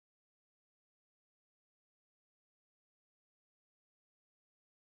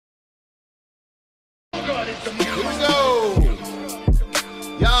Here we go.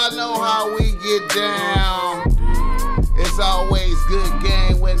 Y'all know how we get down. It's always good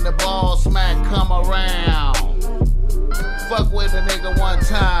game when the ball smack come around. Fuck with a nigga one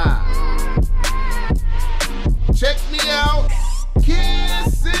time. Check me out.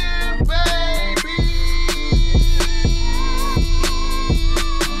 Kissing baby.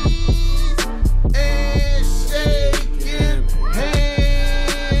 And shaking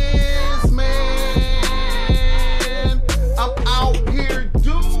hands, man. I'm out here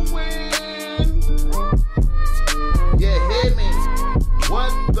doing. You hear me?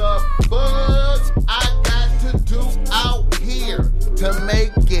 What the fuck I got to do out here to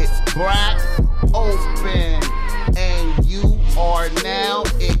make it crack open? And you are now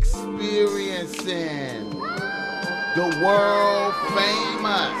experiencing the world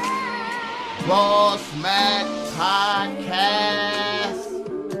famous Boss Mac Podcast.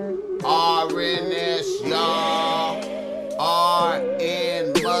 RNS, y'all.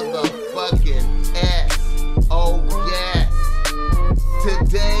 RN motherfucking S. Oh, yes.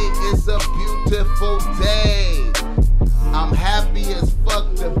 Today is a beautiful day. I'm happy as fuck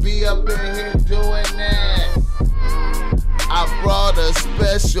to be up in here doing this. I brought a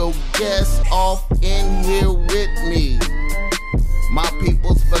special guest off in here with me. My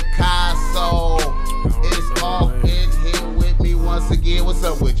people's Picasso is off in here with me once again. What's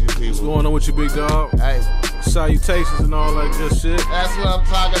up with you, people? What's going on with you, big dog? Hey, salutations and all that good shit. that's what I'm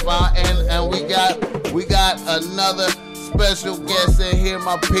talking about. And we got another special guest in here,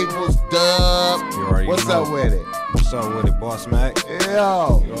 my people's Dub. You already What's know. up with it? What's up with it, Boss Mac?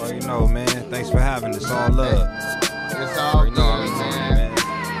 Yo, You already know, man. Thanks for having us. All love. it's all You know how we good, do, man.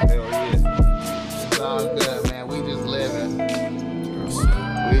 Hell yeah. It's all good, man. We just living. We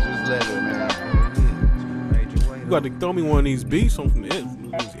just living, man. Made your way, You got to throw me one of these beats on from these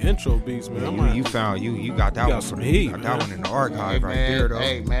intro beats, man. though. You found you got that You got one some from heat, you got man. that one in the Hey, archive right man, there, though.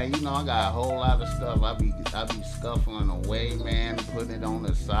 hey, man, you know I got a whole lot of stuff. I be scuffling away, man, putting it on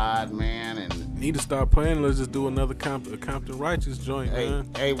the side, man, and Need to start playing. Let's just do another Compton Righteous joint, man.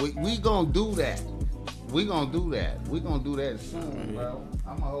 hey, we gonna do that. We gonna do that. We gonna do that soon, bro.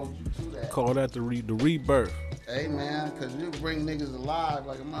 I'm gonna hold you to that. Call that the rebirth. Hey, man, cause you bring niggas alive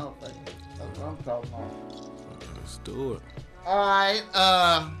like a motherfucker. That's what I'm talking about. Let's do it. All right,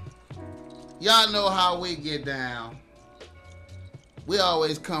 y'all know how we get down. We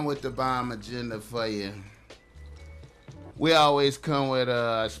always come with the bomb agenda for you. We always come with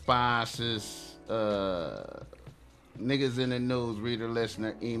sponsors, niggas in the news, reader,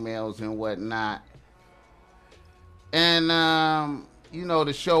 listener, emails, and whatnot. And you know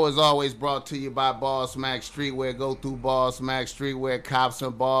the show is always brought to you by Boss Mac Streetwear. Go through Boss Mac Streetwear, cops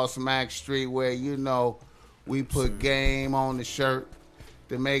and Boss Mac Streetwear. You know we put game on the shirt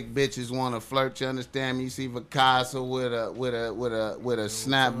to make bitches want to flirt. You understand me? You see Picasso with a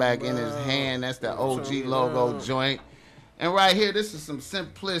snapback in his hand. That's the OG logo joint. And right here, this is some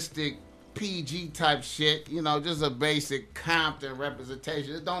simplistic PG type shit. You know, just a basic Compton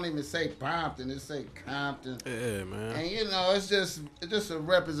representation. It don't even say Compton. It say Compton. Yeah, man. And you know, it's just a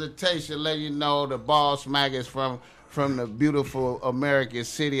representation, letting you know the Boss Mac is from the beautiful American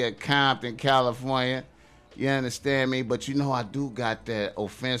city of Compton, California. You understand me? But you know I do got that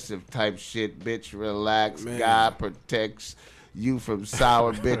offensive type shit. Bitch, relax. Man. God protects you from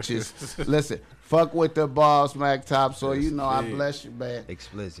sour bitches. Listen, fuck with the Boss Mac top, so you know I bless you, man.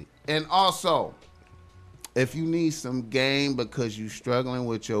 Explicit. And also, if you need some game because you struggling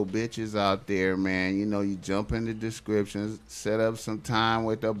with your bitches out there, man, you know, you jump in the descriptions, set up some time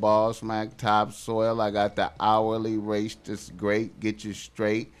with the Boss Mac topsoil. I got the hourly rate that's great. Get you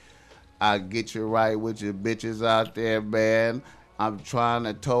straight. I get you right with your bitches out there, man. I'm trying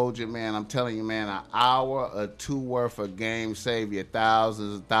to told you, man. I'm telling you, man, an hour or two worth of game save you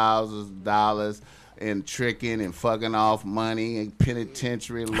thousands of dollars in tricking and fucking off money and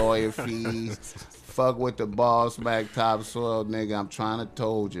penitentiary lawyer fees. Fuck with the Boss Mac topsoil, nigga. I'm trying to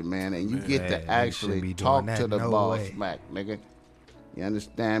told you, man. And you get Man, to we actually shouldn't be talk doing to that, the no Boss way. Mac, nigga. You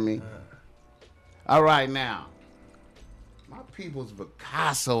understand me? All right, now. My people's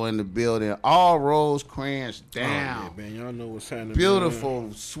Picasso in the building. All Rosecrans down. Oh, yeah, man. Y'all know what's happening. Beautiful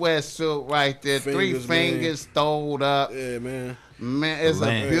sweatsuit right there. Three Fingers, man. fingers throwed up. Man. Yeah, man. Man, it's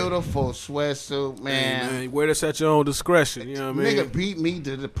Man. a beautiful sweatsuit, Hey, man. man. Wear this at your own discretion. You know what I mean? Nigga beat me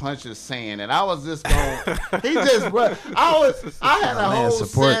to the punch of saying it. I was just going. He just run. I had a Man, whole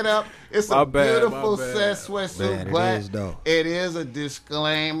support. setup. It's My a bad, beautiful my bad. set sweatsuit, Man, it but is, though. it is a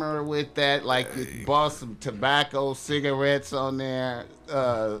disclaimer with that. Like you bought some tobacco, cigarettes on there.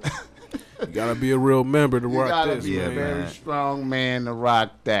 You gotta be a real member to You rock gotta this, be a man. very man. strong man to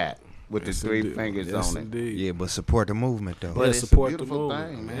rock that. with Yes, the 3 indeed. fingers Yes, on it. indeed. Yeah, but support the movement though. But Yeah, it's a support the beautiful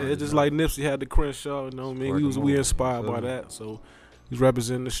movement, thing, man. man. It's just like Nipsey had the Crenshaw, you know what I mean? Support We the we movement, inspired by feel me? that, so he's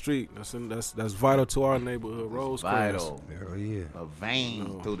representing the street. That's vital to our neighborhood, Rosecrans. Vital. Hell yeah. A vein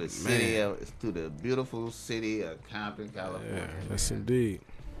Oh, through the city through the beautiful city of Compton, California. Yeah, yes indeed.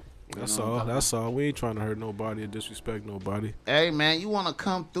 That's know what I'm all. talking That's all. We ain't trying to hurt nobody or disrespect nobody. Hey man, you want to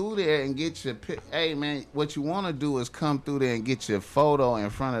come through there and get your hey man, what you want to do is come through there and get your photo in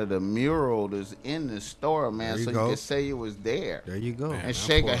front of the mural that's in the store, man, There you so go. you can say you was there There you go. Man. and that's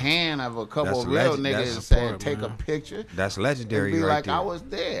shake a part. hand of a couple That's of real legend. niggas That's and say part, take a man. picture That's and legendary be right like there. I was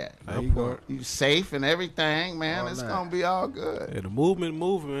there. There you go. You safe and everything, man. All It's that. gonna be all good. Yeah, the movement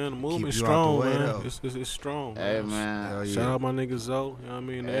moving, man. The movement you out strong, the way, man. though. It's strong. Hey man. man, Hell yeah. Shout out my nigga Zoe. You know what I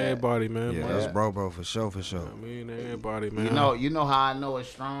mean? To Yeah. everybody, man. Yeah, man. that's bro for sure, for sure. You know what I mean? To everybody, man. you know how I know it's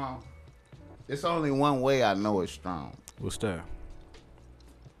strong. It's only one way I know it's strong. What's that?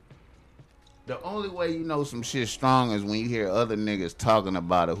 The only way you know some shit strong is when you hear other niggas talking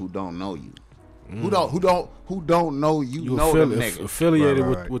about it who don't know you. Who don't know you, You know them niggas. affiliated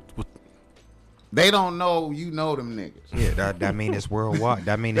Right. with They don't know you know them niggas. Yeah, that mean it's worldwide.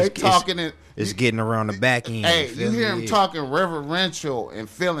 That mean They it's talking in it's getting around the back end. Hey, feel you me? hear them Yeah. talking reverential and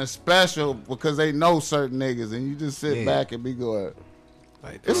feeling special because they know certain niggas, and you just sit Yeah. back and be going,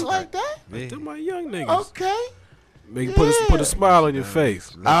 like "It's like that." Yeah. them my young niggas. Okay. Make you put a smile on your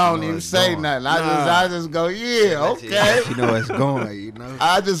face. Let I you don't know even it's say going. nothing. I just go, yeah, okay. You know it's going. You know.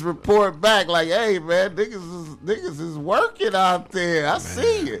 I just report back like, hey man, niggas is working out there. I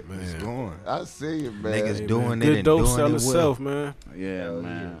see it. It's Man. going. I see it, man. Niggas Hey, doing man. it Good and dope doing sell it well. itself, man. Yeah, Hell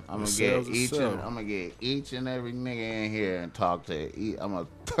man. yeah. I'm It gonna sells itself. get each and every nigga in here and talk to. I'm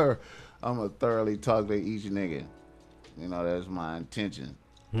gonna thoroughly talk to each nigga. You know, that's my intention.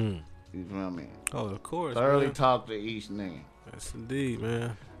 Hmm. You feel me? Oh, of course, Thoroughly man. talk to each nigga. Yes, indeed,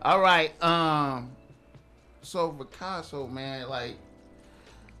 man. All right. So Picasso, man, like,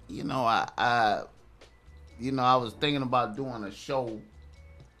 you know, I was thinking about doing a show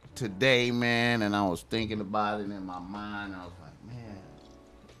today, man, and I was thinking about it in my mind. I was like, man,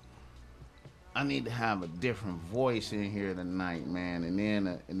 I need to have a different voice in here tonight, man.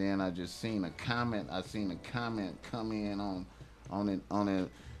 And then I just seen a comment. I seen a comment come in on it.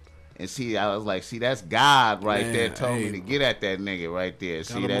 And see, I was like, see, that's God right Man, there told hey. me to get at that nigga right there.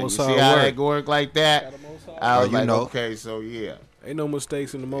 See the that? You Most see High how work. that work like that? I Oh, was you like, know. okay, so yeah. Ain't no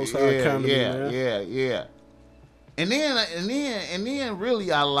mistakes in the Most High economy, man. Yeah. And then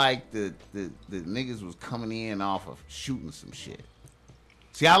really I like the niggas was coming in off of shooting some shit.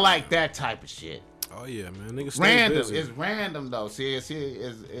 See, I like that type of shit. Oh yeah, man. Niggas stay Random. busy. It's random though. See, it's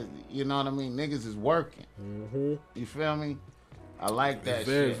you know what I mean? Niggas is working. Mm-hmm. You feel me? I like that It's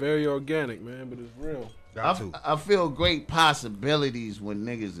very, shit. very organic, man, but it's real. Got to. I feel great possibilities when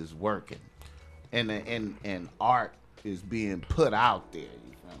niggas is working, and art is being put out there. You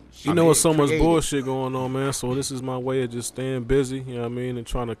feel me? You know, there's so much Creative. bullshit going on, man. So this is my way of just staying busy. You know what I mean, and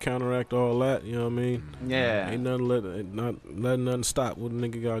trying to counteract all that. You know what I mean? Yeah, Ain't nothing not letting nothing stop what a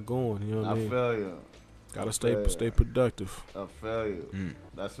nigga got going. You know what I I mean? feel you. Gotta Yeah. stay productive. I feel you.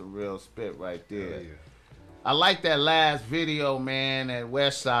 That's a real spit right there. Hell yeah. I like that last video, man, at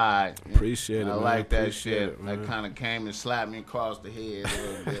West Side. Appreciate it, I man. like that Appreciate shit. it, man. That kind of came and slapped me across the head a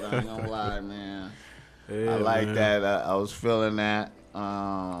little bit. I ain't gonna lie, man. Yeah, I like man. that. I was feeling that.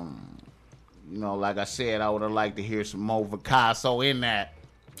 You know, like I said, I would have liked to hear some more Picasso in that.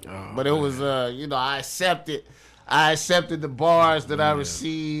 Oh, But it was, you know, I accepted the bars that I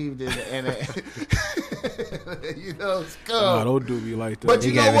received, and you know, it's cool. Oh, don't do me like that. But You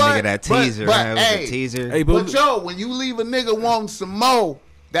you know gave a what? nigga that But- teaser, but, man. It was hey, a teaser. Hey, But Joe, when you leave a nigga wanting some more,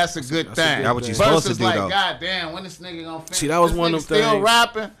 that's a good that's a thing. good That's what you thing. supposed to Versus do, like, though. God damn, when this nigga gonna finish? See, that was This one nigga of them still things.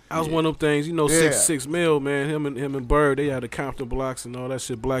 rapping. I was one of them things, you know, Yeah. 6 mil, man. Him and Bird, they had the Compton blocks and all that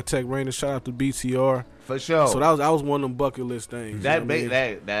shit. Black Tech Rainer, shout out to BTR. For sure. So that was one of them bucket list things. you that know what I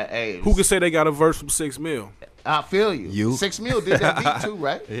big, mean? that hey. Who could say they got a verse from 6 mil? I feel you. You. 6 Mil did that beat too,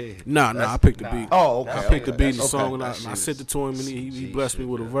 right? Nah, I picked the beat. Oh, okay. I picked the beat in the okay. song and That I shit sent it to him and he shit, blessed me shit,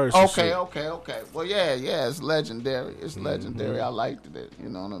 with a man. verse. and shit. Okay. Well, yeah, it's legendary. It's legendary. I liked it. You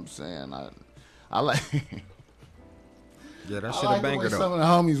know what I'm saying? I like. Yeah, that I shit like a the way banger some though. of the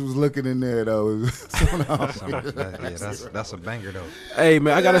homies was looking in there though. Some of the homies- That's a banger though. Hey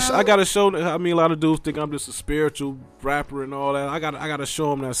man, I gotta show. I mean, a lot of dudes think I'm just a spiritual rapper and all that. I gotta show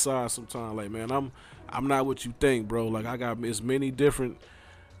them that side sometime. Like, man, I'm not what you think, bro. Like, I got as many different.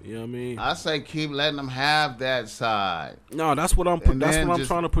 You know what I mean? I say keep letting them have that side. No, that's what I'm. And That's then what I'm just-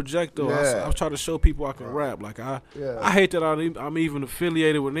 trying to project though. Yeah. I'm trying to show people I can rap. Like I hate that I'm even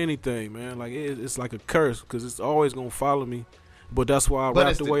affiliated with anything, man. Like it's like a curse because it's always gonna follow me But that's why I But rap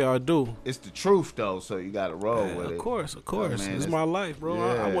it's the the- way I do. It's the truth though, so you gotta roll Yeah, with it. of course. man, It's it's- my life, bro.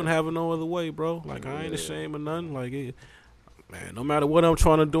 I yeah. wouldn't have it no other way, bro. Like I ain't Yeah. ashamed of nothing. Like man, no matter what I'm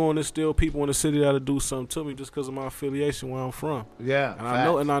trying to do, and there's still people in the city that'll do something to me just because of my affiliation where I'm from. Yeah,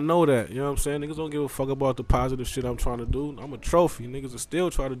 And I know that. You know what I'm saying? Niggas don't give a fuck about the positive shit I'm trying to do. I'm a trophy. Niggas will still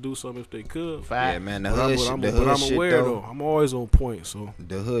try to do something if they could. Yeah, man, the But hood shit, the hood I'm shit aware though. I'm always on point. So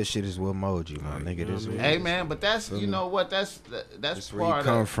The hood shit is what mold you, my nigga. you know This what I is mean? Hey man, but that's Feel you me? know what that's That's where you part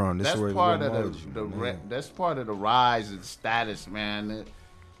come of, from. This That's where part what of mold you, man. that's part of the rise in status, man.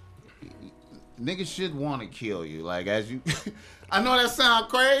 Niggas should want to kill you, like as you. I know that sound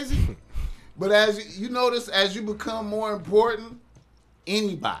crazy, but as you notice, as you become more important,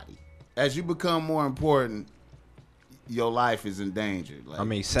 anybody, as you become more important, your life is in danger. Like, I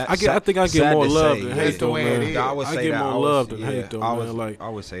mean, I think I get more love than hate, though, man. I would I say get that. more love than hate, though, man. Like, I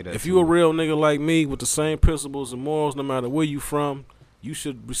would say that. if too. you a real nigga like me with the same principles and morals, no matter where you from, you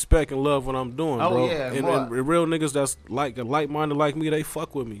should respect and love what I'm doing, Oh, bro. yeah, and more. real niggas that's like-minded like me, they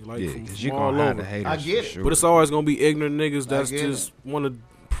fuck with me, like yeah, from because you all gonna have over. the haters. I get for it. sure. But it's always gonna be ignorant niggas that's get just want to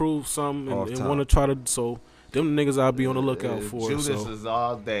prove something Off and top. want to try to. So them niggas I'll be on the lookout for. Judas So is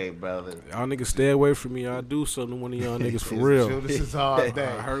all day, brother. y'all niggas stay away from me. I do something to one of y'all niggas for It's real. Judas is all day.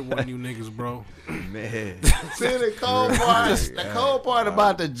 I hurt one of you niggas, bro. man. See the cold part. The cold part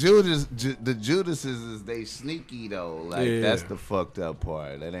about the Judases is they sneaky though. Like Yeah. that's the fucked up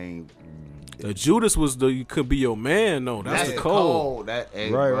part. That ain't. The Judas was the you could be your man though. That's the cold. That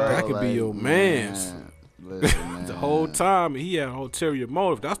hey, Right, bro, right. That could be your mans. man, listen, man. The whole time he had an ulterior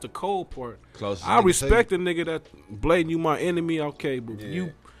motive. That's the cold part. Closest I nigga respect a nigga that blatant you my enemy, okay, but Yeah.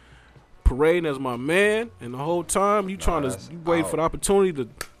 you parading as my man, and the whole time you trying to that's you wait for the opportunity to.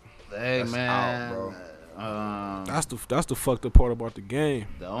 Hey That's man, out, bro. That's the fucked up part about the game.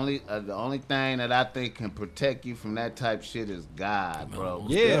 the only thing that I think can protect you from that type shit is God, bro.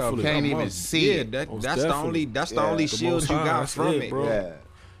 Most Yeah, definitely. you can't I'm even up. see Yeah, it. Most that's the definitely. only the Yeah. only The shield Most you High, got that's from it, it, bro. Yeah.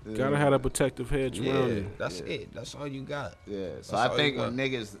 Gotta have a protective hedge around Yeah, you. that's it. That's all you got. Yeah, so That's I all think you when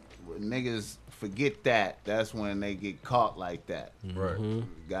niggas forget that, that's when they get caught like that. Right.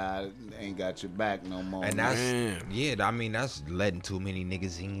 God ain't got your back no more. And man. that's I mean that's letting too many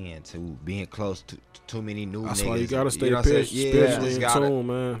niggas in, to being close to too many new That's niggas. why you gotta stay know what I'm saying? spiritually just in gotta- tune,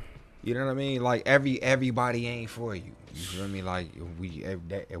 man. You know what I mean? Like everybody ain't for you. You feel me? Like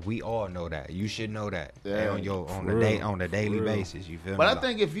we all know that. You should know that. Yeah. on For the day real. on a daily For real. basis. You feel But me? I Like,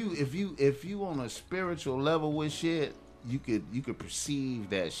 think if you on a spiritual level with shit, you could perceive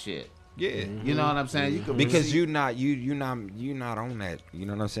that shit. yeah. You know what I'm saying? You could Because perceive- you're not on that. You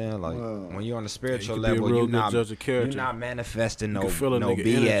know what I'm saying? Like when you're on the spiritual you could be a level, real you're good not judge of character. you're not manifesting no can feel a no nigga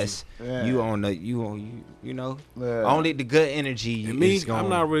BS. energy. You Yeah. on the you know Yeah. only the good energy. And me, is going, I'm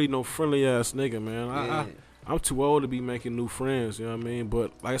not really no friendly ass nigga, man. Yeah. I'm too old to be making new friends, you know what I mean?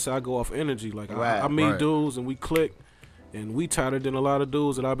 But like I said, I go off energy. Like Right, I meet right. dudes and we click, and we tighter than a lot of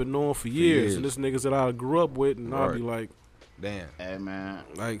dudes that I've been knowing for years. years. And this niggas that I grew up with, and I'll be Right. like, damn. Hey man.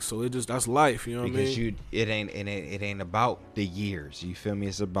 so it just that's life, you know what I Because mean? it ain't about the years. You feel me?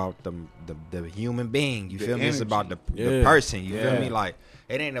 It's about the human being. You The feel me? It's energy. about the Yeah. person. You Yeah. feel me? Like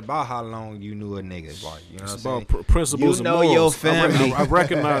it ain't about how long you knew a nigga. Like you know It's what I'm about saying? principles You and know your morals. family. I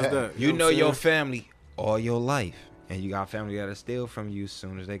recognize that. You know know what I'm your saying? family all your life, and you got family that'll steal from you as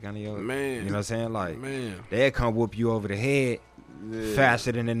soon as they kind of your Man. You know what I'm saying? Like Man. they'll come whoop you over the head Yeah.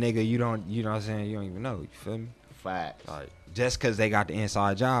 faster than the nigga you know what I'm saying? You don't even know. You feel me? Facts. Like just cause they got the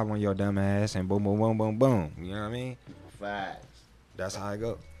inside job on your dumb ass and boom boom boom boom boom. You know what I mean? Facts. That's how it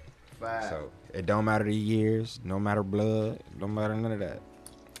go. Facts. So it don't matter the years, no matter blood, don't matter none of that.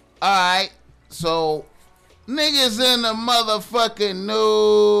 All right. So niggas in the motherfucking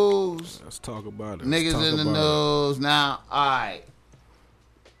news. Let's talk about it. Niggas in the news now. All right.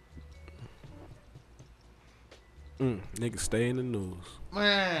 Niggas stay in the news.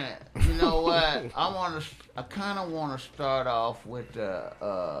 Man, you know what? I kind of want to start off with the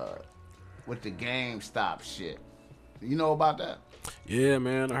GameStop shit. You know about that? Yeah,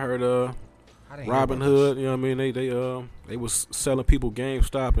 man. I heard I didn't hear Robin about Hood, you know what I mean? They was selling people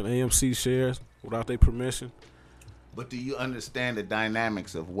GameStop and AMC shares without their permission. But do you understand the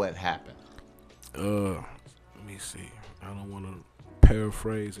dynamics of what happened? Let me see. I don't want to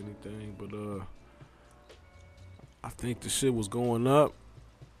paraphrase anything, but I think the shit was going up,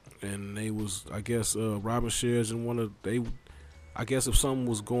 and they was, I guess, robbing shares and I guess if something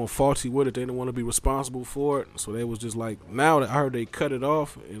was going faulty with it, they didn't want to be responsible for it. So they was just like, now that I heard they cut it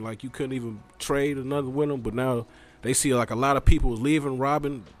off, and like you couldn't even trade another with them, but now they see like a lot of people was leaving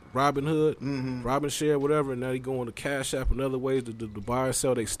Robin Hood, Robin Share, whatever, and now they going to Cash App and other ways to buy and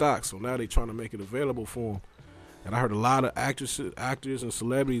sell their stocks. So now they trying to make it available for them. And I heard a lot of actors and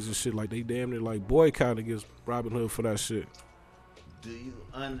celebrities and shit like they damn near like boycotting against Robin Hood for that shit. Do you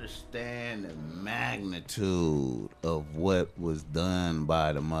understand the magnitude of what was done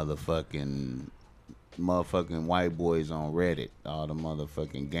by the motherfucking white boys on Reddit? All the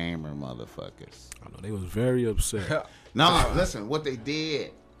motherfucking gamer motherfuckers. I know they was very upset. No, listen, what they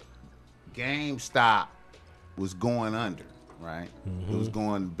did, GameStop was going under, right? It was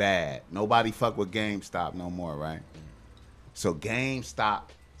going bad. Nobody fuck with GameStop no more, right? So GameStop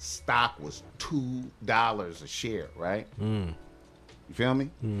stock was $2 a share, right? You feel me?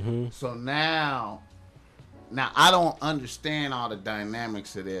 So now I don't understand all the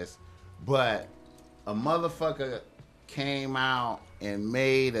dynamics of this, but a motherfucker came out and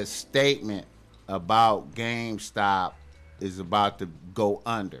made a statement about GameStop is about to go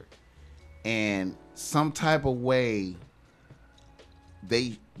under, and some type of way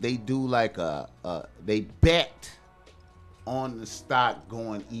they do like they bet on the stock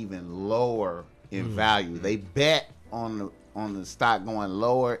going even lower in value. They bet on the stock going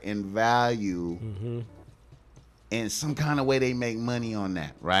lower in value, and some kind of way they make money on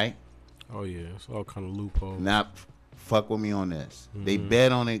that, right? Oh yeah, it's all kind of loophole. Now, fuck with me on this. They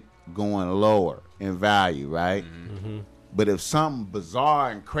bet on it going lower in value, right? But if something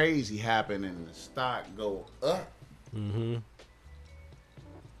bizarre and crazy happen and the stock go up,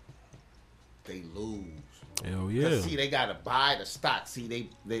 they lose. Hell yeah. 'Cause see, they gotta buy the stock. See,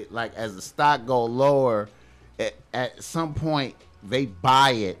 they like as the stock go lower, at some point they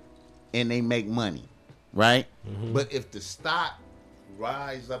buy it and they make money, right? But if the stock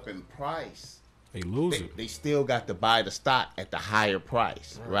rise up in price, They lose it. they still got to buy the stock at the higher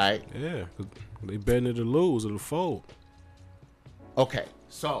price, right? Yeah, 'cause they betting it to lose or to fold. Okay,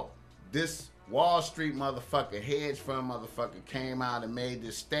 so this Wall Street motherfucker, hedge fund motherfucker came out and made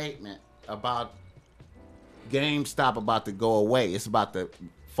this statement about GameStop about to go away. It's about to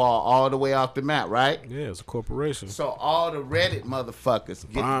fall all the way off the map, right? Yeah, it's a corporation. So all the Reddit motherfuckers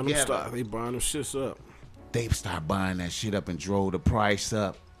get Buying them together. stock. They buying them shits up. They start buying that shit up and drove the price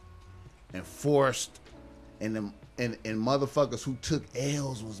up and forced and motherfuckers who took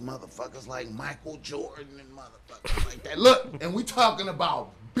L's was motherfuckers like Michael Jordan and motherfuckers like that. Look, and we talking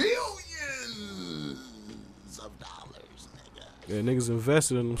about billions of dollars, nigga. Yeah, niggas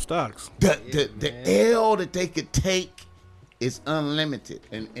invested in them stocks. The L that they could take is unlimited.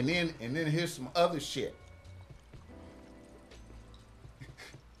 And then here's some other shit.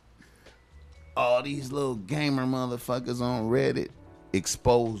 All these little gamer motherfuckers on Reddit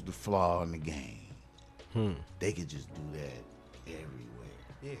exposed the flaw in the game. They could just do that everywhere.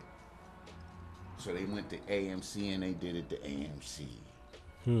 Yeah. So they went to AMC and they did it to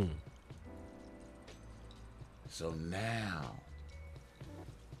AMC. So now,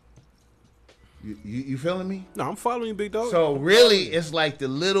 you feeling me? No, I'm following you, big dog. So really, it's like the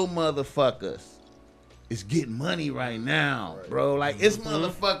little motherfuckers is getting money right now, bro. Like it's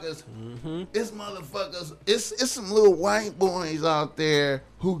motherfuckers, it's some little white boys out there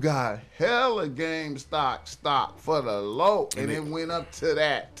who got hella GameStop stock for the low, and it went up to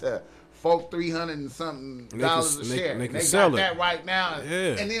that to $300 and something dollars a share. They can They sell got it. that right now.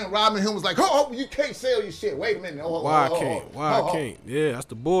 Yeah. And then Robin Hood was like, "Oh, you can't sell your shit. Wait a minute. Why I can't? Why I can't? Yeah, that's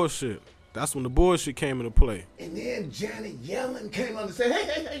the bullshit. That's when the bullshit came into play. And then Janet Yellen came on and said,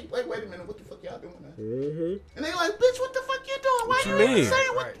 hey, wait a minute, what the fuck y'all doing now? And they like, bitch, what the fuck you doing? Why you you even mean?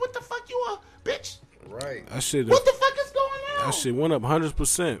 saying Right. what the fuck you are, bitch? Right. That shit. What the fuck is going on? That shit went up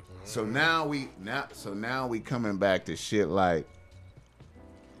 100%. So now we coming back to shit like,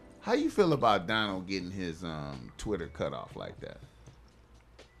 how you feel about Donald getting his Twitter cut off like that?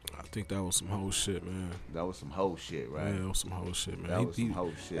 I think that was some whole shit, man. That was some whole shit, right? Yeah, that was some whole shit, man. That was some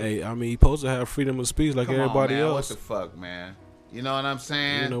whole shit. Hey, I mean, he supposed to have freedom of speech like Come on, everybody man, else. What the fuck, man? You know what I'm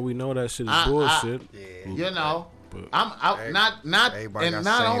saying? You know, we know that shit is bullshit. You know, But- I'm out. Everybody And got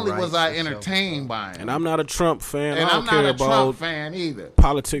not same only was rights I and stuff. entertained by him, And I'm not a Trump fan. and I I'm don't care not a about Trump fan either.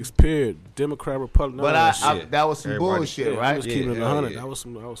 politics, period. Democrat, Republican, But none of that I shit. that was some Everybody- bullshit, Yeah, I'm right? just keeping it hell 100. yeah. That was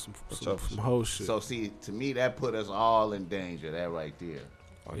some up? whole shit. So see, to me, that put us all in danger. That right there.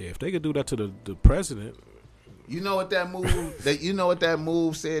 Oh yeah, if they could do that to the president, You know what that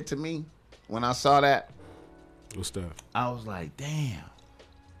move said to me when I saw that? what's that? I was like, damn.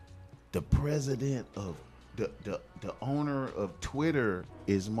 The president of the owner of Twitter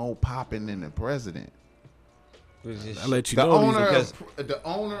is more popping than the president. I let you The know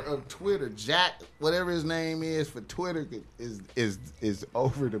owner of Twitter, Jack, whatever his name is for Twitter, is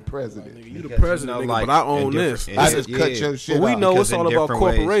over the president. Nigga, you the Because, president, you know, nigga, like, but I own in this. different- I just Yeah. cut your shit But we off. know Because it's all in about different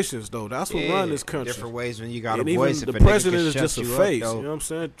ways. corporations, though. That's what run this country. Different ways when you got And a even voice. the if a nigga president can is shut just a you up, face. though, You know what I'm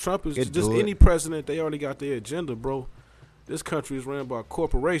saying? Trump is Could just do it. any president. They already got their agenda, bro. This country is ran by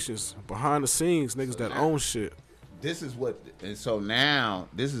corporations behind the scenes, niggas that own shit. This is what, and so now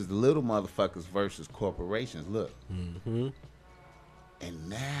this is the little motherfuckers versus corporations. Look, and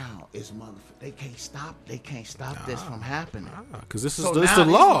now it's motherfuckers. They can't stop. They can't stop this from happening. Because this is So this now the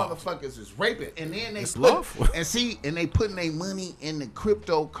these law. motherfuckers is raping, and then they It's put lawful. and they putting their money in the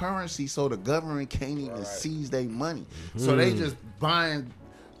cryptocurrency, so the government can't even seize their money. So they just buying,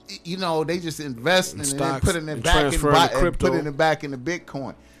 you know, they just investing and then stocks putting it and back in transferring to crypto. putting it back into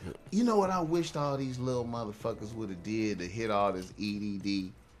Bitcoin. You know what I wished all these little motherfuckers would have did to hit all this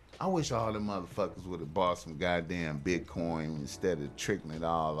EDD. I wish all them motherfuckers would have bought some goddamn Bitcoin instead of tricking it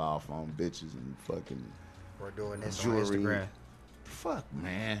all off on bitches and fucking We're doing this jewelry. on Instagram. Fuck,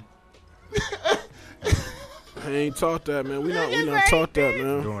 man. I ain't taught that, man. We not taught that,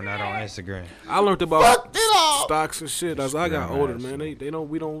 man. Doing that on Instagram. I learned about Fuck it all. stocks and shit as I got Yeah, older, man.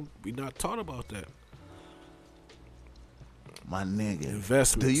 man. We not taught about that. My nigga.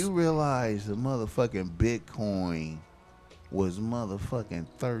 Investments. Do you realize the motherfucking Bitcoin was motherfucking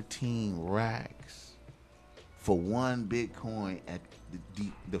 13 racks for one Bitcoin at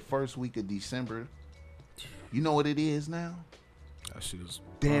the first week of December? You know what it is now? That shit is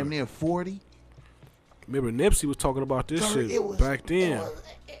Damn near 40. Remember Nipsey was talking about this Sir, shit it was- back then. it was-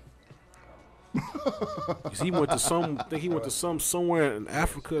 'Cause he went to somewhere in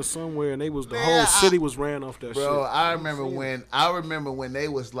Africa or somewhere, and they was the Man, whole city was ran off that Bro, shit. I remember when they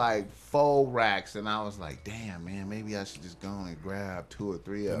was like 4 racks, and I was like, damn, man, maybe I should just go and grab 2 or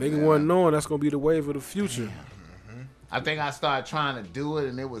 3 of them. Nigga wasn't knowing that's gonna be the wave of the future. I think I started trying to do it,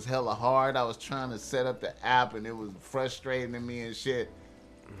 and it was hella hard. I was trying to set up the app, and it was frustrating to me and shit.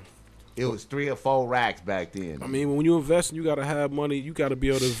 It was 3 or 4 racks back then. I mean, when you invest, you gotta have money. You gotta be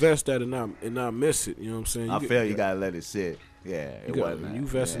able to invest that and not miss it. You know what I'm saying? I feel you gotta let it sit. Yeah, it wasn't. When you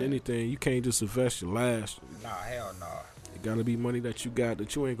invest in yeah. anything, you can't just invest your last. Nah, hell nah. It gotta be money that you got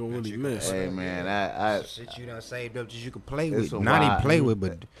that you ain't gonna really you miss. Hey man, I Shit you done saved up that you can play It's with. some Not even wild- play with,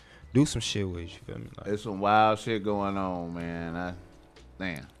 but do some shit with. You feel me? Like, there's some wild shit going on, man.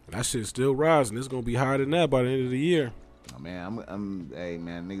 Damn. That shit's still rising. It's gonna be higher than that by the end of the year. Oh, man, hey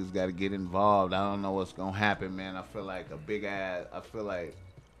man, niggas got to get involved. I don't know what's gonna happen, man. I feel like I feel like.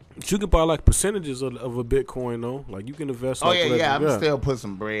 But you can buy like percentages of a Bitcoin though. Like you can invest. Oh like yeah, whatever- I'm still put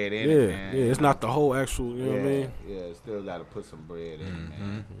some bread in Yeah, it, man. yeah. It's not the whole actual. You know what I mean? Yeah, still got to put some bread in it,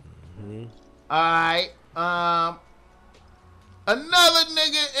 man. Mm-hmm. All right, another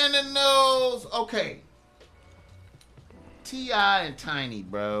nigga in the news. Okay, T.I. and Tiny,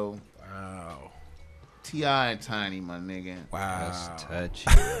 bro. Wow. T.I. and Tiny, my nigga. that's touchy.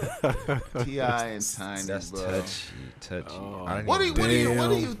 T.I. and Tiny, That's bro. touchy. Oh. I didn't What do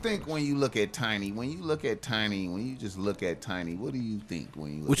even- you think when you look at Tiny? When you look at Tiny, when you just look at Tiny, what do you think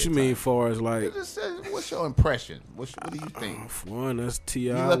when you look What at you mean, Tiny? far as like? Just say, what's your impression? What do you think? For one, that's Ti.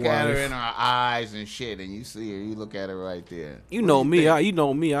 You look at her wife. in her eyes and shit, and you see her. You look at her right there. You What know do me. think? You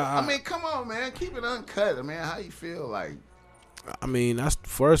know me. I mean, come on, man. Keep it uncut, man. How you feel like? I mean, that's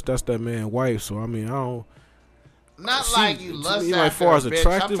that man wife. So I mean, I don't. Not She- like you to lust me, after like, far a as bitch.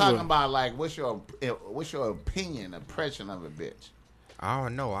 attractive, I'm talking or- about like what's your opinion, impression of a bitch? I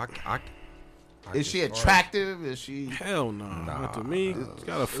don't know. I Is she as far as- attractive? Is she? Hell no. Not to me. It's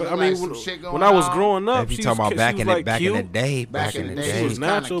got a. It's I like mean, some shit when going I was on. growing up, If you she talking was, about back she in was the like back cute. in the day, Back in the day, She she was was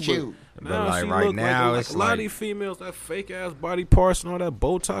kinda natural, cute. but But now like she right look now, like it's a lot of like- these females, that fake ass body parts and all that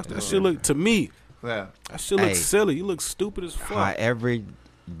Botox. That shit look to me. Yeah. That shit look Hey. silly. You look stupid as fuck. However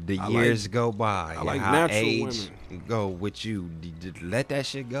the I years like- go by, I like how natural age go with you, let that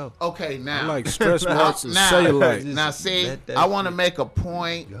shit go. Okay, now I like stretch marks and now, cellulite. now see, let that I want to shit make a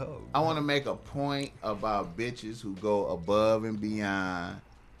point. go. I want to make a point about bitches who go above and beyond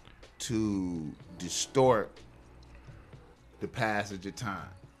to distort the passage of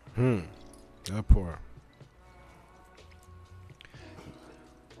time. That part.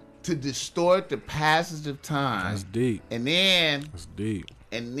 To distort the passage of time, That's deep. and then That's deep.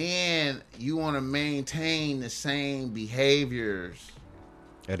 you want to maintain the same behaviors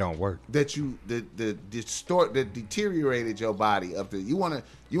It don't work. that that deteriorated your body up to you want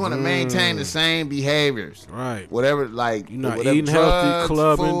to maintain the same behaviors, Right. whatever, like You not whatever, eating healthy, drugs,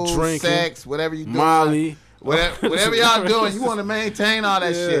 clubbing, food, drinking, sex, whatever you doing, Molly. whatever y'all doing, you want to maintain all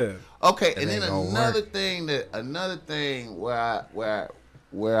that Yeah. shit. Okay, It and then ain't gonna another thing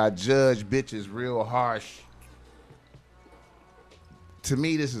where I judge bitches real harsh to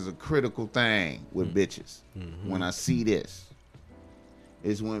me, this is a critical thing with bitches. When I see this,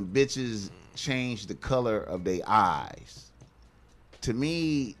 is when bitches change the color of their eyes. To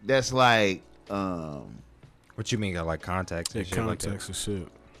me, that's like What you mean, got like contacts and Yeah, shit contacts and shit.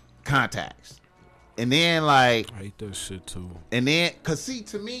 contacts, and then like, I hate that shit too. and then, cause see,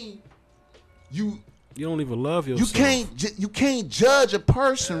 to me, you don't even love yourself. you can't judge a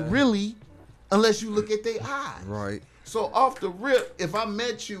person really unless you look at their eyes. like that? Right. So off the rip, if I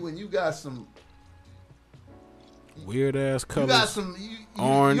met you and you got some Weird ass you got colors. some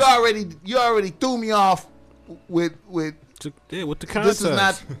Orange. you already threw me off with Yeah, with the contacts. this is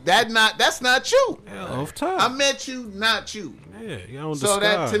that's not you. Yeah, off top. I met you, not you. Yeah, you don't So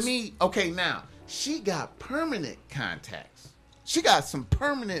disguise. that to me, okay, now she got permanent contacts. She got some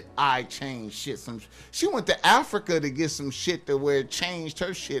permanent eye change shit. She went to Africa to get some shit to where it changed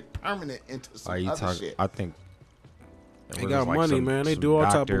her shit permanent into some Are you other talking? shit. I think They got money, man. They do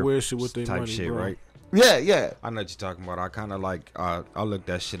all type of weird shit with their type money, shit, bro. right? Yeah. I know what you're talking about. I kind of like I looked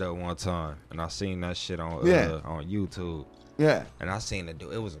that shit up one time, and I seen that shit on on YouTube, Yeah. and I seen the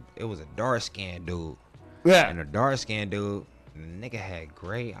dude. It was a dark skinned dude, Yeah. and the dark skinned dude, the nigga had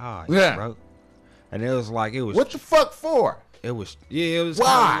gray eyes, Yeah. bro. And it was like it was What the fuck for? it was kind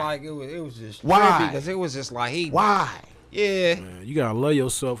Why? of like it was just Why? because it was just like he Why? yeah. Man, you gotta love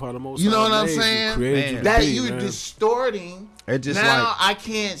yourself how the most You know High what I'm made you, saying? created Man. you to That be, you man. distorting. It just now like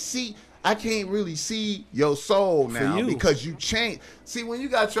I can't really see your soul now you. because you changed. See, when you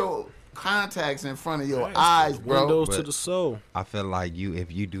got your contacts in front of your Right, eyes, bro. Windows to But- the soul. I feel like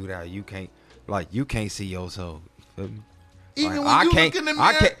if you do that, you can't see yourself. You feel me? Even Like, when you look in the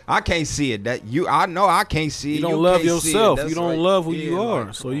mirror, I can't see it. I know I can't see it. You don't love can't see it. yourself. That's You don't like- love who yeah, you are.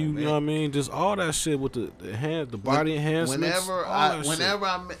 like, So come you on, know what I mean? Just all that shit with the body enhancements. whenever all I that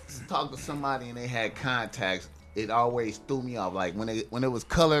shit. talk to somebody and they had contacts, it always threw me off. Like when it was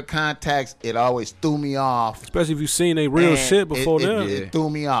color contacts, it always threw me off. Especially if you seen they real And shit before them. it threw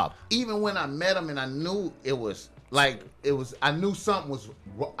me off. Even when I met him and I knew it was like I knew something was.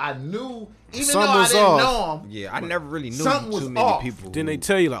 I knew even Something though I was didn't off. know him. Yeah, I never really knew Something was too many off. people. Then they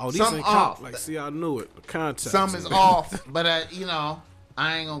tell you like, oh, these Something ain't off. like, see, I knew it. The contact. Something's off, but I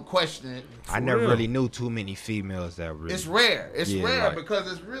ain't gonna question it. I never real. really knew too many females that really. It's rare. It's Yeah, rare right. because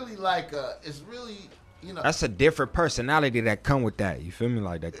it's really like it's really That's a different personality that come with that. You feel me?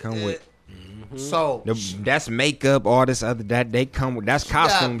 Like that come with. So That's makeup, all this other that they come with. That's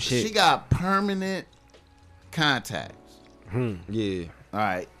costume shit. She got permanent contacts. Yeah. All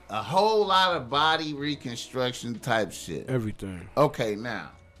right, a whole lot of body reconstruction type shit. Everything. Okay, now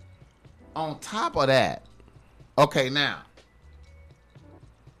on top of that,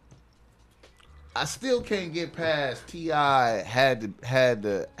 I still can't get past T.I. had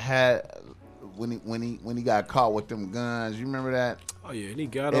when he got caught with them guns. You remember that? Oh yeah, and he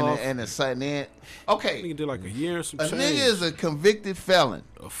got And off. the sudden then, okay, Nigga did like a year and some a change. nigga is a convicted felon.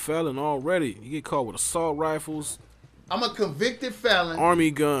 a felon already. You get caught with assault rifles, I'm a convicted felon.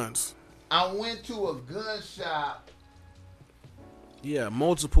 army guns. I went to a gun shop Yeah,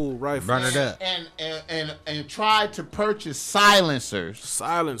 multiple rifles. Run it up. and tried to purchase silencers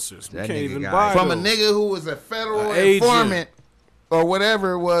Silencers. You That can't nigga even got buy it. from a those. nigga who was a federal A agent. informant or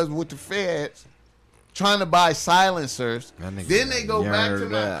whatever it was with the feds, trying to buy silencers. That nigga Then they go back to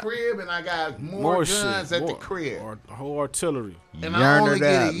yearned my up. crib and I got more guns shit. at the more. crib. Or the whole artillery. And I Yearned only it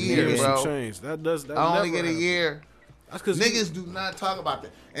get a up, year, Year nigga. and bro. some change. That I only never get a happens. year. That's because Niggas do not talk about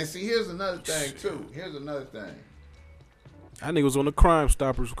that. And see, here's another thing too. Here's another thing. That nigga was on the Crime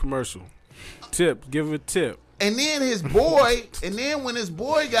Stoppers commercial. Tip, give him a tip. And then his boy, and then when his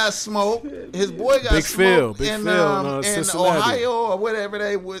boy got smoked, his boy got Big Phil, smoked Big in, Phil, in Cincinnati. Ohio or whatever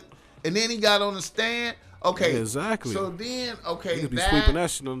they would, and then he got on the stand. Okay, Yeah, exactly. So then, okay, Niggas be sweeping that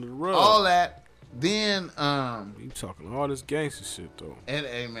shit under the rug. all that. Then, You talking all this gangster shit though. and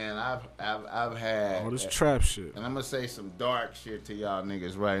hey man, I've had All this trap shit. and I'm gonna say some dark shit to y'all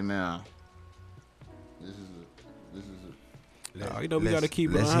niggas right now. This is Nah, you know we Let's- gotta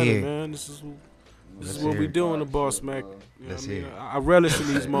keep it let's 100, hear. man. This is Let's what we hear. do in the Boss shit, Mac. bro. You know Let's what I mean? hear. I relish in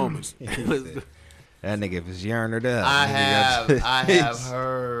these moments. That nigga if it's yearned up. I nigga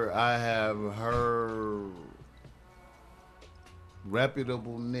got- I have heard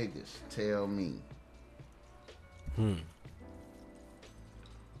reputable niggas tell me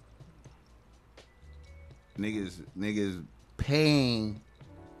niggas paying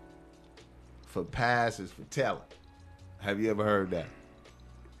for passes for telling. Have you ever heard that?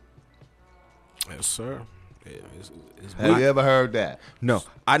 Yes, sir. Yeah, it's Have you ever heard that? No,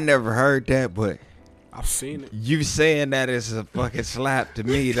 I never heard that, but I've seen it. You saying that is a fucking slap to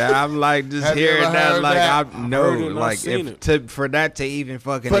me. That I'm like just Have you hearing ever that heard like that? I know heard it and like I've seen if it. for that to even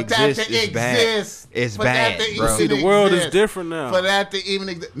fucking For that exist to is bad. exist. It's For that bad, to bro. See, even the world is exist. different now. For that to even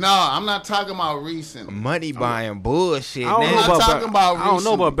exist. No, I'm not talking about recent. Money buying bullshit. I don't now. know not about talking about I don't know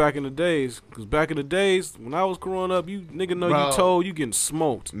recently. about back in the days, because back in the days when I was growing up, you nigga know Bro. you told you getting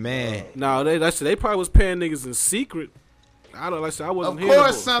smoked. Man, Now they probably was paying niggas in secret. I don't like I said, I Of wasn't course,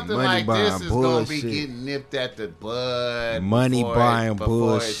 here. something Money like buying this is gonna be bullshit. getting nipped at the bud. Money buying before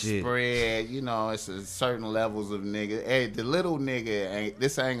bullshit. it spread. You know, it's a certain levels of nigga. Hey, the little nigga ain't.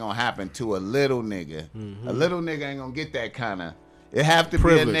 This ain't gonna happen to a little nigga. Mm-hmm. A little nigga ain't gonna get that kind of. It have to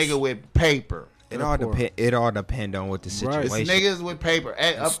Privilege. be a nigga with paper. it all depend on what the Right. It's situation. niggas with paper.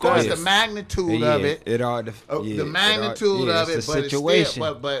 And of course, the status. magnitude Yeah, of it. It all The magnitude of it, it's the but situation. It's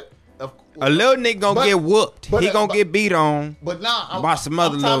still, but A little nigga gonna But- get whooped. but- He gonna but- get beat on. But now By some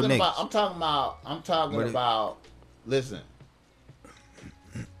other little talking niggas. about, I'm talking But it- about. Listen,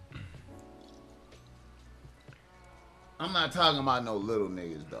 I'm not talking about no little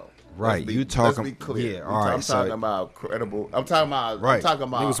niggas though. Right, you Let's talking- be clear. yeah, all right, I'm so- talking about credible. I'm talking about. Right. I'm talking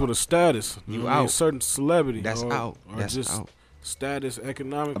about. Niggas with a status. You know what I mean? out. Certain celebrity. That's or, out. Or That's just out. status,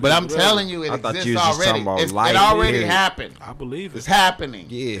 economic. But I'm whatever. telling you, it I thought exists you was just already. talking about It life, already period. happened. I believe It's it. happening.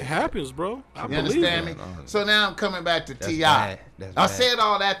 Yeah. It happens, bro. I You believe understand it. me? So now I'm coming back to That's Ti. bad. That's I bad. said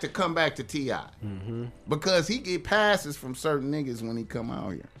all that to come back to Ti Mm-hmm. because he get passes from certain niggas when he come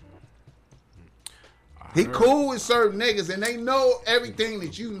out here. He cool with certain niggas and they know everything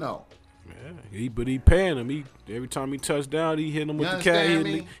that you know. Yeah, but he paying them. He every time he touch down, he hitting them with You the cash. understand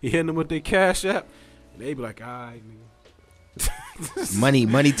me? He hitting them with their cash app. And they be like, all right, nigga.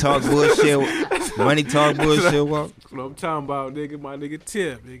 Money talk bullshit. Money talk bullshit. What? That's what I'm talking about, nigga. My nigga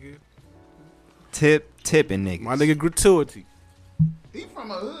Tip, nigga. Tipping niggas. My nigga Gratuity. He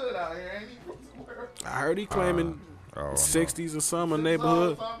from a hood out here, ain't he? From somewhere? I heard he claiming no. 60s or some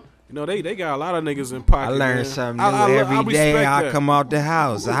neighborhood. Something. You know, they got a lot of niggas in pocket. I learn man. something new every day. respect I that. come out the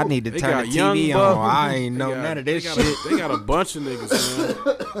house. I need to They turn got the Young TV Buck. on. I ain't know They got- none of this they got shit. They got a bunch of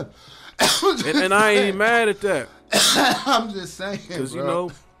niggas, man. and I ain't even mad at that. I'm just saying, Because, you bro.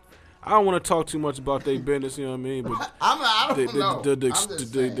 know, I don't want to talk too much about their business, you know what I mean? But I the, don't know. the, the, I'm just the,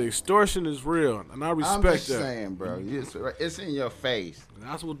 saying. the extortion is real, and I I'm respect just that. saying, bro. It's in your face.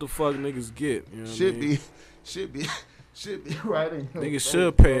 That's what the fuck niggas get. You know what I Should mean? should be right in your Niggas face,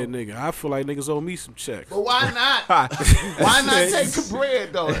 should pay bro. a nigga. I feel like niggas owe me some checks. But why not? Why not take the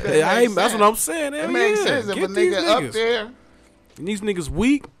bread though? That Hey, makes that's sense. what I'm saying. It Hell makes yeah. sense if Get a these nigga niggas. up there. And these niggas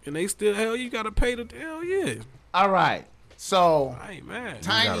weak, and they still, hell, you gotta pay the, hell yeah. All right. So I ain't mad.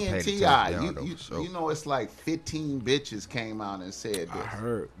 Tiny gotta and pay the Ti, tax down, though, you for sure. you know it's like 15 bitches came out and said I this.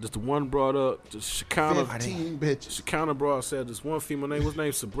 heard. Just the one brought up, just Shakana. 15 bitches. Shakana brought said this one female name was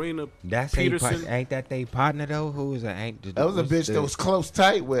named Sabrina That's Peterson. ain't that they partner though? Who is that? Ain't That was a bitch that was close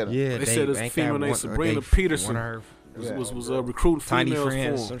tight with her. Yeah, They said this ain't female that named one- Sabrina they- Peterson. one of her was recruiting tiny females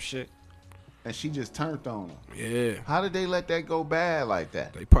friends, for some him. shit. And she just turned on him. Yeah. How did they let that go bad like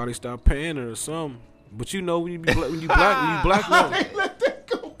that? They probably stopped paying her or something. But you know when you be when you blackmail, They let that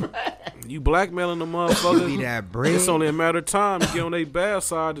go bad. you blackmailing the Be motherfucker. that bread. It's only a matter of time. You get on their bad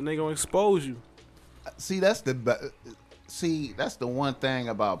side, and they gonna expose you. See, that's the one thing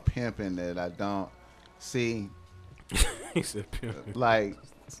about pimping that I don't see. He said, "Pimp." Like,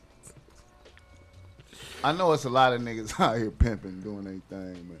 I know it's a lot of niggas out here pimping, doing their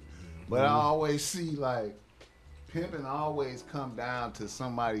thing, but I always see like pimping always come down to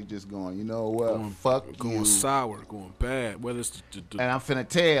somebody just going, you know what, fuck going you, sour, going bad. Whether it's and I'm finna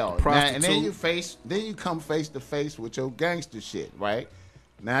tell. Now, and then prostitute. you come face to face with your gangster shit, right?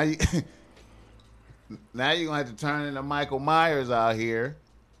 Now you, now you're gonna have to turn into Michael Myers out here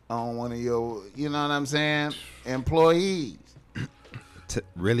on one of your, you know what I'm saying, employees.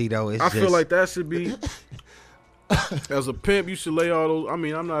 Really though, it's I just, feel like that should be. As a pimp, you should lay all those. I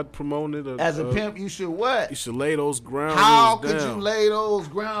mean, I'm not promoting it. As a pimp, you should what? you should lay those ground How rules could down. you lay those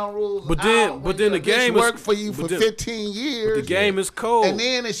ground rules But then- out but when then your the game bitch is- worked for you for but then- 15 years? The game is cold. And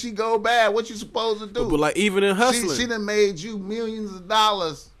then if she go bad, what you supposed to do? but like even in hustling, she done made you millions of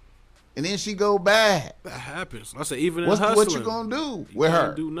dollars, and then she go bad. that happens. I say even in What hustling, you gonna do you with can't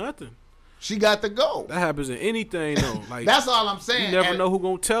her? Do nothing. She got to go. That happens in anything though. Like That's all I'm saying. you never And know who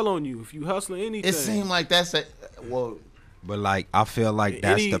gonna tell on you if you hustling anything. It seemed like that's a well. but like I feel like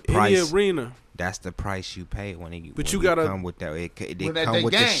that's any, the price. Any arena. That's the price you pay when you. But when you gotta- come with that. It But that come the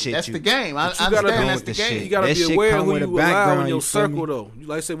with the game. shit. That's you, the game. I But you gotta understand do that's with the the game. shit. You gotta That be shit aware come who with a you allow in background, your you feel me? circle though.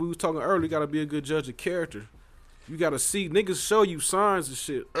 Like I said, we was talking earlier. You gotta be a good judge of character. You gotta see niggas show you signs of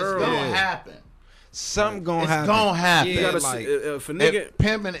shit It's early. gonna happen. Something gonna It's happen. gonna happen. You Yeah, gotta like, if a nigga. If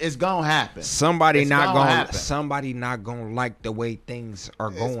pimping is gonna happen. somebody It's not gonna gonna happen. somebody not gonna like the way things are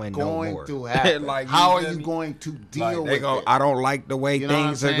It's going no going more. to happen. Like, How are feel you me? going to deal Like, they with go, it? I don't like the way You know what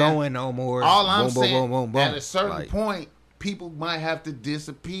things I'm are saying? going no more. All I'm boom, saying, boom, boom, boom, boom. at a certain Like, point, people might have to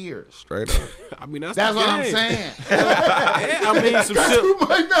disappear. straight up. I mean, that's That's the what I'm game. saying. Yeah, I mean, some shit, You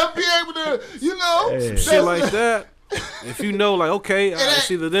might not be able to, you know. Yeah. shit like that. If you know, like, okay, ain't- it's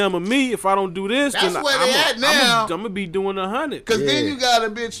either them or me. If I don't do this, That's then where they at now. I'm gonna be doing 100. Because then Yeah. you got a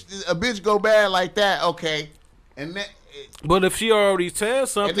bitch go bad like that, okay, and then But if she already said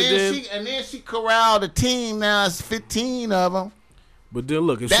something, then she corralled a team. Now it's 15 of them. but then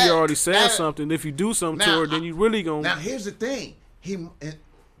look, if she That- already said that- something, if you do something Now, to her, then you really gonna. Now here's the thing.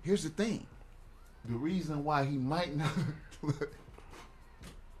 Here's the thing. The reason why he might not.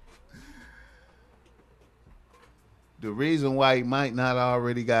 The reason why he might not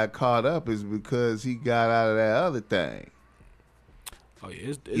already got caught up is because he got out of that other thing. Oh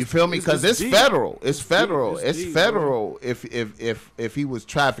yeah, You feel me? Because it's deep. federal. It's federal. It's It's deep, federal. If he was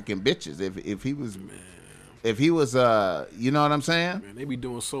trafficking bitches, if he was you know what I'm saying? Man, they be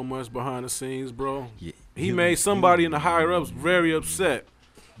doing so much behind the scenes, bro. Yeah. He made somebody in the higher ups very upset.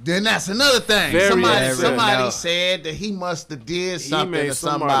 Then that's another thing. Very Somebody upset. No. said that he must have did He something made to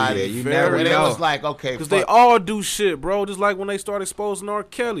somebody somebody. Yeah, you very never And it know. was like, okay, Because fuck. they all do shit, bro. Just like when they started exposing R.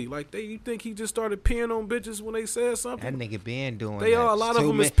 Kelly. Like, you think he just started peeing on bitches when they said That something? nigga been doing They that. are, a lot It's of too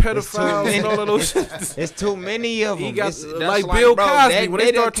them is ma- it's too pedophiles many- and all of those shit. It's too many of them. He got, That's like Bill bro, Cosby. When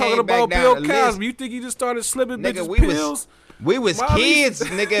they done start talking came back about down Bill the list. Cosby, you think he just started slipping Nigga, bitches we pills? we was Molly. kids,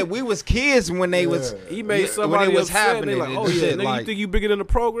 nigga. We was kids when they was. He made when somebody it was upset. happening. They like, oh the yeah, shit, nigga, like, you think you bigger than the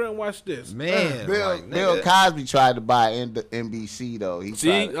program? Watch this. man, Bill, like, Bill nigga. Cosby tried to buy NBC though. He See,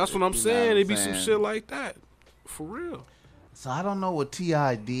 tried to- that's what I'm you know saying. what It I'm be some saying? shit like that. For real. So I don't know what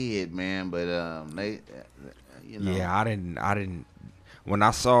T.I. did, man, but they, you know, Yeah, I didn't. When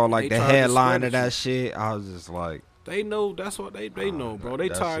I saw like They the tried to headline of discredit that shit, I was just like, They know that's what they know, bro. They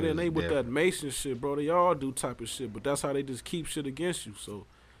that tied shit in. They is with that different. Mason shit, bro. They all do type of shit, but that's how they just keep shit against you. So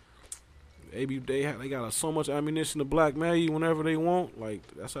they got so much ammunition to blackmail you whenever they want. Like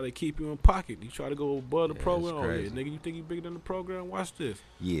that's how they keep you in pocket. You try to go above the Yeah, program. it's Oh yeah, crazy. nigga, you think you bigger than the program? Watch this.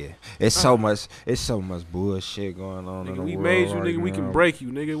 yeah, it's so much bullshit going on in Nigga, the we world made you, right nigga. We now. can break you,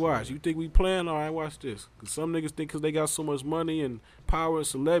 nigga. Watch. You think we playing? All right, watch this. Cause some niggas think cause they got so much money and power and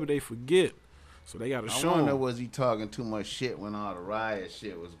celebrity, they forget. So they gotta I show wonder 'em. was he talking too much shit when all the riot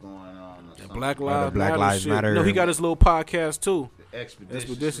shit was going on? Or something? Black the Lives Black Matter Lives shit. Matter. No, he got his little podcast too.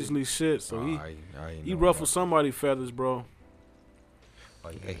 Expeditiously. Expeditiously shit. So Oh, he I ain't he know ruffled about somebody feathers, bro.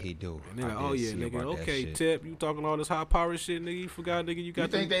 that. Yeah, he do. And then I like, oh did yeah, see nigga. about that Okay, shit. Tip, you talking all this high power shit, nigga? You forgot, nigga. You You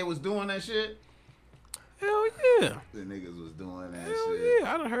got think the they was doing that shit? hell yeah, The niggas was doing that hell shit.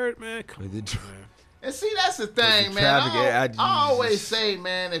 yeah. I done heard, man. Come on, With the man. And see, that's the thing, the man. traffic, I always say,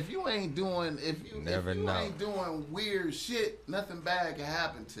 man, if you ain't doing, if you Never know. ain't doing weird shit, nothing bad can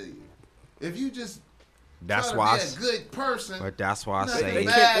happen to you. If you just That's try why. to be a good person, But that's why I Nothing say. They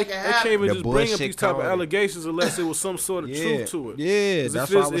bad. can't even The just bring up bullshit these type of coming. allegations unless there was some sort of Yeah, truth to it. yeah, 'Cause that's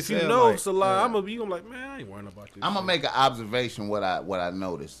if, what I it's- was if you saying, know like, it's a lie, yeah. I'm gonna be like, man, I ain't worrying about this. I'm gonna shit. make an observation what I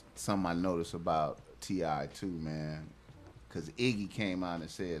noticed. Something I noticed about T.I. too, man. Cause Iggy came out and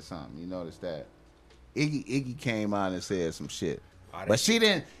said something. You noticed that? Iggy came out and said some shit. But she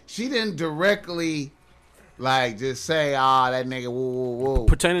didn't directly like just say, that nigga woo.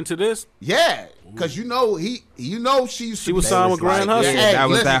 pertaining to this. Yeah. Cause you know she used to She was be- signed with Grand like, Hustle. hey, that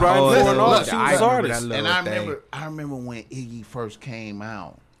was listen, that Brian whole. Ford and all look, that. She I was remember artist. that little And thing. I remember when Iggy first came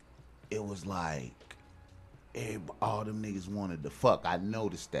out, it was like all them niggas wanted to fuck. I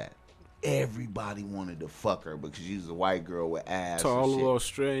noticed that. Everybody wanted to fuck her because she was a white girl with ass. Tall and little shit.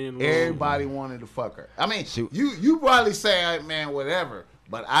 Australian. Everybody wanted to fuck her. I mean, She- you probably say, hey, man, whatever.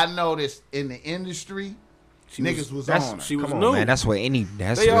 But I noticed in the industry, niggas was on her. She was Come on, new. man. That's what any.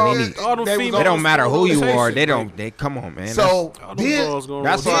 That's They what all, any. all them they was females. It don't matter who you chasing, are. They like, don't. They come on, man. So all them then, girls gonna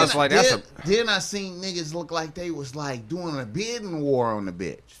that's why roll. it's like that's a. then I seen niggas look like they was like doing a bidding war on the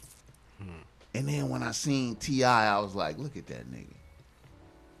bitch. And then when I seen T.I., I was like, look at that nigga.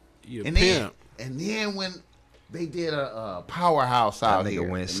 You a And pimp. then when they did a powerhouse out nigga here,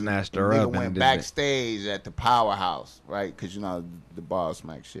 went and snatched the her nigga up and went did backstage at the powerhouse, right? Because you know the ball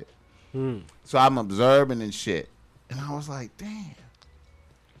smack shit. Hmm. So I'm observing and shit, and I was like, damn.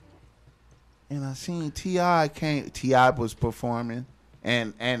 And I seen T.I. came. T.I. was performing,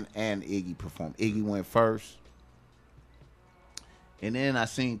 and Iggy performed. Iggy went first. And then I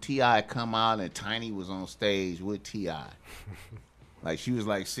seen T.I. come out and Tiny was on stage with T.I. Like she was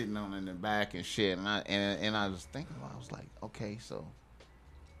like sitting on in the back and shit. And I was thinking, I was like, okay, so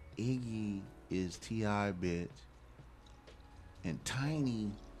Iggy is T.I. bitch, and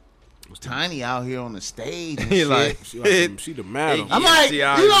Tiny out here on the stage and He shit. like, she the madam. I'm like, you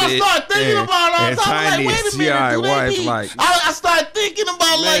know, I start thinking about it. I'm like, wait a minute, do they be? Like, I start thinking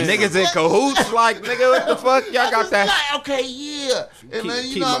about like niggas in cahoots. Like, nigga, what the fuck? Y'all got that? Like, okay, yeah. And then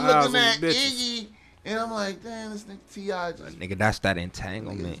you keep know I'm my eyes looking on at these bitches. Iggy, and I'm like, damn, this nigga T.I. just Nigga, that's that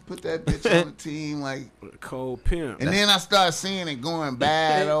entanglement. just put that bitch on the team, like. Cold pimp. And then I start seeing it going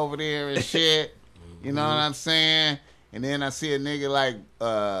bad over there and shit. You know what I'm saying? And then I see a nigga like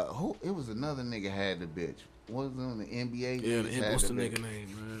who? It was another nigga had the bitch. What was on the NBA? Yeah, what's the nigga name,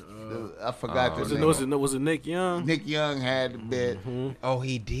 man? I forgot the name. Was it Nick Young? Nick Young had the bitch. Oh,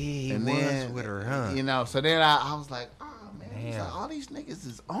 he did. He And was then, with her, huh? You know, so then I was like, oh man, he's Damn. like, all these niggas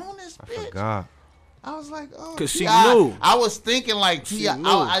is on this I bitch. forgot. I was like, oh, 'Cause she T.I. knew. I was thinking like She T.I.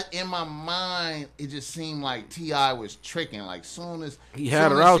 knew. In my mind, it just seemed like T.I. was tricking. Like soon as He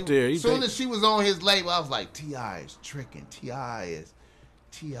had her out there. Soon as she was on his label, I was like, T.I. is tricking. T.I.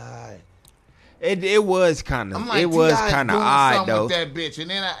 It was kind of. I'm like, It was T.I. kind of doing odd something though. with that bitch,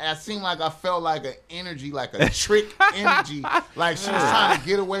 and then I seemed like I felt like an energy, like a trick energy, like she was trying to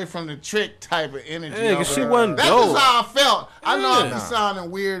get away from the trick type of energy. Yeah, 'cause she over her. wasn't That's dope. just how I felt. I know I Yeah. be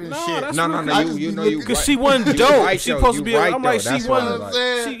sounding weird and No, shit. that's No, real. no, I you just you be know you looking- Because right. she wasn't You dope. right, She though. supposed You to be. right, I'm like, though. she That's why I wasn't. was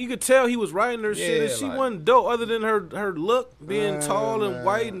like- like- You could tell he was writing her shit, and Yeah, she like- wasn't dope. Other than her look being tall and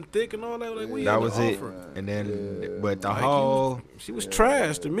white and thick and all that. Like, we That had was to it. offer. And then, but the Like, whole, she was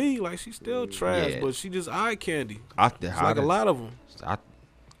trash to me. Like, she's still trash, Yeah. but she just eye candy. I It's like a lot of them.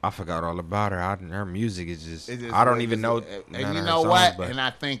 I forgot all about her. Her music is just. It just- I don't it even just- know. And none you of her know songs, what? but- And I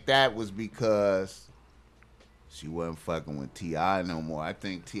think that was because she wasn't fucking with T.I. no more. I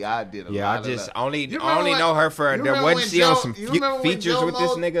think T.I. did a Yeah, lot I of just the- only You remember when- know her for you there. remember Wasn't when she on Joe- some you remember when features Joe with this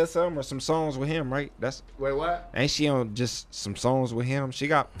Mo- nigga or something, or some songs with him? Right? That's Wait, what? ain't she on just some songs with him? She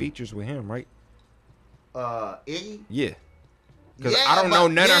got features with him, right? Iggy? Yeah. Because I don't know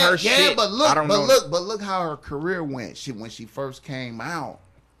none of her shit. Yeah, but look, I don't know. but look how her career went. When she first came out,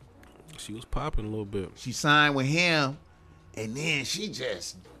 She was popping a little bit. she signed with him, and then she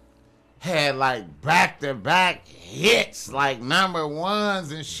just had like back-to-back hits, like number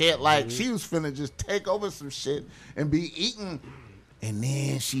ones and shit. Like she was finna just take over some shit and be eating. And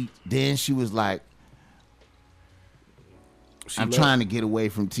then she was like, I'm trying to get away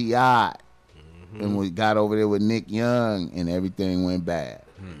from T.I. And we got over there with Nick Young, and everything went bad.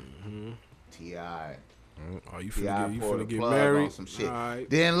 T.I. Oh, you T.I. finna poured a get plug married? on some shit. All right.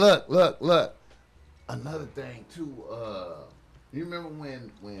 Then look. Another thing too. You remember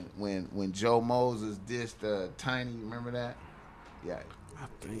when Joe Moses dissed Tiny? You remember that? Yeah. I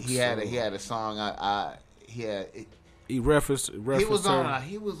think He had a song. He referenced He was her.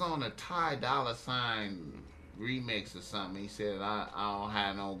 on a Ty Dolla $ign remix or something. He said, I don't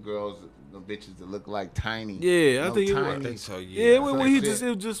have no girls, no bitches that look like Tiny. Yeah, I No think it Tiny. was. I think so. Yeah, well, So he shit. just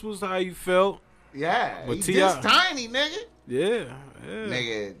it just was how you felt. Yeah, But he T.I. dissed Tiny, nigga. Yeah.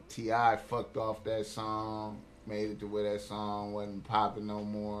 Nigga, T.I. fucked off that song, made it to where that song wasn't popping no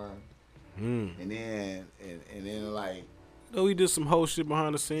more. And then like No, he did some whole shit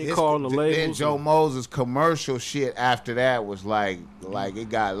behind the scenes, calling the then labels. Joe Moses commercial shit after that was like it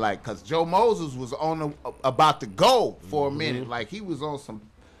got like, cause Joe Moses was about to go for a minute, like he was on some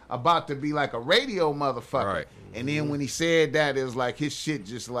about to be like a radio motherfucker, Right. And then when he said that, it was like his shit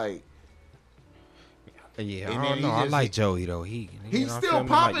just like. Yeah, And I then don't he know. I just- like Joey though. He's He's still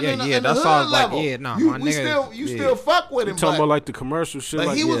popping in the that's hood all I was like, level. yeah, nah, you, my we nigga. you still fuck with You him, talking but, about like the commercial shit? but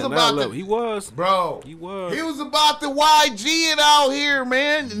Like, he was yeah, about that to. level. He was. Bro, He was. He was about to YG it out here,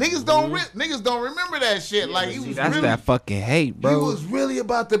 man. Niggas don't remember that shit. Like he was That's really, that fucking hate, bro. He was really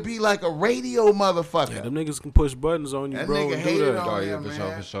about to be like a radio motherfucker. Yeah, them niggas can push buttons on you, That bro. nigga and do hated that. on Oh, yeah, him, for man.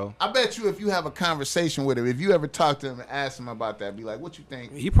 sure, for sure. I bet you if you have a conversation with him, if you ever talk to him and ask him about that, be like, what you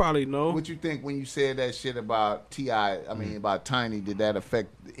think? He probably know. What you think when you said that shit about T.I., I mean, about Tiny, did that affect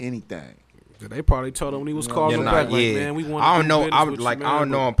anything? They probably told him when he was calling him nah, back, like, man, we want. I don't know. business I with you, like. man, I don't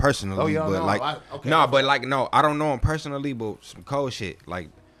but- know him personally, Oh, you don't but know like, him. Okay. no, but like, no, I don't know him personally, but some cold shit. Like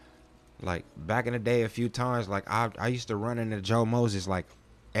back in the day, a few times, like I used to run into Joe Moses like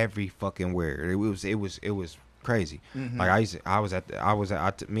every fucking where. It was crazy. Like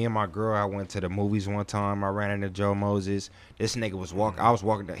me and my girl. I went to the movies one time. I ran into Joe Moses. This nigga was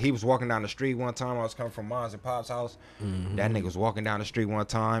walking. He was walking down the street one time. I was coming from Mons and Pop's house. That nigga was walking down the street one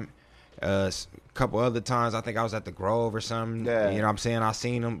time. A couple other times, I think I was at the Grove or something. Yeah. You know what I'm saying? I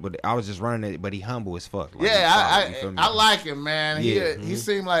seen him, but I was just running it. But he humble as fuck. Like, Yeah, he's solid, you feel me? I like him, man. Yeah. He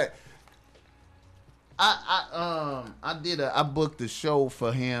seemed like I booked a show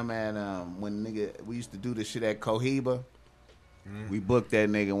for him at when we used to do this shit at Cohiba. We booked that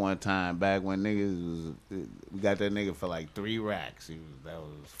nigga one time back when niggas was. We got that nigga for like 3 racks. That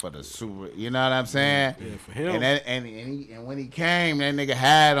was for the super. You know what I'm saying? Yeah, for him. And when he came, that nigga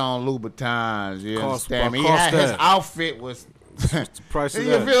had on Louboutins. You Cost- understand me? cost His that. outfit was. The price of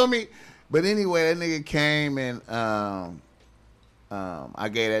You that. feel me? But anyway, that nigga came and I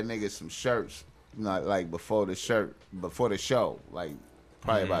gave that nigga some shirts, like before the show, like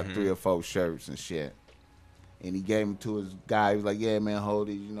probably about 3 or 4 shirts and shit. And he gave them to his guy. He was like, "Yeah, man, hold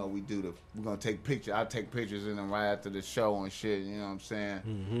these. You know, we're gonna take pictures. I'll take pictures in them right after the show and shit. You know what I'm saying?"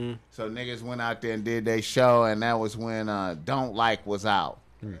 Mm-hmm. So niggas went out there and did their show, and that was when "Don't Like" was out.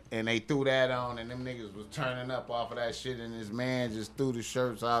 And they threw that on, and them niggas was turning up off of that shit, and this man just threw the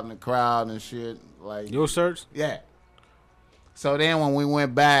shirts out in the crowd and shit. Like Your shirts? yeah. So then when we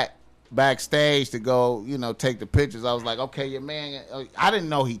went backstage to go, take the pictures, I was like, okay, your man, I didn't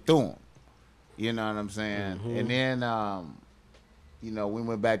know he threw them. You know what I'm saying? And then, we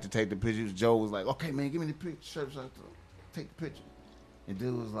went back to take the pictures. Joe was like, okay, man, give me the shirts. Take the picture. And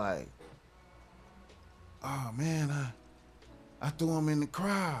dude was like, oh, man, I threw him in the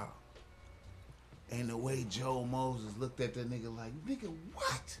crowd. And the way Joe Moses looked at that nigga like, nigga,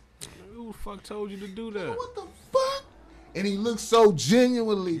 what? Who the fuck told you to do that? What the fuck? And he looked so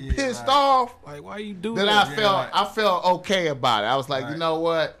genuinely pissed off Like, why you do that that? I felt okay about it. I was like, you know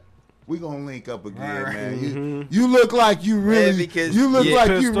what? We gonna link up again, man. You look like you really. because you look like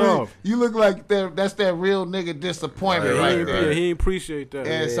you pissed really. off. You look like that's that real nigga disappointment Yeah, right he, there. yeah, he ain't appreciate that.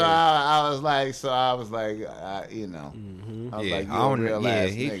 And so I was like, I was like, I was Yeah, like, I don't you a real know. Yeah,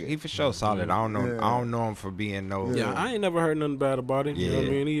 ass he nigga. for sure solid. I don't know. Yeah. I don't know him for being no. Yeah, I ain't never heard nothing bad about him. You know what I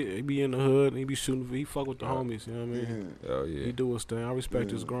Yeah. mean? He be in the hood, he be shooting, he fuck with the homies, you know what I mean? Oh He yeah. do his thing. I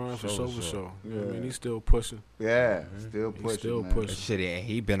respect his grind for Sure, sure. sure. You know what I mean? Yeah. He's still pushing. Yeah, still He's pushing. still man. pushing. Shit, and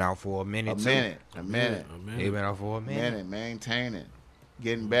he been out for a minute. A too. minute. He been out for a minute. Maintaining,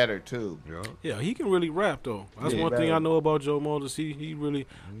 getting better too. Yeah. Yeah, he can really rap though. That's Yeah, one thing better. I know about Joe Moses. He really,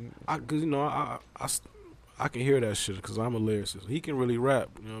 cause I can hear that shit because I'm a lyricist. He can really rap.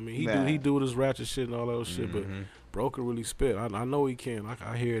 You know what I mean? Man. He do this ratchet shit and all that shit, but bro can really spit. I know he can.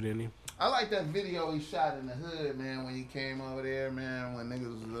 I hear it in him. I like that video he shot in the hood, man, when he came over there, man, when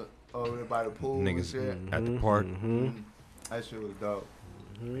niggas was over there by the pool and Niggas shit. at the park. That shit was dope.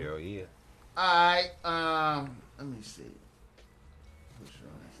 Hell yeah. Alright, let me see. What's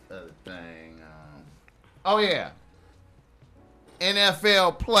on this other thing? Oh yeah.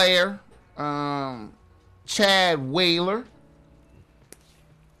 NFL player, Chad Wheeler,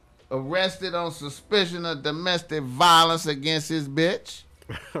 arrested on suspicion of domestic violence against his bitch.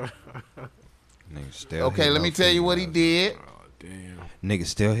 Niggas still. Okay, hitting let me on tell you what he females. did. Oh damn. Niggas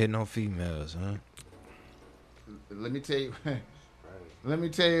still hitting on females, huh? Let me tell you. Let me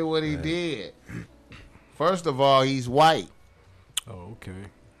tell you what he did. First of all, he's white. Oh okay.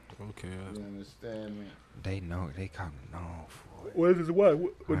 You understand me? They know. They kind of known for it. What is his wife?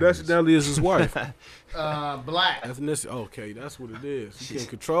 What nationality is his wife? Black. Ethnicity. Okay, that's what it is. He can't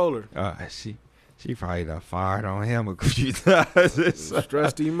control her. She probably done fired on him a few times.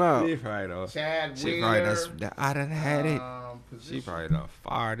 Stressed him out. She probably done. Chad She probably Wheeler. done. I done had it. She Position. probably done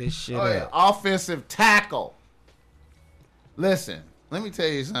fired this shit Oh, yeah. up. Offensive tackle. Listen, let me tell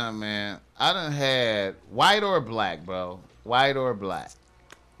you something, man. I done had white or black, bro. White or black.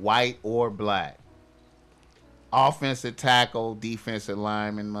 White or black. Offensive tackle, defensive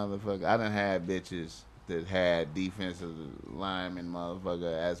lineman, motherfucker. I done had bitches that had defensive lineman,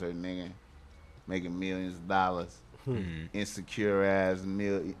 motherfucker, as her nigga, making millions of dollars. Insecure ass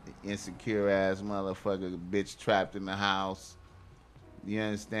motherfucker, bitch trapped in the house. You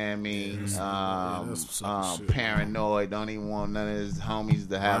understand me? that's some other shit. Paranoid, don't even want none of his homies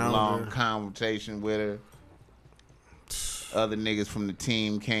to have Around long her. conversation with her. Other niggas from the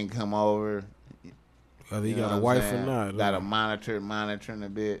team can't come over. Whether he You know got a what I'm wife or saying? not. Got a monitoring the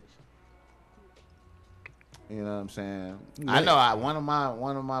bitch. You know what I'm saying? I know one of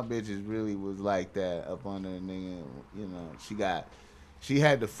my bitches really was like that up under a nigga. You know, she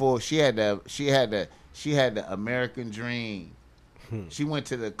had the American dream. She went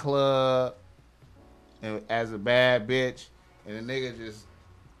to the club and as a bad bitch, and the nigga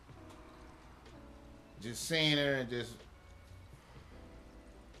just seen her and just,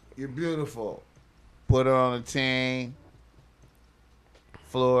 you're beautiful. Put her on a team,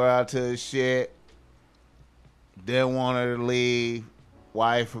 flew her out to his shit, didn't want her to leave,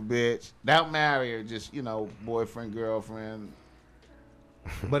 wife a bitch. Don't marry her, just, boyfriend, girlfriend.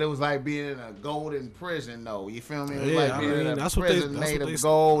 But it was like being in a golden prison, though. You feel me? It was Yeah, like I being mean, in a that's what prison they- made that's what of they-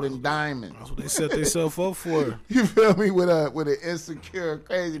 gold and diamonds. That's what they set themselves up for. You feel me? With an insecure,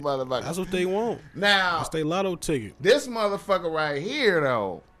 crazy motherfucker. That's what they want. Now, That's their lotto ticket. this motherfucker right here,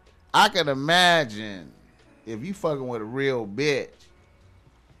 though, I can imagine if you fucking with a real bitch,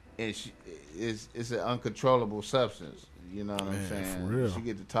 and it's an uncontrollable substance. You know what I'm Man, saying? for real. She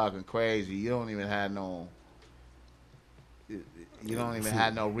get to talking crazy. You don't even have no. You don't even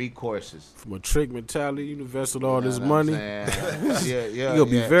have no recourses. From a trick mentality, you invested all You know this what I'm money. saying? yeah, You're gonna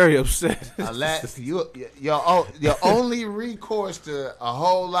be very upset. Unless your only recourse to a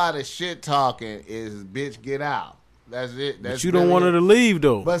whole lot of shit talking is bitch get out. That's it. That's But you don't really want her it. to leave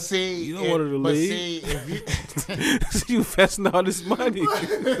though. But see, You don't want her to but leave. see, if you You investing all this money.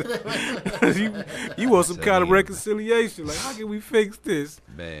 you want some kind of reconciliation. Like, how can we fix this?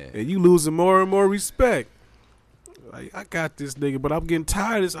 Man. And you losing more and more respect. Like, I got this nigga, but I'm getting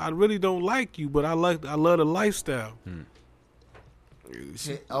tired of this. I really don't like you, but I love the lifestyle.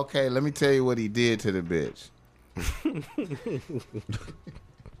 okay, let me tell you what he did to the bitch.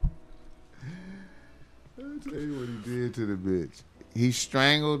 Let me tell you what he did to the bitch. He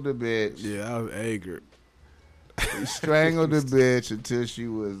strangled the bitch. Yeah, I was angered. He strangled the bitch until she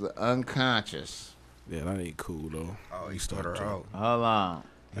was unconscious. Yeah, that ain't cool though. Oh, he started her out. Hold on.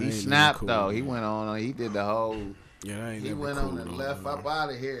 That He ain't snapped cool, though. man. He went on. He did the whole. Yeah, that ain't He never went cool on and though, left man. up out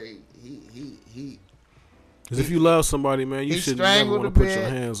of here. He. Cause if you love somebody, man, you He should never strangled want to the put your bitch.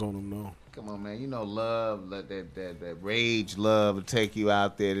 hands on them, though. Come on, man. You know love, that rage love will take you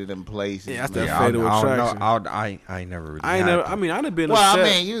out there to them places. Yeah, that's man. that fatal attraction. I ain't never really. I ain't had never. that. I mean, I done been Well, upset, I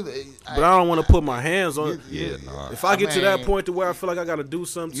mean, you. but I don't want to put my hands on it. Yeah, nah. If I get to that mean, point to where I feel like I got to do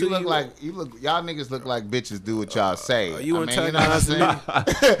something You to look you, like y'all niggas look like bitches do what y'all say. you I mean, you know what I'm antagonizing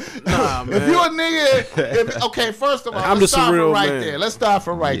saying? nah, man. If you a nigga, okay, first of all, I'm let's just a start real from right man. there. Let's start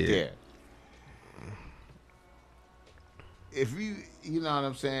from right Yeah. there. If you know what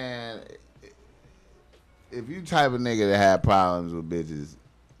I'm saying, if you type of nigga that have problems with bitches,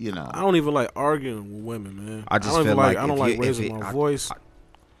 you know. I don't even like arguing with women, man. I just don't even feel like I don't if like you- raising if it- my I- voice.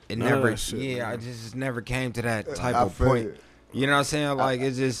 It None of never. that shit, Yeah, I man. just never came to that type I of feel point. it. You know what I'm saying? Like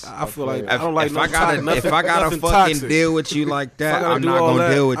it's just. I feel like If- I don't like if no I gotta, nothing, if I gotta nothing fucking toxic. deal with you like If I that, gotta I'm do not all gonna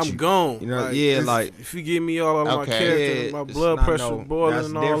that, deal with I'm you. gone. You know, Like, yeah, it's- like if you give me all of my Okay. character, Yeah, my it's blood not pressure no- boiling that's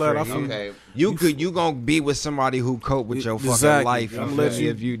and all that, I different. feel Okay. you gonna be with somebody who cope with your fucking Exactly. life. I'm You let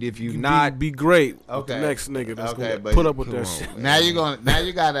feel me? you- if you you not, be great with Okay. the next nigga that's Okay, gonna but put up with come that on, shit. man. Now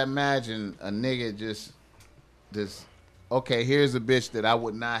you gotta imagine a nigga just okay, here's a bitch that I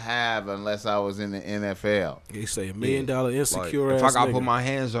would not have unless I was in the NFL. They say $1 million like, insecure if ass I gotta nigga. put my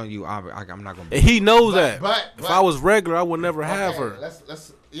hands on you, I'm not gonna. And he knows that. but- if I was regular, I would never have Okay, her.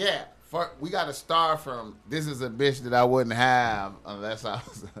 Let's yeah. We got to start from this is a bitch that I wouldn't have unless I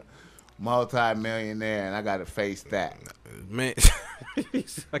was a multi-millionaire, and I got to face that. Man,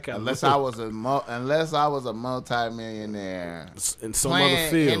 I got Unless I was a multi-millionaire in some playing other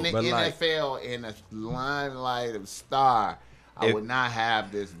field. in the but like- NFL in a limelight of star, I If- would not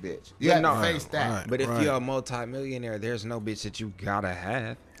have this bitch. You Yeah, got no, to face that. right. But if you're a multi-millionaire, there's no bitch that you gotta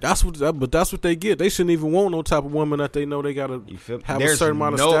have. That's what they get. They shouldn't even want no type of woman that they know they gotta You feel me? have a There's certain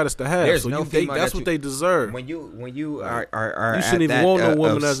amount of no- status to have. there's So no they, female that's that what you- they deserve. When you are You at shouldn't even that, want no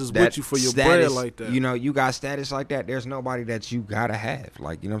woman of that's just that with you for your bread status, like that. You know, you got status like that. There's nobody that you gotta have.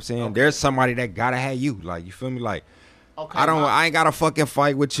 Like, you know what I'm saying? There's somebody that gotta have you. Like, you feel me? Like, Okay, I ain't gotta fucking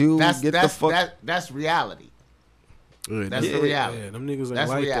fight with you. That's Get the fuck. that's reality. Yeah, That's yeah, the reality. Yeah, them niggas ain't That's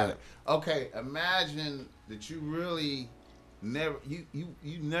like reality. that. Okay, imagine that you really never you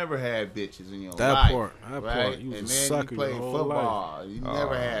never had bitches in your That life. part, that right? part. You was and a then sucker you your played whole football. You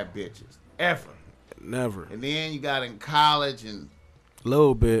never had bitches ever. Never. And then you got in college and A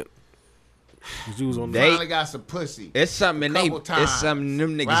little bit. 'Cause you was on They- finally got some pussy. It's something in they. couple times, It's something in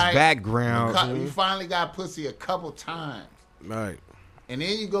them niggas' right? background. You finally got pussy a couple times. right. And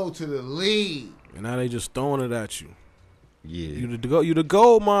then you go to the league. And now they just throwing it at you. Yeah. You the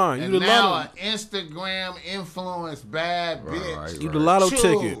gold mine. You And the now lotto. an Instagram influenced bad bitch. Right. You the lotto Choose.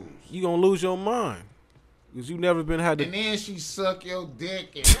 ticket. You gonna lose your mind. Cause you never been had And to. then she suck your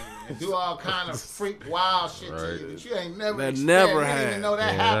dick and do all kind of freak wild shit to you that you ain't never That experienced. never You didn't had. even know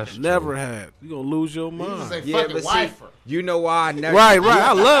that Yeah, happened. that's Never had. You gonna lose your You mind. just say Yeah, fucking but see, wife her. you know why I never. Right.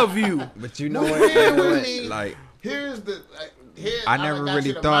 I love you. But you know Move what? in with me. Like, Here's the. Here, I done never got really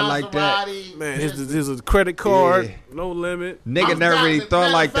you the thought like that. Maserati. Man, here's a credit card. Yeah. No limit. nigga I'm never down- really matter thought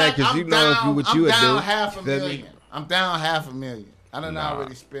of like that fact, because I'm you know if you down- what you would I'm down do. half a Feel me? million. I'm down $500,000. I done Nah.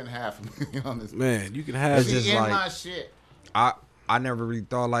 already spent $500,000 on this. Man, you can have It's She just in like- my shit. I I never really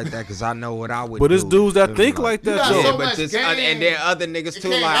thought like that because I know what I would. But it's do. dudes that Feel think me? like You that got though. so Yeah, but much just game. and then other niggas It too.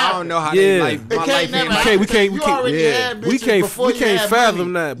 can't Like I happen. don't know how Yeah. they life. It My can't life never ain't happen we can't- because we you already can't- had we bitches can't- before we you can't had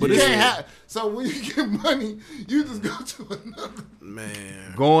fathom money. that, but you it's- can't have. So when you get money, you just go to another.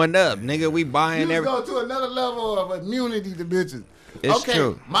 Man. going up, nigga. We You buying just every. go to another level of immunity to bitches. It's okay,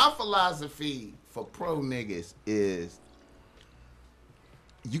 true. my philosophy for pro niggas is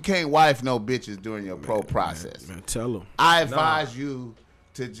you can't wife no bitches during your pro process. Man, tell them. I advise you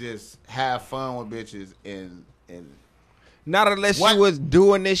to just have fun with bitches and Not unless What? you was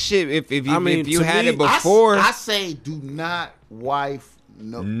doing this shit. If you, I mean, if you to had me, it before, I say do not wife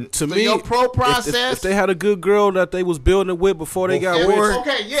no. To for me, your pro if- process. if they had a good girl that they was building it with before they got Before- rich,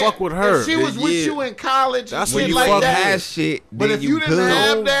 okay, yeah. fuck with her. If she was with Yeah. you in college, That's and when shit you like fuck that. past shit, But then if you didn't could.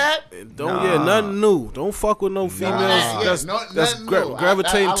 have that, Don't Nah. nothing new. Don't fuck with no females yeah, that's nothing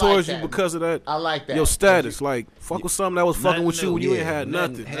gravitating new. I like towards that. you because of that. I like that. Your status, like fuck with something that was fucking Nothing with you new, when you yeah. ain't had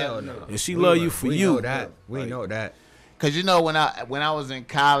nothing. Hell no. And she love you for we you. Know that. We Like- know that. Cause when I was in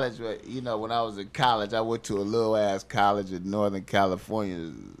college, when I was in college, I went to a little ass college in Northern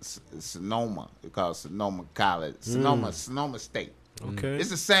California, Sonoma. It's called Sonoma College, Sonoma State. Okay.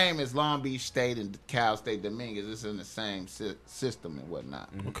 It's the same as Long Beach State and Cal State Dominguez. It's in the same system and whatnot.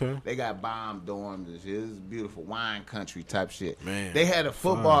 Okay. They got bomb dorms and shit. It's beautiful wine country type shit. Man, they had a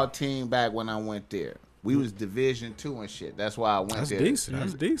football team back when I went there. We was Division II and shit. That's why I went That's there. decent.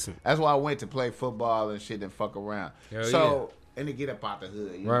 That's decent. That's why I went to play football and shit and fuck around. Hell So and to get up out the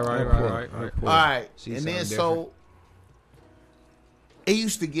hood. You Right, know? right. All right, See and then something so it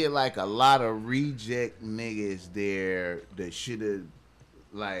used to get like a lot of reject niggas there that should have,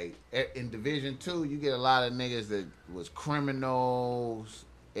 like in Division II, you get a lot of niggas that was criminals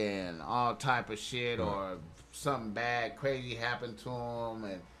and all type of shit, or something bad, crazy happened to them,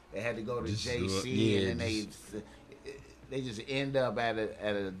 and they had to go to Just, JC, yeah, and then they just end up at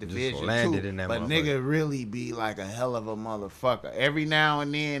a Division landed II. in that But motherfucker. nigga really be like a hell of a motherfucker. Every now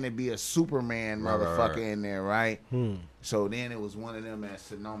and then it be a Superman Right, motherfucker right. in there, right? So then it was one of them at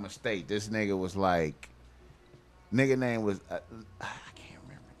Sonoma State. This nigga was like, nigga name was I can't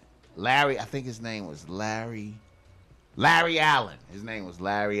remember. Larry, I think his name was Larry Allen. His name was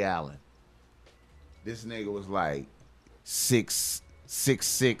Larry Allen. This nigga was like 6'6",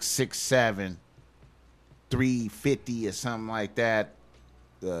 6'7", 350 or something like that.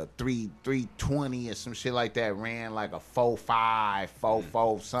 320 or some shit like that. Ran like a 4'5",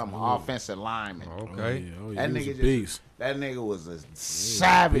 4'4", something. Offensive lineman. Okay. Oh, yeah, That he was nigga a beast. That nigga was a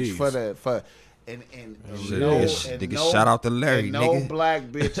savage beast. for and Shit, no, nigga, shout out to Larry, and no nigga. black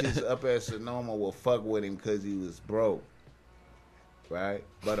bitches up at Sonoma will fuck with him because he was broke, right?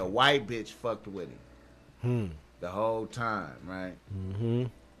 But a white bitch fucked with him the whole time, right? Mm-hmm.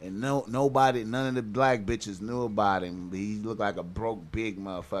 And none of the black bitches knew about him. He looked like a broke big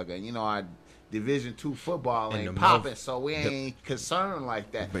motherfucker. And you know, our Division II football And ain't the popping, mouth- so we ain't concerned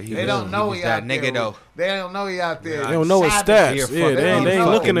like that. But he They was- don't know he was he that out nigga there. though. They don't know he out there. They don't know his savage. stats. Yeah, Yeah, fuck, they ain't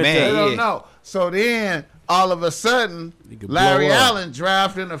know. looking at Man, They that. don't yeah. know. So then, all of a sudden, He could Larry blow up. Allen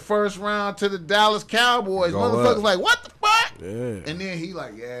drafted in the first round to the Dallas Cowboys. Go Motherfuckers up. like, what the fuck? Yeah. And then he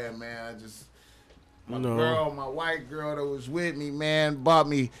like, yeah, man, my You know. girl, my white girl that was with me, man,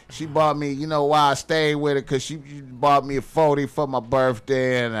 she bought me, you know why I stayed with her? Because she bought me a 40 for my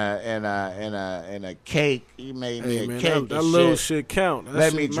birthday and a cake. He made me Hey, a man, cake that and little shit. shit count. That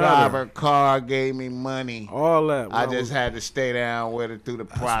Let shit me matter. drive her car, gave me money. All that. I man. just had to stay down with her through the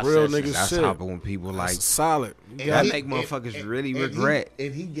process. real niggas That's shit. how when people like That's solid. You And got that he- make motherfuckers and- really and regret.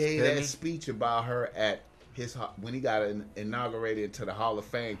 And he gave Feel that me? speech about her at his when he got inaugurated into the Hall of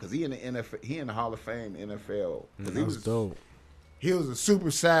Fame, because he in the NFL, he in the Hall of Fame NFL, because he That's was dope. he was a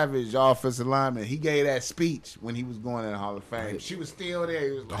super savage offensive lineman. He gave that speech when he was going in the Hall of Fame. She was still there.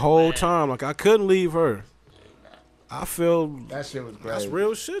 He was The like, whole man, time, like I couldn't leave her. I feel that shit was great. that's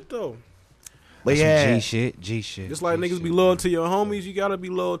real shit though. But some yeah, G shit. Just like G niggas shit, be loyal man. to your homies, you gotta be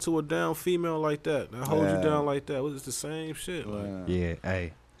loyal to a down female like that. That holds Yeah. you down like that. It's the same shit. Like, Yeah,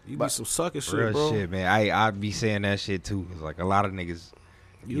 hey, you be But- some sucker shit, real bro. shit, man. I be saying that shit too. It's like a lot of niggas.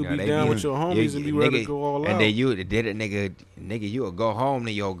 You know, be they down with your homies and be ready to go all and out. then you did it, nigga. You'll go home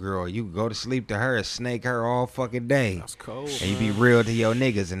to your girl. You go to sleep to her, and snake her all fucking day. That's cold. And you be man. real to your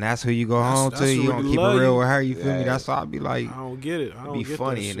niggas, and that's who you go That's- home that's to. who You don't really keep it love real you. with her. You feel me? Yeah. That's how I be like. I don't get it. I don't Be get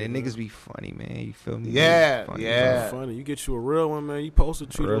funny, that and shit, then man. niggas be funny, man. You feel me? Yeah, Niggas be funny, yeah. That's funny. You get you a real one, man. You supposed to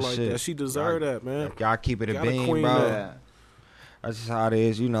treat her Real like shit. that. She deserve that, man. If y'all keep it a Got a bean, queen bro. there. yeah. That's just how it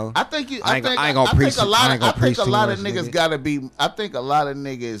is, you know. I think you. I ain't gonna I preach think a too- lot. I ain't gonna I think preach a too lot of much, niggas nigga. gotta be. I think a lot of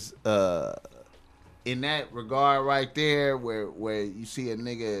niggas, in that regard right there, where you see a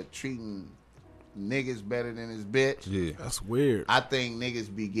nigga treating niggas better than his bitch. Yeah. That's weird. I think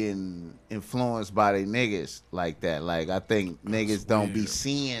niggas be getting influenced by their niggas like that. Like I think niggas don't be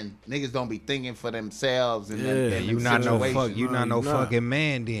seeing, niggas don't be thinking for themselves. And You not no fuck. You not no fucking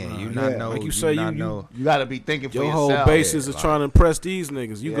man. Then you not no. Like you say, You gotta be thinking for your yourself. whole basis is like- trying to impress these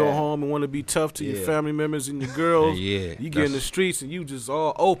niggas. You go Yeah. home and want to be tough to your Yeah. family members and your girls. Yeah, You get in the that's- streets and you just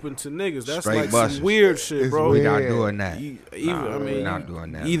all open to niggas. That's Straight like busters. some weird shit, bro. We not Yeah. doing that. We not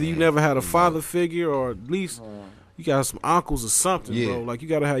doing that. Either you man. never had a father figure, or at least you got some uncles or something, Yeah. bro. Like you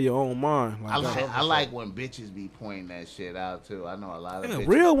gotta have your own mind. I like when bitches be pointing that shit out too. I know a lot of Yeah, bitches.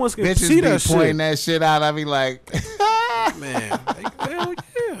 real ones can Bitches see be that pointing shit, that shit out. I be like, man. Hell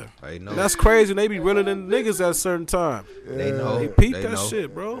yeah. They know. That's crazy. They be realer than niggas at a certain time. They know. They peep They that know.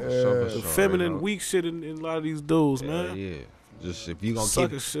 shit, bro. For sure, for The sure. feminine, They know. weak shit in a lot of these dudes, Yeah, man. yeah. Just if you gonna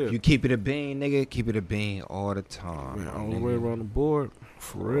Sucker keep shit. you keep it a bean, nigga, keep it a bean all the time. Man, my all the nigga. way around the board,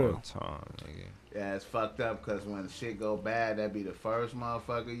 for All real. the time, nigga. yeah, it's fucked up because when shit go bad, that be the first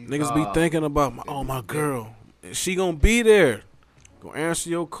motherfucker you Niggas call. be thinking about my girl. And she gonna be there. Gonna answer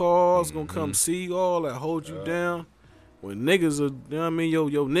your calls, gonna come see you all that, hold you down. When niggas are, you know what I mean, yo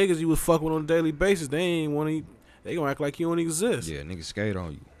niggas you was fucking with on a daily basis, they ain't wanna, they gonna act like you don't exist. Yeah, niggas skate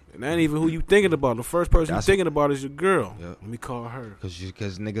on you. And that ain't even who you thinking about. The first person you That's- thinking about is your girl. Yep. Let me call her. Cause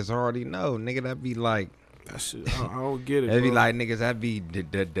niggas already know. Nigga, that be like, That shit, I don't get it, that be bro. like niggas, that be,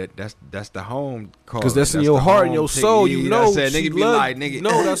 that's the home call. Cause that's in the your heart and home your thing. soul. Yeah, You know what know, I'm saying? she Nigga be love, like, nigga, you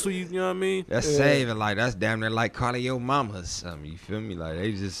know that's who you know what I mean. that's saving. Like, that's damn near like calling your mama or something. You feel me? Like,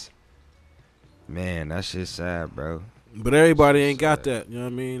 they just, man, that shit sad, bro. But everybody ain't got that, you know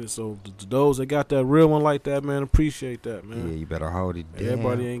what I mean? And so those that got that real one like that, man, appreciate that, man. Yeah, you better hold it down.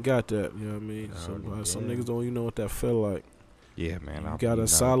 Everybody ain't got that, you know what I mean? Hold it Some down. niggas don't even know what that feel like. Yeah, man. You got a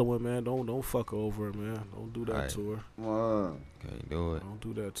solid one, man. Don't fuck over her, man. Don't do that Right. to her. Can't do it. Don't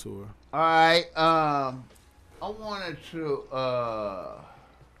do that to her. All right. I wanted to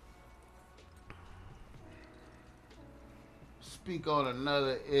speak on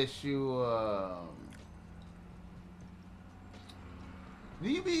another issue.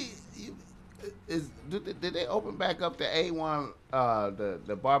 Did they open back up the A1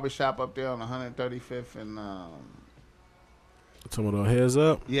 the barbershop up there on 135th and Talking about heads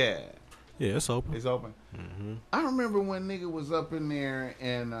up? yeah, Yeah, it's open. it's open. Mm-hmm. I remember when nigga was up in there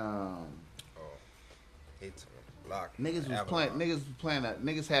and It's block. niggas was playing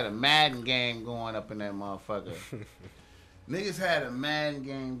niggas had a Madden game going up in that motherfucker. Niggas had a Madden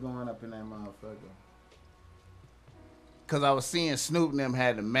game going up in that motherfucker. Cause I was seeing Snoop and them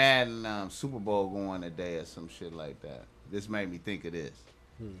had the Madden Super Bowl going today or some shit like that. This made me think of this.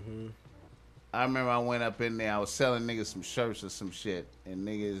 Mm-hmm. I remember I went up in there, I was selling niggas some shirts or some shit, and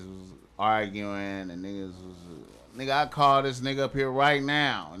niggas was arguing, and nigga, I call this nigga up here right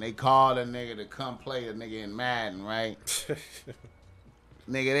now, and they called a nigga to come play a nigga in Madden, right?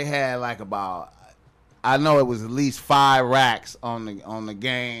 Nigga, they had like about, I know it was at least 5 racks on the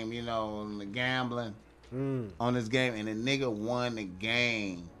game, you know, on the gambling, on this game, and the nigga won the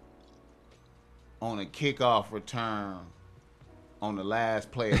game on a kickoff return on the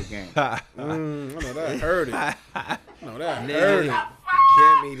last play of the game. I know that hurt it. No, that hurt Nigga, it.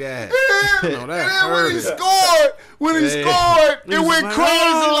 give me that. No, that And hurt when he it. scored, it was went like,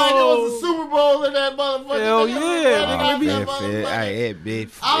 crazy like it was oh. the Super Bowl in that motherfucker. Hell Nigga, yeah, running nigga, out it be- that It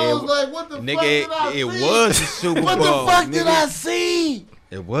motherfucker. was like, what the fuck nigga, did I it see? was the Super What Bowl. the fuck did nigga. I see?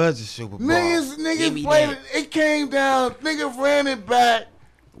 It was the Super Bowl. Niggas Give me played that. it. It came down. Nigga ran it back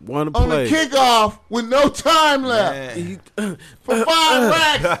One on play. the kickoff with no time left Man. for 5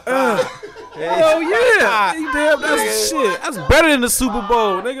 racks. Hell yeah! You damn, that's shit. That's better than the Super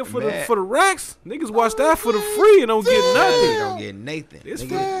Bowl, nigga. Man. For the racks, niggas watch that for the free and don't get They nothing. don't get Nathan. This Nigga,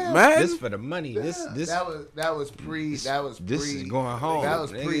 for Madden. this for the money. This That was pre. this is going home. That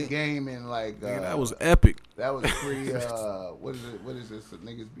was nigga. pre-gaming. Like Nigga, that was epic. That was pre. What is it? What is this?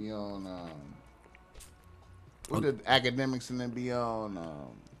 Niggas be on. What the academics and then be on?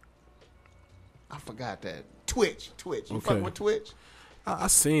 I forgot that. Twitch. You Okay. fuck with Twitch? I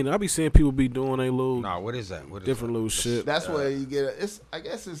seen it. I be seeing people be doing a little Nah, what is that? What is different that? little shit. That's where you get. It's. I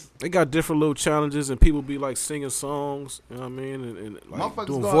guess it's. They got different little challenges and people be like singing songs. You know what I mean? And like Motherfuckers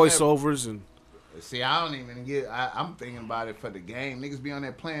doing go on there- voiceovers and. See, I don't even get. I'm thinking about it for the game. Niggas be on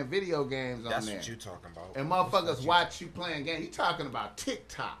there playing video games on there. talking about. And motherfuckers watch you playing games. You talking about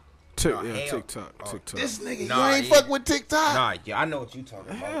TikTok? Nah, Yeah, hell. TikTok. This nigga, Nah, you ain't yeah. fuck with TikTok. Nah, yeah, I know what you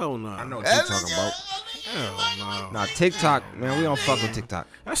talking about. Hell no. I know what That you talking nigga- about. Hell no. Nah, TikTok, man, we don't fuck with TikTok.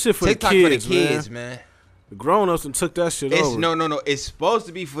 That shit for TikTok the kids, for the kids, man. man. The grown ups and took that shit It's over. no. It's supposed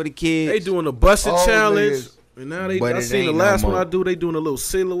to be for the kids. They doing the busted Old challenge. niggas. And now But I it seen the ain't no last one more. I do. They doing a little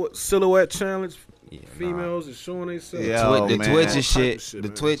silhouette challenge. Yeah, Females is showing themselves. Yeah. The man. Twitch All and type shit. of shit, The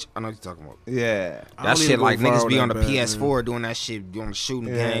man. Twitch. I know what you're talking about. Yeah. I That don't shit even go like niggas viral be that on the bad, PS4 man. doing that shit, doing the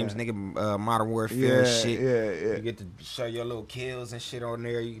shooting Yeah. games, nigga, Modern Warfare and shit. Yeah. You get to show your little kills and shit on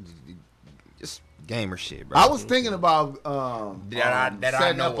there. You just gamer shit, bro. I was thinking about That I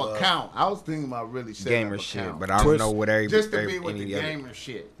setting know up an of. account. I was thinking about really setting gamer up shit, account. but I don't Twitch. know what every just to every- be with the any other- gamer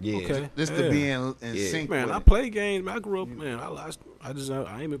shit. Yeah. Okay. Just to be in Yeah. sync Man, with I it. play games. Man, I grew up. Man,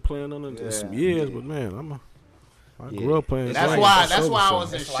 I ain't been playing none of this some Yeah. years, but man, I grew up playing. That's games. why. For That's sure, why I for was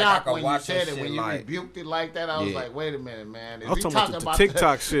sure. in It's like I shock can when you watch said that it. When shit you like- rebuked it like that, I was Yeah. like, "Wait a minute, man." Is I'm he talking about the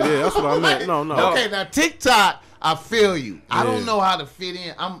TikTok shit. Yeah, that's what I meant. No. Okay, now TikTok, I feel you. I Yeah. don't know how to fit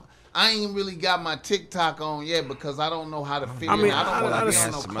in. I ain't really got my TikTok on yet because I don't know how to fit I mean, in. I don't want to be I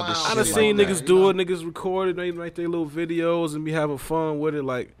on no some clown other shit shit I done like seen that, niggas do it. Niggas record it. They make their little videos and be having fun with it.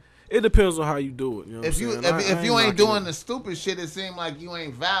 Like, it depends on how you do it. You know what If I'm you saying? if you ain't knocking doing it. the stupid shit, it seems like you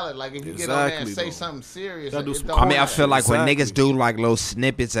ain't valid. Like if you get on there and Exactly, say though. something serious, Gotta do it some don't I mean, I matter. feel like when Exactly. niggas do like little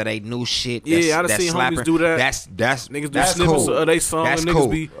snippets of they new shit. Yeah, That's, I done that's seen homies slapping, do that. That's Niggas do that's snippets cool. of they song That's and niggas cool.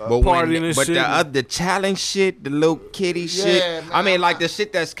 be But partying and but shit. the challenge shit, the little kitty shit. man, I mean, I'm like not- the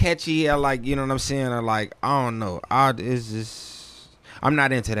shit that's catchy. I like, you know what I'm saying? I like, I don't know. It's just, I'm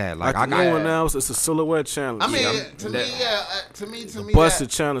not into that. Like, Like I the new got one now, it's a silhouette challenge. I mean, Yeah, to me, busted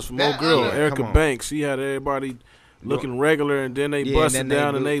that- challenge from that old girl under- Erica come on. Banks. She had everybody looking regular, and then they Yeah, busted and then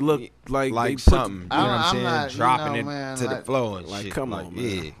down they and they look look like they put something. You know what I'm I'm saying? not, you Dropping know, it man, to the like- floor and like, shit. come like, on,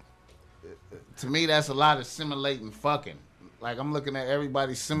 man. yeah. To me, that's a lot of simulating fucking. Like I'm looking at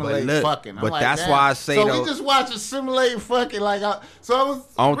everybody simulating look, fucking. I'm but like, that's damn. why I say, so though- we just watch a simulating fucking. Like so I was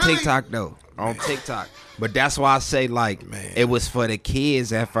On really, TikTok though, on TikTok. But that's why I say like it was for the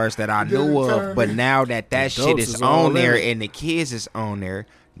kids at first that I knew of, but now that shit Adults is is all on there in it. and the kids is on there,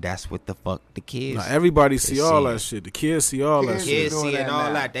 that's what the fuck the kids. Now, everybody see They all see that it. shit. The kids see all that Kids shit. kids doing see and that all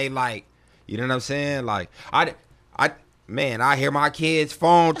now. that. They like, you know what I'm saying? Like man, I hear my kids'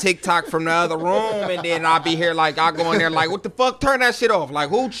 phone TikTok from the other room, and then I be here like I go in there like, what the fuck? Turn that shit off. Like,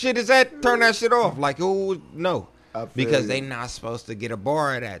 who shit is that? Turn that shit off. Like, who? No, I feel because you. they not supposed to get a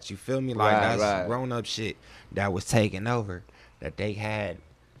bar of that. You feel me? Like Right, that's right. grown up shit that was taken over. That they had.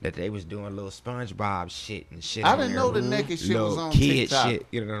 That they was doing little SpongeBob shit and shit. I on didn't there. know the naked shit was Little on kid TikTok. shit.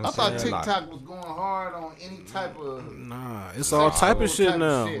 You know what I'm I thought saying? Like- TikTok was going hard on any type of. Nah, it's all type of shit type of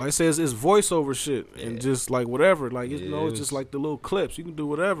now. shit. Like I said, it's voiceover shit and just like whatever. Like you know, Yeah, it's just like the little clips. You can do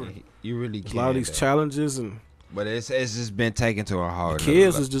whatever. You really A can. lot of these challenges and But it's just been taken to a hard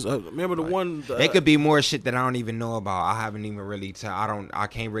kids level. is just remember the one. It could be more shit that I don't even know about. I haven't even really. I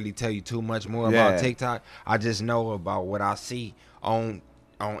can't really tell you too much more Yeah. about TikTok. I just know about what I see on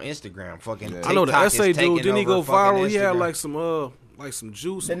Instagram. Fucking. Yeah. I know the TikTok is essay dude. taking Didn't he go over fucking viral? He had Instagram. like some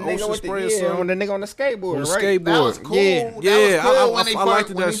juice, the some nigga ocean with the, spray or yeah, something. on the nigga on the skateboard, On the right? skateboard. That was cool. Yeah. That Yeah, was I good when he liked first,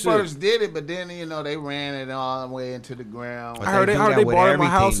 that when he shit. first did it, but then they ran it all the way into the ground. But I heard they they, do I heard that they with bought in my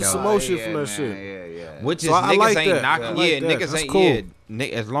house everything, and some though. more shit from that man, shit. Yeah. Which is So I niggas like ain't that. knocking. I like Yeah, that. niggas That's ain't. cool. Yeah,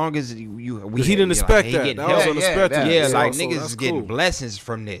 as long as we Because he didn't like, expect he that. getting That help. was unexpected. that- Yeah, So- like so niggas that's is getting cool. blessings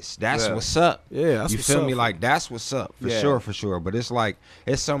from this. That's Yeah. what's up. Yeah, that's you what's feel up me? for Like that's what's up for Yeah. sure. But it's like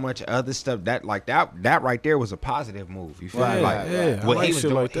it's so much other stuff that like that right there was a positive move. You feel Yeah, me? Like yeah. I what like he was shit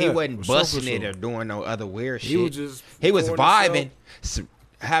doing, like he that. wasn't For sure, for busting it sure. or doing no other weird He shit. was just he was recording vibing.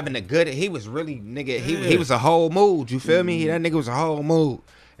 Having a good, he was really nigga. He Yeah. was a whole mood. You feel me? That nigga was a whole mood,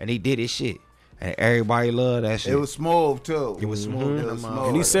 and he did his shit, and everybody loved that shit. It was smooth too. It was smooth. It in was the smooth. motherfucker,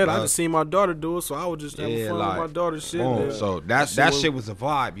 And he said, I dog. just seen my daughter do it, so I was just having fun with my daughter's shit. boom. man. So that shit was a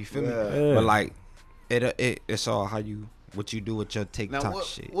vibe. You feel me? Yeah. But like, it's all how you what you do with your TikTok Now,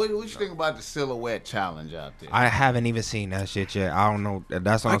 shit. what you think about the silhouette challenge out there? I haven't even seen that shit yet. I don't know.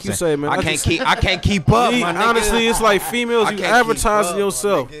 That's what Like I'm you saying. say, man, I like can't you keep. I can't keep up. Me, My nigga. honestly, it's like females. I You can't keep advertising up, my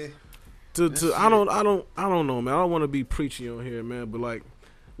yourself. nigga. To I don't know, man. I don't want to be preachy on here, man. But like,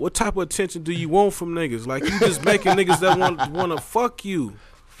 what type of attention do you want from niggas? Like you just making niggas that want to fuck you.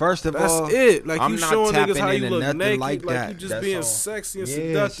 First of That's all, it. Like I'm you not showing niggas tapping how you into look nothing naked. like Like that. you just That's being all. sexy and Yeah,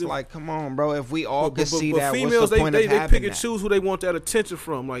 seductive. it's like, come on, bro. If we all could see but that, females, what's the point they of pick having and that? choose who they want that attention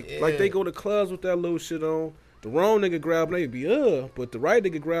from. Like they go to clubs with that little shit on. The wrong nigga grab them, they be but the right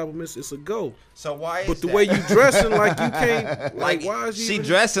nigga grab them, it's a go. So why? But the way you dressing, like you can't, like why is you? she even,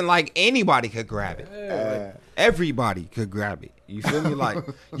 dressing like anybody could grab it. Yeah, like, Everybody could grab it. You feel me? Like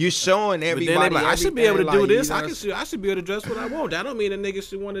you showing but everybody. then they like, I should be able to everything, do like, this. you know, I should be able to dress what I want. That don't mean a nigga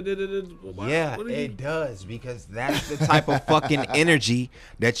should want to do. Yeah, it does because that's the type of fucking energy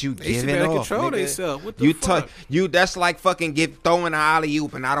that you They should giving be able to off. control nigga. themselves. What the You fuck? that's like fucking throwing an alley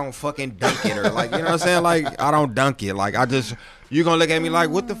oop and I don't fucking dunk it or like you know what I'm saying? Like I don't dunk it. Like I just You gonna look at me like,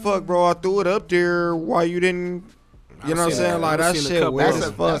 what the fuck, bro? I threw it up there. Why you didn't? You know what I'm saying? Like that shit weird as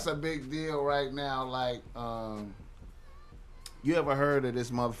fuck. That's a big deal right now. Like, you ever heard of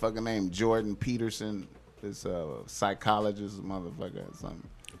this motherfucker named Jordan Peterson? This psychologist motherfucker or something.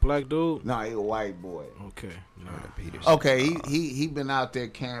 Black dude? No, he a white boy. Okay. Peterson. Okay, he been out there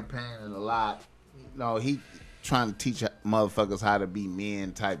campaigning a lot. No, he trying to teach motherfuckers how to be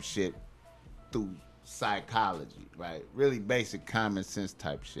men type shit through psychology, right? Really basic common sense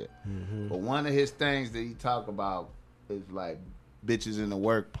type shit. Mm-hmm. But one of his things that he talk about is like bitches in the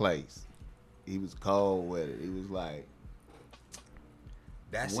workplace. He was cold with it. He was like,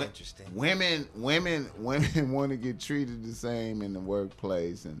 That's interesting. Women want to get treated the same in the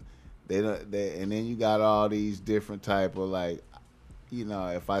workplace, and and then you got all these different type of like, you know,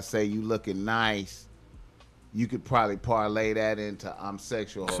 if I say you looking nice, you could probably parlay that into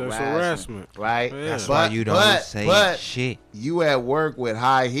sexual harassment, right? Yeah. That's why you don't say shit. You at work with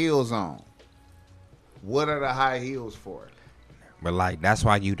high heels on. What are the high heels for? But like that's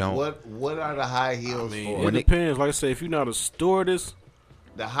why you don't. What are the high heels for? It depends. Like I say, if you're not a stewardess.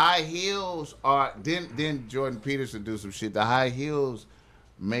 The high heels are then Jordan Peterson do some shit. The high heels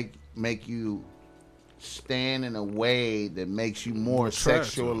make you stand in a way that makes you more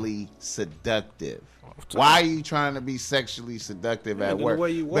sexually seductive. Why are you trying to be sexually seductive at work? The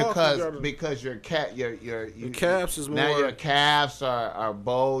way you walk, because your calves is more. Now your calves are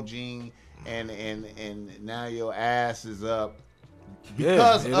bulging and now your ass is up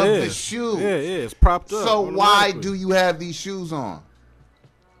because of the shoes. Yeah, it's propped up. So why do you have these shoes on?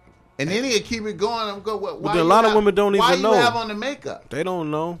 And then he'll keep it going. But a lot of women don't even know. Why you have on the makeup? They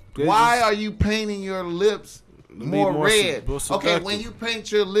don't know. Why are you painting your lips more red? Okay, when you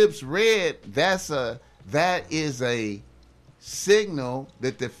paint your lips red, that is a signal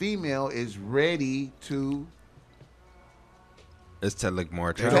that the female is ready to. It's to look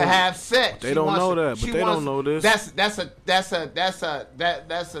more attractive. To have sex. They don't know that, but they don't know this. That's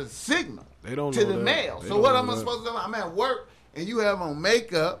a signal. They don't to know the that. male. They So don't what know am I that. supposed to do? I'm at work and you have on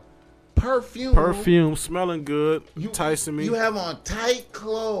makeup, perfume, smelling good, enticing me. You have on tight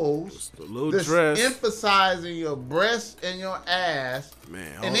clothes, a little dress, emphasizing your breasts and your ass.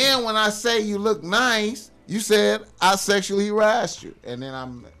 Man, and then when I say you look nice, you said I sexually harassed you, and then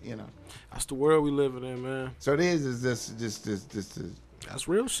I'm, that's the world we living in, man. So this is just. That's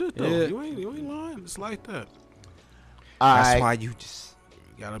real shit though. Yeah. You ain't lying. It's like that. That's why you just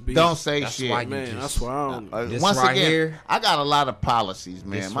gotta be. Don't say that's shit, why you man. just, That's why I don't. this once right again, here, I got a lot of policies,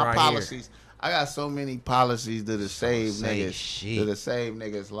 man. this My right policies. I got so many policies that have saved say niggas, shit. that have saved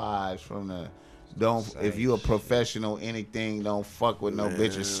niggas' lives from the. Don't Say if you a professional anything, don't fuck with no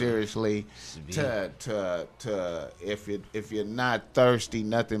bitches seriously. If you're not thirsty,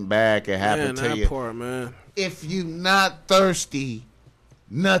 nothing bad can happen to that you. part, man. If you not thirsty,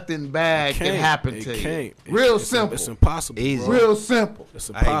 nothing bad can happen to you. Real simple. It's impossible. Easy. Bro. Real simple. It's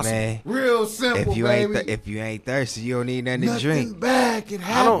hey impossible. man, Real simple, if you baby. if you ain't thirsty, you don't need nothing to Nothing drink. bad can I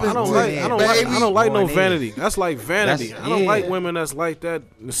happen. don't to like. you, I don't baby. like. I don't like no Going in. vanity. That's like vanity. That's- I don't like yeah. women that's like that,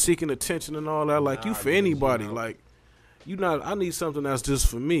 seeking attention and all that. Like you for anybody. Like you not. I need something that's just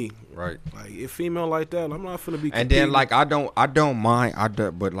for me. Right. Like if female like that, I'm not finna be. And then like I don't mind.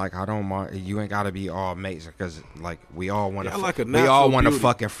 But like I don't mind. You ain't gotta be all mates because like we all want to. I like a we natural all want a beauty.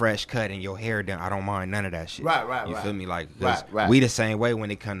 fucking fresh cut and your hair done. I don't mind none of that shit. Right, You right. feel me? Like 'cause Right. we the same way when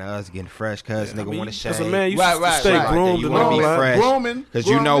it come to us getting fresh cuts. Nigga want to shave. As a man, you Right, should right, stay right. groomed You and want to all be that. fresh. Grooming, Cause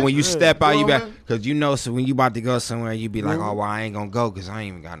you know when you grooming, step out, you grooming. back. Cause you know, so when you about to go somewhere, you be like, Grooming. oh, well, I ain't gonna go, cause I ain't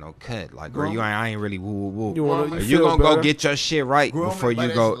even got no cut. Like, or I ain't really woo woo You woo. wanna- You feel gonna better. go get your shit right Grooming, before you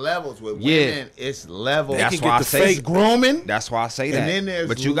but go. It's levels with Yeah. women. It's levels. That's can why get I the say. fake grooming. That's why I say And that. then there's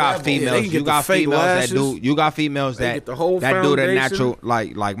But you got levels. Yeah, they females. can get You the got fake females that lashes. do. You got females They that get the whole that do the foundation. natural.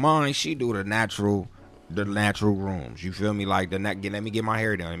 Like mine. She do the natural grooms. You feel me? Like let me get my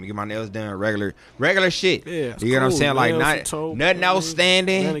hair done. Let me get my nails done. Regular shit. Yeah, it's you know what I'm cool. saying? Like Nails not and toe, nothing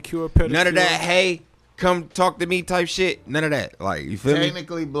outstanding. manicure, pedicure. None of that. Hey, come talk to me type shit. None of that. Like you feel me?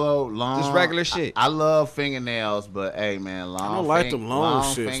 Technically, blow long. Just regular shit. I love fingernails, but hey, man, long. I don't like them long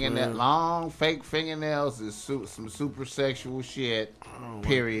shits, fingernail, man. long fake fingernails is some super sexual shit.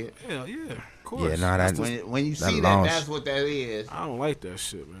 Period. Hell yeah, of course. Yeah, nah, that- When you see long that, that's what that is. I don't like that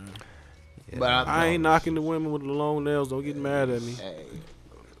shit, man. But I ain't knocking the women with the long nails. Don't get mad at me. Hey,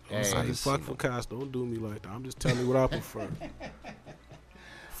 I'm sorry, hey, fuck for cost. Don't do me like that. I'm just telling you what I prefer.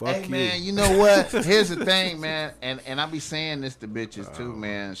 Fuck hey you. man, you know what? Here's the thing, man, and I be saying this to bitches too,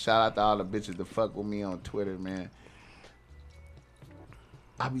 man. Shout out to all the bitches that fuck with me on Twitter, man.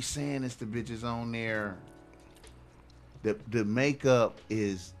 I be saying this to bitches on there. The makeup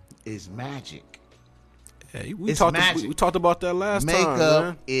is magic. Yeah, It's magic. we talked about that last time, Makeup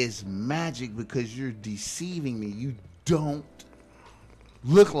man. is magic because you're deceiving me. You don't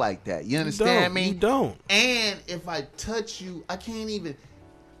look like that. You understand me? You don't. And if I touch you, I can't even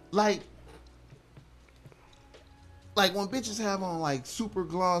like when bitches have on like super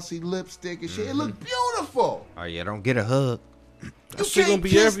glossy lipstick and shit, it look beautiful. Oh yeah, don't get a hug. That shit gonna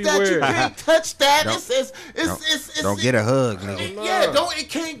be everywhere. You can't touch that. Don't get a hug, nigga. Yeah, it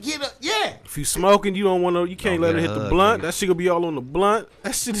can't get a, yeah. If you smoking, you don't want to. You can't let get it a hit the hug, blunt. nigga. That shit gonna be all on the blunt.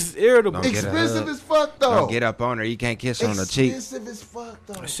 That shit is irritable. Don't get a Expensive hug. as fuck though. Don't get up on her. You can't kiss her on the cheek. Expensive as fuck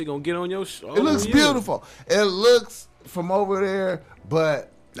though. That shit gonna get on your. It looks beautiful. It looks from over there,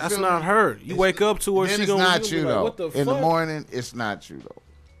 but That's not her. You wake up to her. Then She it's gonna not be you like, though. What the In the fuck? morning, it's not you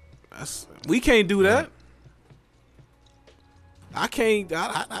though. We can't do that. I can't.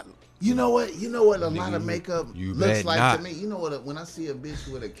 You know what? A lot of makeup you looks bet like not. to me. You know what? When I see a bitch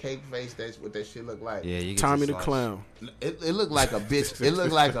with a cake face, that's what that shit look like. Yeah, you get Tommy the just like- Clown. It looked like a bitch. It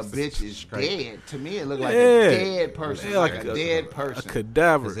looked like a bitch is dead. To me, it looked like Yeah. a dead person. Yeah, like like a a- dead A person.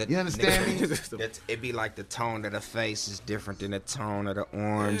 cadaver. You understand me? It be like the tone of the face is different than the tone of the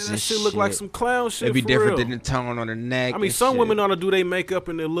arms. That and shit look like some clown shit. It be for different real. than the tone on the neck. I mean, and some shit. women ought to do their makeup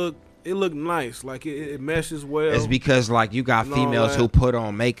and it look nice. Like it meshes well. It's because like you got and all females that. who put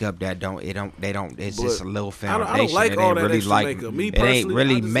on makeup that don't. It's But just a little I don't foundation. like it all ain't that really extra like makeup. Me it ain't personally,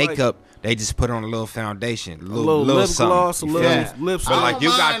 really I just like- makeup. They just put on a little foundation, a a little lip something, gloss, a you little feel me? Yeah. lips. But I like don't you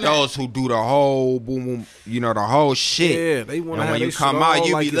got mind that. those who do the whole boom, boom, the whole shit. Yeah, they want to And have when they you shit come all out,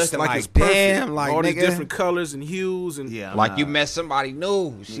 you like be it's, looking like like, it's perfect. damn, like, all these nigga. different colors and hues and Yeah, Like you met somebody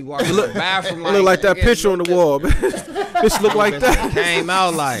new. She walked in the bathroom. It look like that nigga, picture on the wall. Bitch look like that. Came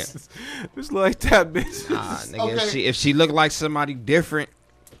out like, Bitch look like that, bitch. nigga. Okay. If she looked like somebody different,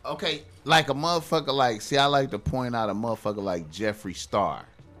 Okay, like a motherfucker like, see, I like to point out a motherfucker like Jeffree Star.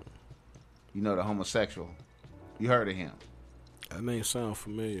 You know, the homosexual. You heard of him. That name sound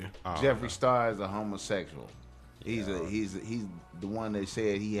familiar. Jeffree Star is a homosexual. He's the one that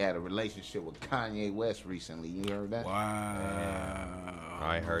said he had a relationship with Kanye West recently. You heard that? Wow.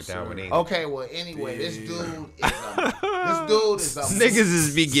 I ain't heard that one either. Okay, well, anyway, this dude is a Niggas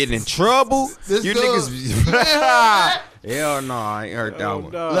is be getting in trouble. This You dude- niggas. Hell no, I ain't heard that Oh,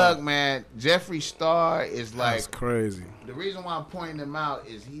 one. dog. Look, man, Jeffree Star is That's like, crazy. the reason why I'm pointing him out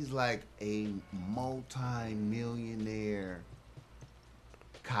is he's like a multi-millionaire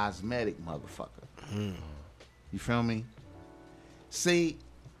cosmetic motherfucker. You feel me? See,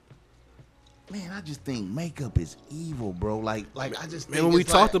 man, I just think makeup is evil, bro. Like I just think Man, when we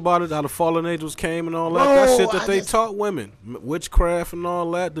it's talked like, about it, how the fallen angels came and all that, Bro, that shit that I they just- taught women, witchcraft and all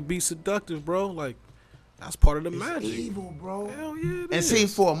that, to be seductive, bro. Like, that's part of the it's magic. evil, bro. Hell yeah, it And is. see,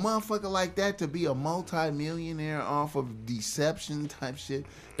 for a motherfucker like that to be a multi-millionaire off of deception type shit,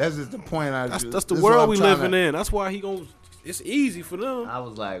 that's just the point. that's the world we living in. That's why he gon' it's easy for them. I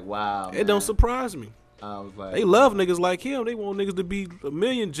was like, wow. It don't surprise me. I was like, They love niggas like him. They want niggas to be a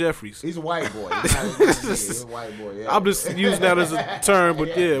million Jeffries. He's a white boy. He's not a nigga. He's a white boy. Yeah. I'm just using that as a term,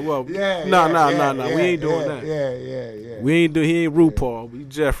 but yeah, well, Yeah, nah, yeah, we ain't doing yeah, that. Yeah. We ain't do. He ain't RuPaul. We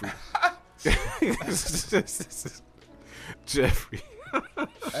Jeffrey. Jeffrey.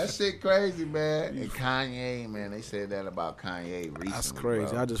 That shit crazy, man. And Kanye, man, they said that about Kanye recently. That's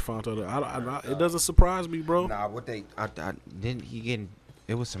crazy. bro. I just found out. It doesn't surprise me, bro. Nah, what they didn't he getting?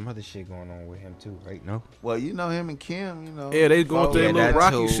 There was some other shit going on with him too, right? No. Well, you know him and Kim, you know. Yeah, they going Oh, through yeah, a little that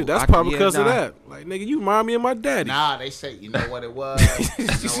rocky too. shit. That's I- probably yeah, because of nah. that. Like, nigga, you remind me of my daddy. Nah, they say, you know what it was? You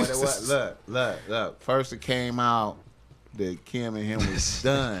know what it was? Look. First it came out that Kim and him was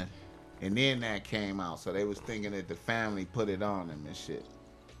done. And then that came out. So they was thinking that the family put it on him and shit.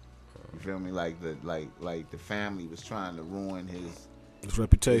 You feel me? Like the family was trying to ruin his His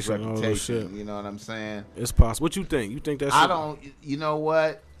reputation, and all that reputation. shit. You know what I'm saying? It's possible. What you think? You think that's? I don't. You know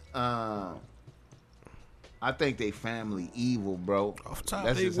what? I think they family evil, bro. Off top,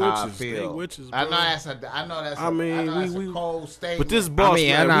 That's they just how I witches. feel. They witches, I know bro. that's a. I mean, that's we- a cold statement. But this boss, I mean,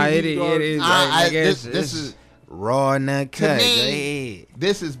 man, I know we it is. I- Like, this this is- is raw and uncut. To Go me, ahead.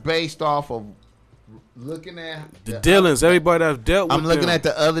 this is based off of looking at the Dylans, everybody that's dealt with I'm looking them. at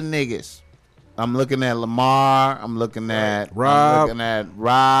the other niggas. I'm looking at Lamar. I'm looking at Rob. I'm looking at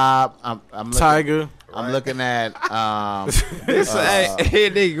Rob. I'm looking, Tiger. I'm looking at This hey,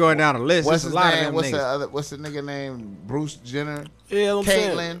 nigga going down the list. what's There's his a lot name? of them What's the niggas. other? What's the nigga name? Bruce Jenner. Yeah, I'm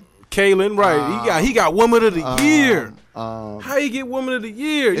saying. Caitlyn. Kaylin, right? He got Woman of the Year. Um, How you get Woman of the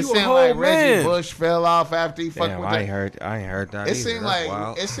Year? it You a seemed whole like man. Reggie Bush fell off after he fucked Damn, with I her. ain't heard that. It either. seemed That's like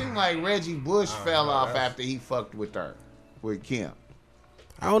wild. it seemed like Reggie Bush fell off after he fucked with her, with Kim.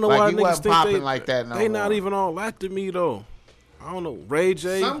 I don't know Like, why he niggas wasn't think popping they like that no They not more. even all that to me though. I don't know. Ray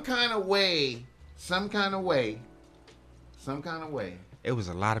J. Some kind of way, some kind of way, It was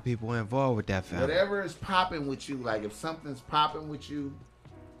a lot of people involved with that family. whatever is popping with you, like if something's popping with you,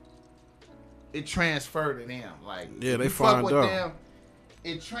 it transferred to them. Like Yeah, if they you fuck find with out. them,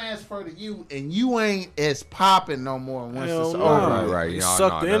 it transferred to you, and you ain't as popping no more once Hell it's no. over. Right. It Y'all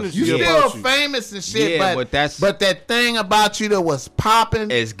sucked know the that's- energy You about still you. famous and shit, Yeah, but but that thing about you that was popping,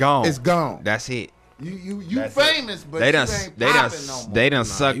 It's gone. It's gone. That's it. you That's famous, but They you done, ain't they done, popping no more. they done Nah,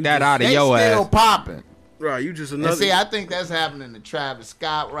 sucked you that just- out of They your still ass. popping. Right, you just And another. see, I think that's happening to Travis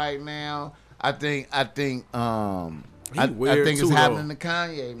Scott right now. I think He I weird think too, it's happening though. to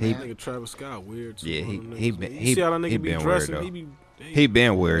Kanye, He- man. Nigga Travis Scott weird too. Yeah, one of them he niggas, been- man. he- You see how that nigga he be been dressing? weird, He though. be He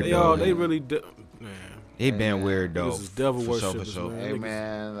been weird they though. all they really man. He been weird though. Niggas is devil For sure, worshippers, for sure. man. Hey niggas-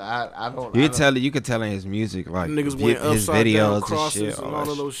 man, I don't. You I can tell you can tell in his music like Niggas vi- went his upside videos down and crosses shit. and all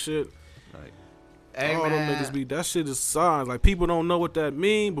of those shit. Hey all man, them niggas be that shit is signs. Like people don't know what that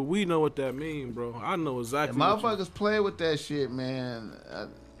mean, but we know what that mean, bro. I know the exactly. what you- motherfuckers play with that shit, man.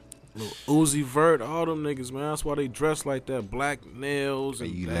 Lil Uzi Vert, all them niggas, man. That's why they dress like that. Black nails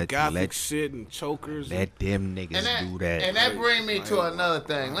and You that let- gothic let- shit and chokers. Let them niggas do that. And that bring me to Like, another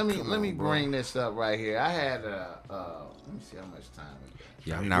thing. Let come me on, bro. bring this up right here. I had let me see how much time we got.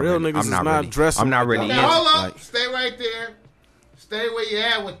 Yeah, I'm not Real really, niggas I'm is not not really, dressing I'm not like really that. Now, in, hold up. like, Stay right there. Stay where you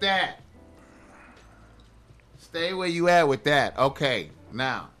at with that. Stay where you at with that. Okay.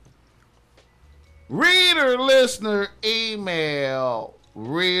 Now, reader listener email.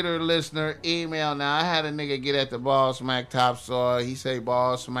 Now, I had a nigga get at the Ball Smack Topsoil. He say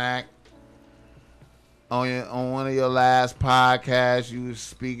Ball Smack. On one of your last podcasts, you was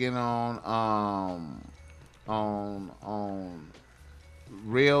speaking on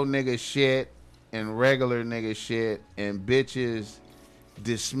real nigga shit and regular nigga shit and bitches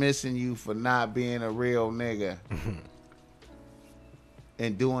dismissing you for not being a real nigga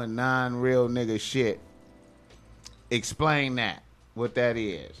and doing non-real nigga shit. Explain that, what that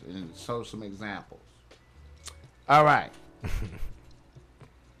is, and show some examples. All right.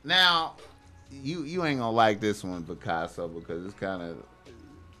 Now, you ain't gonna like this one, Picasso, because it's kind of...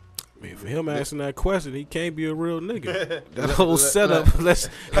 I mean, for him asking that question, he can't be a real nigga. That whole setup, that's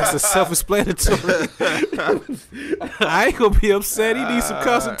a self-explanatory. I ain't gonna be upset. He needs some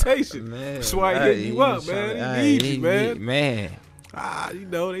consultation. man, That's why he hitting you up, man. He needs you, man. Man, You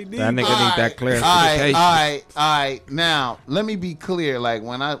know they need that you. nigga need that clarification. All right. Now, let me be clear. Like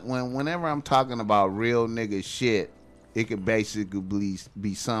whenever I'm talking about real nigga shit, it could basically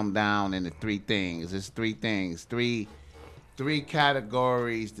be summed down into three things. It's three things, three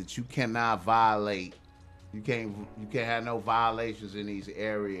categories that you cannot violate. You can't have no violations in these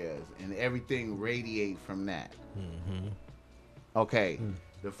areas, and everything radiate from that. Okay,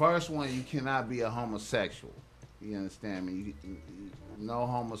 the first one, you cannot be a homosexual. You understand me? No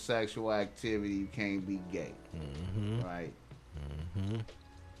homosexual activity. You can't be gay, right?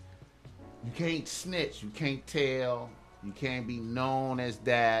 You can't snitch. You can't tell. You can't be known as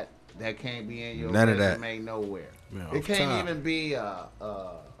that. That can't be in your None of that. resume nowhere. Man, It off can't top. even be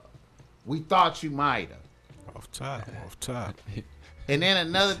we thought you might have. Off top. And then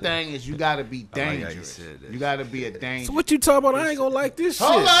another thing is you got to be like how you dangerous. said that. You got to be a dangerous. So what you talking about? I ain't gonna like this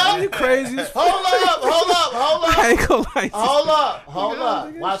Hold shit. up. Man, you crazy as fuck. Hold up. I ain't gonna like this. Hold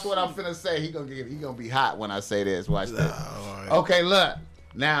up. Watch what I'm finna say. He gonna be hot when I say this. Watch this. Okay, look.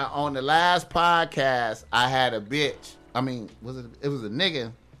 Now on the last podcast, I had a bitch. I mean, it was a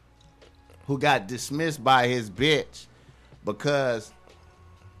nigga who got dismissed by his bitch because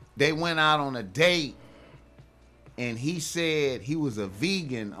they went out on a date and he said he was a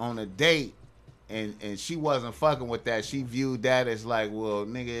vegan on a date and she wasn't fucking with that. She viewed that as like, well,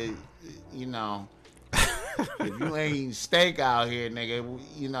 nigga, you know, if you ain't eating steak out here, nigga,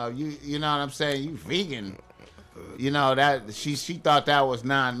 you know what I'm saying? You vegan. You know that she thought that was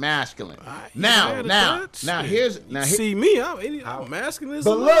non-masculine. Now See me, I'm masculine as a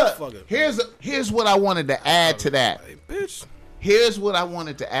but look, motherfucker. here's what I wanted to add to that. Hey, bitch. Here's what I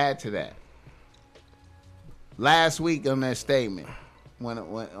wanted to add to that. Last week on that statement, when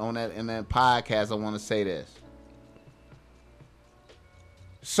on that in that podcast, I want to say this.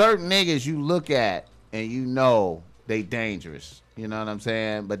 Certain niggas you look at and you know they dangerous. You know what I'm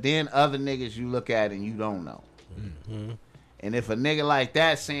saying? But then other niggas you look at and you don't know. And if a nigga like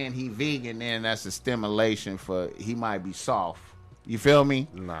that saying he vegan, then that's a stimulation for he might be soft. You feel me?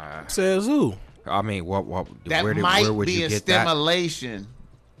 Nah, Says who? I mean, what? That Where might would be you a get that? stimulation.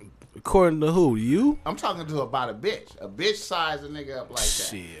 According to who? You? I'm talking to about a bitch. A bitch size a nigga up like that.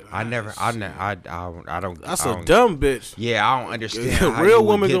 Shit. I don't. That's I a don't- dumb bitch. Yeah, I don't understand. A how real you would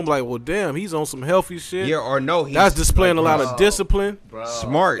woman get gonna be like, well, damn, he's on some healthy shit. yeah, or no, he's That's displaying a like, lot of discipline. Bro.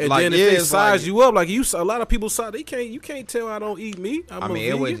 smart. And like, then yeah, if they it's size like, you up, like a lot of people size, you can't tell I don't eat meat. I'm I a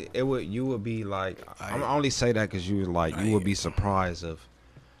mean, vegan. you would be like, I'm only say that because you was like, you would be surprised of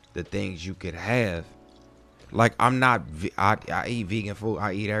the things you could have. Like, I'm not, I eat vegan food.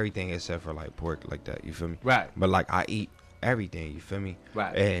 I eat everything except for like pork, like that. You feel me? Right. But like, I eat everything. You feel me?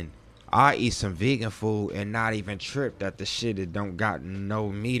 Right. And I eat some vegan food and not even trip that the shit that don't got no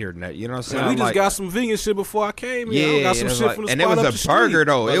meat or nothing. You know what I'm saying? Man, we I'm just like, got some vegan shit before I came here. yeah, I got some it's shit like- from the and it spot was up a the burger street.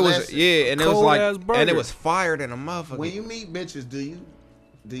 though. But It was listen, yeah, and it was cold like, ass and burger. it was fired in a motherfucker. When you meet bitches, do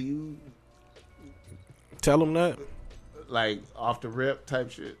you Tell them that. like off the rip type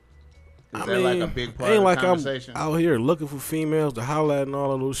shit? Is I that mean, like a big part ain't of the like conversation? I'm out here looking for females to holler at and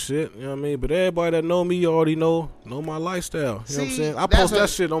all of those shit. You know what I mean? But everybody that know me already know my lifestyle. You know what I'm See, saying? I that's post that what-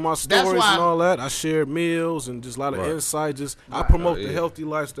 shit on my that's stories why- and all that. I share meals and just a lot of Right. insight. Just I Right. promote Oh, the yeah. healthy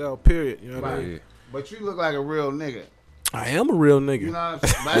lifestyle. Period. You know what I Right. mean? But you look like a real nigga. I am a real nigga. You know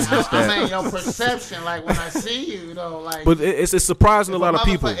what I'm saying? But I mean, your perception, like when I see you, like. But it's surprising a lot of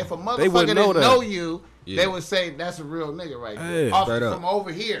people. If a motherfucker They wouldn't know didn't that. know you, Yeah. they would say that's a real nigga right there. Hey. Off Straight up. from over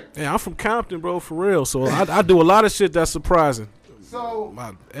here. Yeah, I'm from Compton, bro, for real. So I do a lot of shit that's surprising. So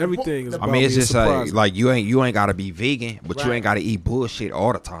Everything is. I About I mean, it's being just surprising. like you ain't gotta be vegan, but you Right. ain't gotta eat bullshit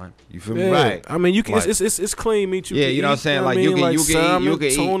all the time. You feel me? Yeah. Right. I mean, you can. Like- It's clean meat. You Yeah, can you know what I'm eat, saying? what Like, I you mean? can- like you can eat- salmon, you can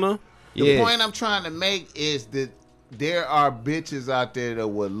eat- tuna. the Yeah. point I'm trying to make is that there are bitches out there that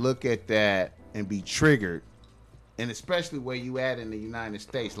would look at that and be triggered, and especially where you at in the United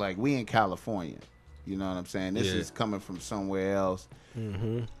States, like we in California. You know what I'm saying? This Yeah. is coming from somewhere else.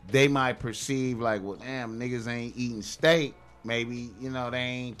 Mm-hmm. They might perceive like, well, damn, niggas ain't eating steak. Maybe, they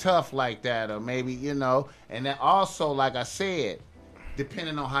ain't tough like that, or maybe, and then also, like I said,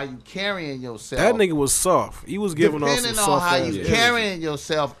 depending on how you carrying yourself. That nigga was soft. He was giving off some Depending on soft how ass you energy. carrying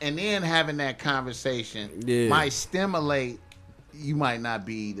yourself, and then having that conversation Yeah. might stimulate. You might not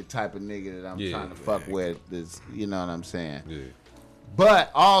be the type of nigga that I'm Yeah. trying to fuck with. This, you know what I'm saying? Yeah. But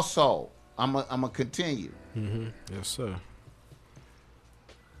also, I'm gonna continue. Yes, sir.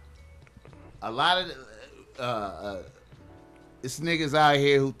 A lot of it's niggas out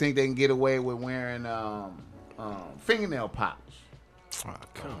here who think they can get away with wearing fingernail polish. Oh,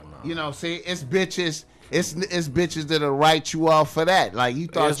 come on. You know, see, it's bitches. It's bitches that'll write you off for that. Like you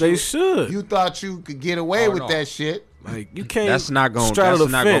thought Yes, they should. You thought you could get away Oh, with no. that shit. Like you can't. That's not gonna. straddle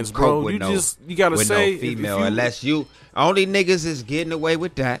That's the not fence, gonna cope bro. with You no. just you gotta with say no if female you- unless you only niggas is getting away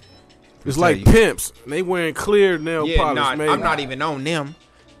with that. It's tell like you. pimps. They wearing clear nail Yeah, polish. nah, man. I'm not even on them.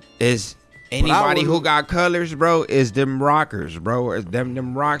 Is anybody who wouldn't- got colors, bro? Is them rockers, bro? Is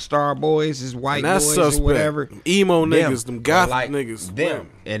them rock star boys? Is white And that's boys suspect. or whatever? Emo Them. niggas, them goth Like, niggas. them,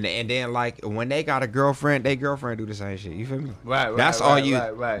 and then like when they got a girlfriend, they girlfriend do the same shit. You feel me? Right, That's right, all right, you.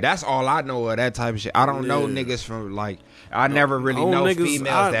 right. That's all I know of that type of shit. I don't know Yeah. niggas from like. I never really own know niggas,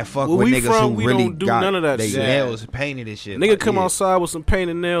 females that fuck where with we niggas from, who we really don't do got none of that they shit. nails painted and shit. Nigga like, come yeah. outside with some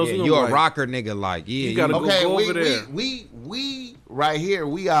painted nails. Yeah, you you know, a like, rocker nigga, like yeah. You gotta Okay, go we over there. we right here.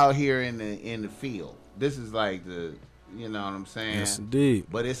 We out here in the field. This is like the, you know what I'm saying? Yes, indeed.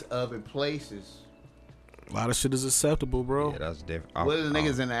 But it's other places. A lot of shit is acceptable, bro. Yeah, that's different. What are the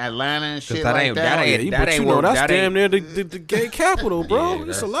niggas in Atlanta and shit that like ain't- that? that Yeah, ain't- you, that but ain't you know what- that's that damn near ain't- the gay capital, bro. Yeah,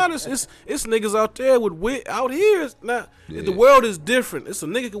 It's a that's- lot of it's niggas out there with wig out here. It's not Yeah. the world is different. It's a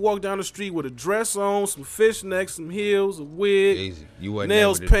nigga can walk down the street with a dress on, some fishnecks, some heels, a wig, Easy. You wasn't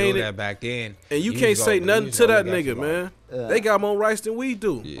nails able to painted, do that back then. and you was can't say gonna- nothing was to gonna that get nigga, you man. Yeah. They got more rights than we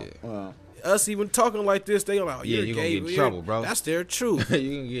do. Yeah. Us even talking like this, they like, oh, Yeah, you're you gonna gay, get in weird. trouble, bro. That's their truth. you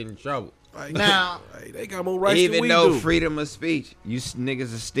can get in trouble. Like, Now- like, they got more rights than Even we though do. freedom of speech, you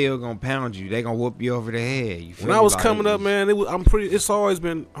niggas are still gonna pound you. They gonna whoop you over the head. You feel When I me? was Like, coming up, man, it's always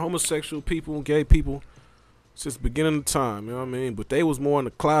been homosexual people and gay people since the beginning of time. You know what I mean? But they was more in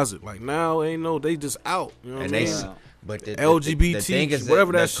the closet. Like now, they just out. You know what And I they, mean? Yeah. but the LGBT, thing is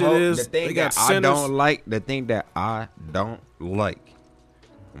whatever the that shit is, The thing they got that I centers. don't like. The thing that I don't like.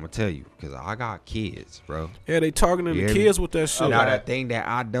 I'm gonna tell you because I got kids, bro. Yeah, they targeting You the hear me? kids with that shit. Now the thing that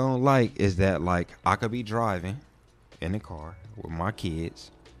I don't like is that like I could be driving in the car with my kids,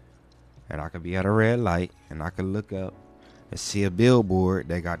 and I could be at a red light, and I could look up and see a billboard.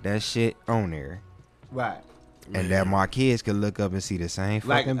 They got that shit on there, Right. and that my kids could look up and see the same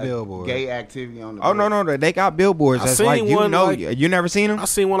Like fucking a billboard. gay activity on the. Oh no, they got billboards. I That's seen like you one, know, like- you never seen them? I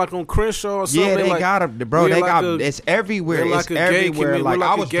seen one like on Crenshaw or something. Yeah, they like, got them, bro. we're They like got a- it's everywhere. we're It's like a gay everywhere. community. Like We're I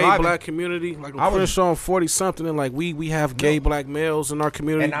like was a gay driving, black community. Like I on was- Crenshaw and 40 something, and like we have gay black males in our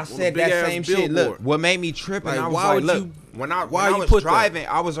community. and I on a said big that ass same shit. Look, billboard. what made me trip, and Like, I was why like, would look, you- when I why you was put that? driving,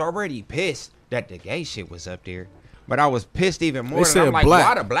 I was already pissed that the gay shit was up there. But I was pissed even more. They And said I'm like, black.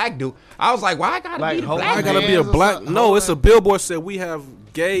 why the black dude? I was like, why I gotta Like, be the hold black? I gotta hands be a or black. something? No, it's a billboard said we have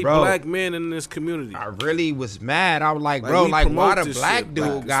gay Bro. black men in this community. I really was mad. I was like, Like, bro, we like why promote the this black shit, dude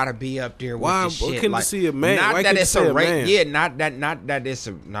like, gotta be up there with why- the shit? why couldn't like, you see a man? Not Why that couldn't it's you see a a race. man? Yeah, not that it's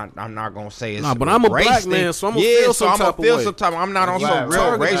a. Not I'm not gonna say it's. Nah, but I'm a race black thing. man, so I'ma yeah, feel so some I'm gonna type of feel way. some type. I'm not on Right, some real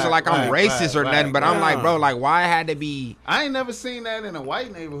right, racial, right, like I'm right, racist or right, nothing. But I'm right. like, bro, like why it had to be. I ain't never seen that in a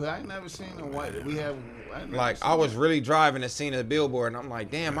white neighborhood. I ain't never seen a white. We have. never Like seen I was that. really driving and seen a billboard, and I'm like,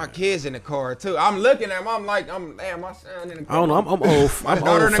 damn, my kids in the car too. I'm looking at them. I'm like, damn, my son in the car. I don't know. I'm old. My I'm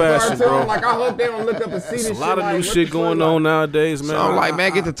daughter old in the car fashioned, too. bro. I'm like, I hope they don't look up and see this There's shit. a lot of like, new what shit the fuck, going like- on nowadays, man. So I'm like,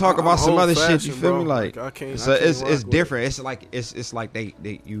 man, get to talk about some other shit. You old-fashioned, feel me? bro. Like, I can't. so I can't it's rock with different. It's like they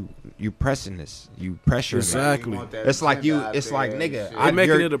you pressing this, you pressuring Exactly. You want that It's like you. agenda out It's there like and nigga. shit. They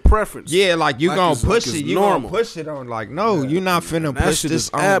making you're- it a preference. Yeah, like you Like gonna it's- push like it. it's You normal. gonna push it on. Like, no, you're not finna That push shit this is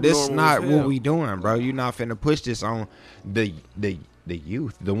on. This abnormal not as what hell. we doing, bro. You're not finna push this on the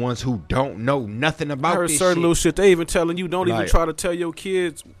youth, the ones who don't know nothing I about heard this certain shit. little shit. They even telling you don't even Like- try to tell your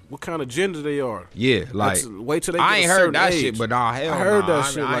kids what kind of gender they are. Yeah, like That's- wait till they I get ain't a heard certain that age. shit, but nah, hell I heard nah.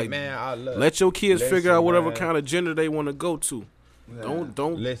 that shit. Like, man, I look. let your kids figure Listen, out whatever man. kind of gender they want to go to. Yeah. Don't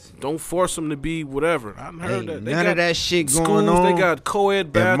don't force them to be whatever. I heard Ain't that. They none got of that shit schools, going on They got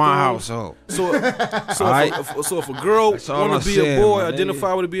co-ed bathrooms. in my household. So Alright. so if a girl That's all want to I'm be a saying, boy, my nigga.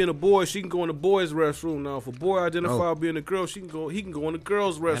 identify with being a boy, she can go in the boys' restroom. Now, if a boy identify Oh. with being a girl, he can go in the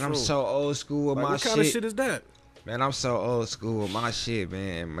girls' restroom. Man, I'm so old school with like, my what kind of shit is that? Man, I'm so old school with my shit,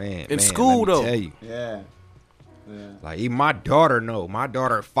 man. In man, school, let me though. tell you. Yeah. Yeah. Like even my daughter know. My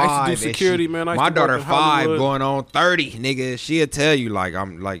daughter 5. do and security, man. I used My to work daughter in 5 Hollywood. going on 30, nigga. She'll tell you like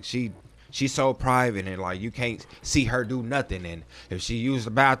I'm like she's so private and like you can't see her do nothing. And if she use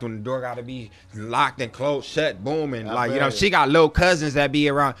the bathroom, the door gotta be locked and closed, shut, boom. And I like, you bet know, it. she got little cousins that be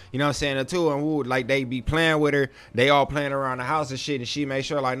around, you know what I'm saying, too. And woo, like they be playing with her. They all playing around the house and shit. And she make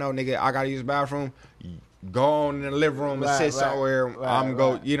sure like, no, nigga, I gotta use the bathroom. Go on in the living room and Right, sit right, somewhere. right, I'm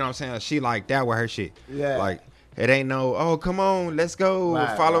go, right. you know what I'm saying? She like that with her shit. Yeah. Like, it ain't no, oh, come on, let's go,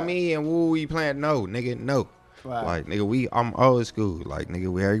 Right, follow right. me, and woo, we playing. No, nigga, no. Right. Like, nigga, I'm old school. Like, nigga,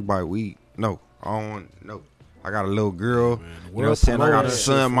 we everybody, no. I don't want, no. I got a little girl. You know what I'm saying? I got a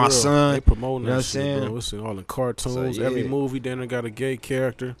son, my son. They promoting You know that what I'm shit, saying? bro. It's in all in cartoons. So, Every yeah. movie, then they got a gay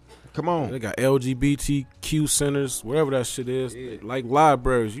character. Come on. They got LGBTQ centers, wherever that shit is. Like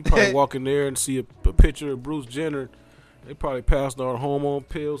libraries. You probably walk in there and see a picture of Bruce Jenner. They probably passed all hormone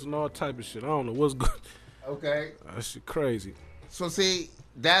pills and all type of shit. I don't know what's good. Okay. That shit crazy. So see,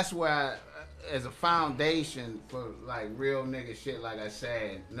 that's why, as a foundation for like real nigga shit, like I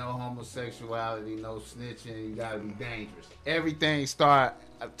said, no homosexuality, no snitching. You gotta be dangerous. Everything start.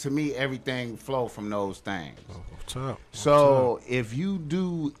 To me, everything flow from those things. Off top. So if you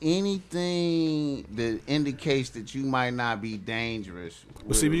do anything that indicates that you might not be dangerous,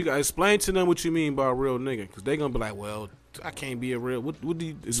 But see, you gotta explain to them what you mean by a real nigga, because they gonna be like, well, I can't be a real. What do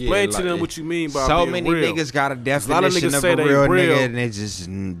you explain to like, them what you mean by so being many real? niggas got a lot of definition niggas of say a they real real, nigga, and they just that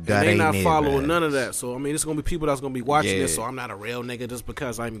And they ain't not it, following man. none of that. So I mean, it's gonna be people that's gonna be watching this. Yeah. So I'm not a real nigga just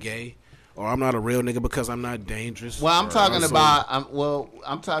because I'm gay, or I'm not a real nigga because I'm not dangerous. well, I'm Or talking so- about.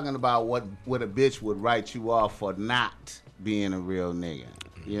 I'm talking about what a bitch would write you off for not being a real nigga.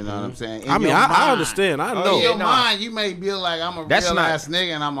 You know what I'm saying? In I mean, your I mind. understand. I Oh, know. In your yeah, nah. mind, you may be like, I'm a That's real not- ass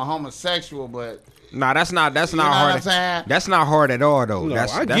nigga and I'm a homosexual, but Nah, that's not know hard. what I'm saying? That's not hard at all, though. No,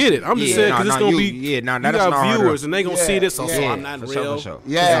 that's, I that's, get it. I'm just saying because it's gonna be you you that's got not hard. viewers and they gonna Yeah, see this. So yeah. I'm not For sure, real. for sure.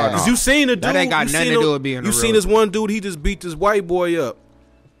 Yeah. No, Cause no. you seen a dude. That ain't got you nothing seen to a- do with being a You real- seen this one dude? He just beat this white boy up.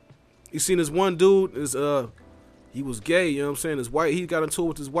 You seen this one dude is he was gay. You know what I'm saying? This white he got into it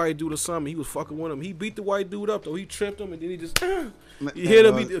with this white dude or something. He was fucking with him. He beat the white dude up though. He tripped him and then he just he hit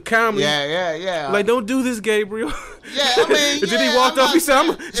him calmly. Yeah. Like, don't do this, Gabriel. Yeah, I mean, and then yeah, he walked I'm off. He said,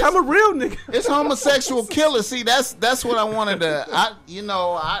 not I'm a real nigga. it's homosexual killers. See, that's what I wanted to. I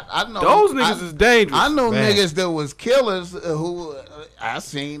know Those niggas is dangerous. I know Man. niggas that was killers who I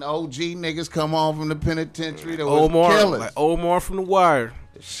seen OG niggas come home from the penitentiary that was Omar, killers. like Omar from The Wire.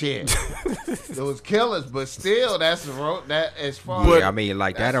 Shit, those killers, but still, that's the road. That as far Yeah, as I mean,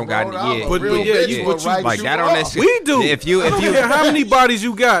 like that that's don't got rolled off. yeah. A But- real but yeah, bitch you- will but you- write like you that off. don't necessarily. We do. If you I don't care how many bodies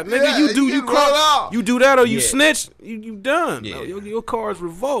you got, nigga. Yeah, you do you you roll off. You do that or you Yeah. snitch. You done. Yeah. Your car is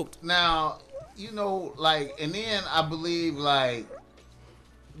revoked. Now, you know, like, and then I believe like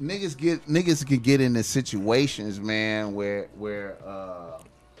niggas can get into situations, man, where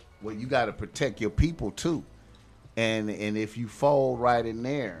you got to protect your people too. And if you fold right in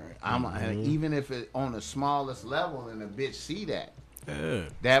there, and even if it on the smallest level, and a bitch see that,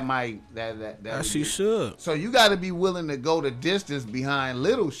 that might that she should. So you got to be willing to go the distance behind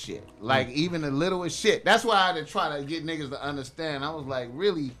little shit, like even the littlest shit. That's why I had to try to get niggas to understand. I was like,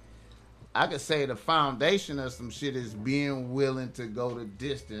 really, I could say the foundation of some shit is being willing to go the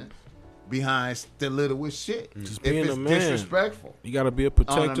distance behind the littlest shit. Just if being it's a man. Disrespectful. You got to be a On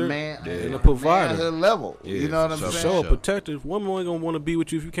protector a man, and a provider. manhood level. Yeah, you know what I'm for saying? So a Sure. protector. Woman ain't gonna want to be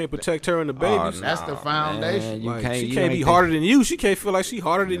with you if you can't protect her and the babies. That's the foundation. Man, you Like, can't, she you can't ain't be think- harder than you. She can't feel like she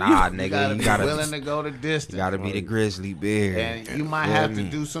harder than Nah, you. nigga, You gotta you be gotta, willing to go the distance. you gotta be the grizzly bear. And you might Feel have to me?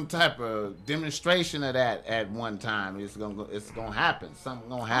 do some type of demonstration of that at one time. It's gonna happen. Something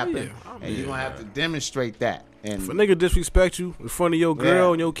gonna happen, and you're gonna have to demonstrate that. And If a nigga disrespect you in front of your girl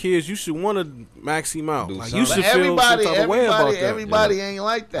Yeah. and your kids, you should want to max him out. Do Like something. you but should feel some type of way about that. everybody ain't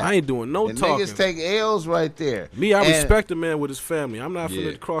like that. I ain't doing no and talking. niggas take L's right there. Me, I And- respect a man with his family. I'm not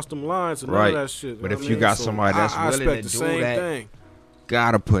Yeah. finna cross them lines and Right. none of that shit. But know if what you I got mean? So somebody that's I willing expect to the do same that, thing.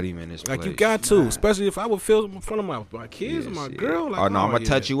 Gotta put him in his place. Like you got to, especially if I would feel in front of my kids and my girl. Like, oh no, I'm gonna yeah.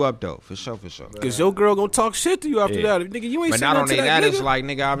 touch you up though, for sure. Cause your girl gonna talk shit to you after Yeah. that. Nigga, you ain't But saying not nothing only to that, nigga. it's like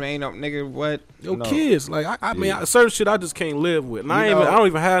nigga, I mean, ain't no nigga. What? Your No. kids, like I mean, Yeah. certain shit I just can't live with, and I You know- don't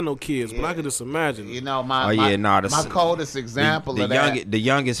even have no kids, but I Yeah. could just imagine. You know, Oh, my yeah, nah, the- my coldest example the of that. the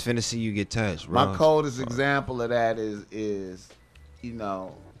youngest finna see you get touched, bro. My coldest example of that is you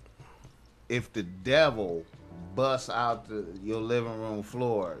know, if the devil busts out your living room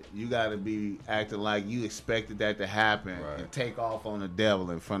floor, you got to be acting like you expected that to happen Right. and take off on the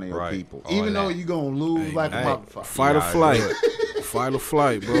devil in front of your Right. people, All even though that. you gonna lose like a hey, motherfucker. Fight or gotta flight, do fight or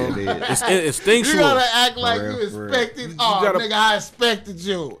flight, bro. It is. It's You instinctual. gotta act like real, you for real. expected. Oh, gotta- nigga, I expected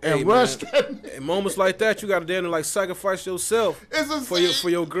you, and Hey, rush man. that. In moments like that, you gotta damn near like sacrifice yourself It's a for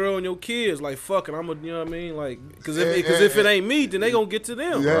your girl and your kids. Like fuck it, you know what I mean? Like because if Yeah, if it ain't me, then they gonna get to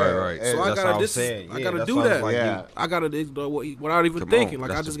them. Yeah. Right, right. So I That's gotta what I'm this. saying. I Yeah, gotta that's do why I was that. like, Yeah. I gotta without even Come thinking. on,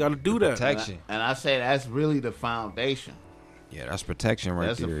 Like I that's just the- gotta do the that. protection. And I say that's really the foundation. Yeah, that's protection right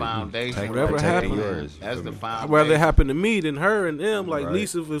That's the there. foundation. Protect- Whatever protecting happened, yours, you That's feel the me? foundation. I'd rather it happen to me than her and them. Like Right.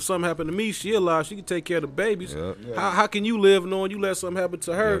 Lisa, if something happened to me, she alive. She can take care of the babies. Yep. How can you live knowing you let something happen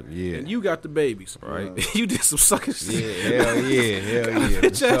to her Yeah. and you got the babies? Right. you did some sucker shit. Yeah, hell yeah, hell yeah.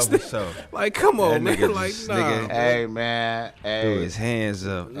 Bitch ass For sure. Like, come on, That man. nigga Like, just- nah, nigga- man. Hey man, Threw hey, his hands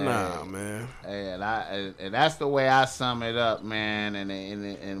up. Nah, man. and that's the way I sum it up, man.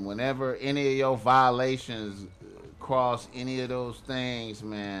 And whenever any of your violations cross any of those things,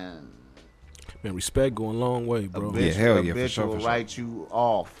 man, Man, respect go a long way, a bro. bitch, hell a yeah, for bitch sure, will for sure. write you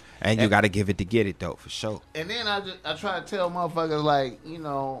off. And you got to give it to get it though, for sure. And then I try to tell motherfuckers like, you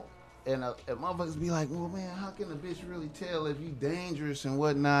know, and motherfuckers be like, well, man, how can a bitch really tell if you dangerous and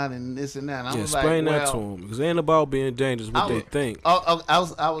whatnot and this and that? And I Yeah, was explain like, that well, to them because it ain't about being dangerous. What I they was- think.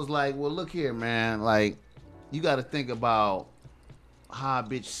 I was like, well, look here, man. Like, you got to think about how a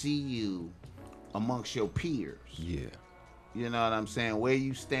bitch see you amongst your peers. Yeah. You know what I'm saying? Where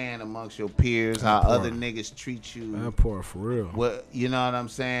you stand amongst your peers, how That part. other niggas treat you. That part for real. What you know what I'm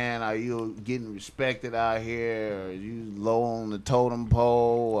saying? Are you getting respected out here? Or are you low on the totem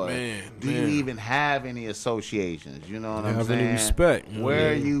pole? Or Man, do man. you even have any associations? You know what I'm Have saying? any respect? You know?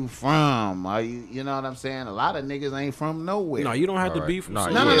 Where are Yeah. you from? Are you know what I'm saying? A lot of niggas ain't from nowhere. No, you don't have to Alright. be from No,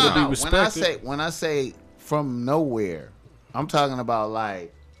 somewhere No, yeah. to be no. respected. When I say from nowhere, I'm talking about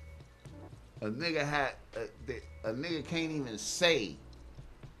like a nigga a nigga can't even say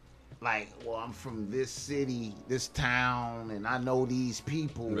like, well, I'm from this city, this town, and I know these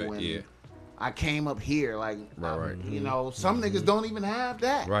people, Right, and yeah. I came up here. Like, Right. you know, some niggas don't even have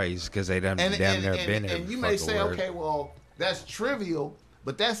that. Right, it's because they done And, damn near been here. and you may say, okay, well, that's trivial,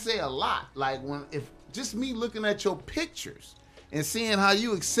 but that say a lot. Like if just me looking at your pictures and seeing how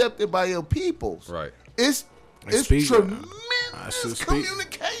you accepted by your peoples, Right. It's speak- tremendous should speak-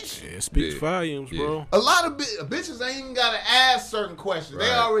 communication. Yeah, it speaks Yeah. volumes, Yeah. bro. A lot of bitches ain't even gotta ask certain questions. They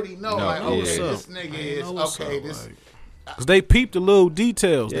Right. already know, No, like, yeah. okay, What's up? this nigga I is know what's okay. up, This like- Cause they peep the little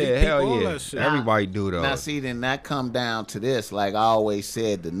details. They Yeah, peep hell all yeah. that shit. Everybody do though. now. See, then that come down to this. Like I always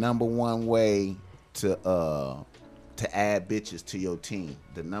said, the number one way to add bitches to your team,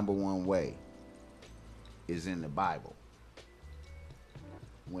 the number one way is in the Bible.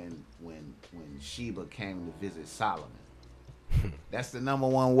 When Sheba came to visit Solomon, that's the number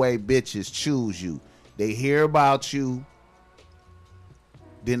one way bitches choose you. They hear about you,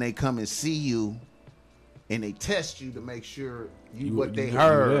 then they come and see you, and they test you to make sure You- what they you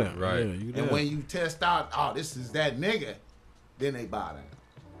heard. there. Right. Yeah, you And there. when you test out, oh, this is that nigga, then they buy that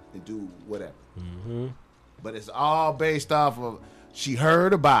and do whatever. Mm-hmm. But it's all based off of she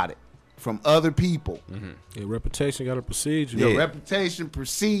heard about it from other people. Your reputation got to precede you. Your Yeah. reputation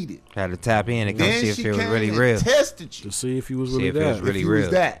preceded. Had to tap in and come Then see if she it was came really and real. tested you, To see if you was See really if it was that. really if you real.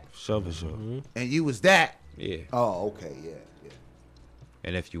 was that, For sure. and you was that. Yeah. Oh, okay, yeah.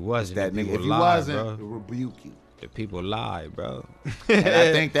 And if you wasn't, That the nigga, people if you lie, wasn't, bro. rebuke you. The people lie, bro. And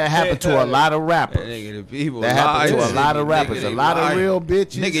I think that happened to a lot of That rappers. nigga, the people That lie. happened to a lot of Nigga, rappers. they A lot lie. of real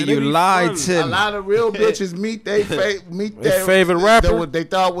bitches. Nigga, And you they be lied funny. to A me. lot of real bitches meet Their favorite rapper. that what they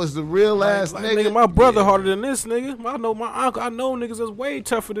thought was the real ass Like, nigga. my brother Yeah. harder than this nigga. I know my uncle. I know niggas that's way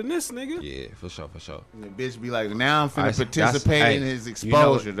tougher than this nigga. Yeah, for sure, for sure. And the bitch be like, now I'm finna That's- participate in hey, his you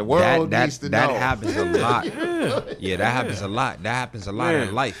know, exposure. The world needs to that know. happens a lot. Yeah, that happens a lot. That happens a lot Man.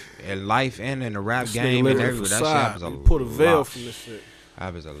 in life, and in the rap This game nigga and living everywhere. That shit facade. happens a You lot. put a veil from this shit.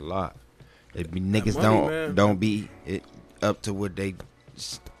 Happens a lot. It be niggas money, man. don't be it up to what they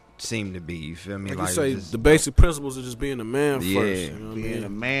seem to be. You feel me? Like you say, just- the basic principles of just being a man Yeah. first. You know what I Being mean? a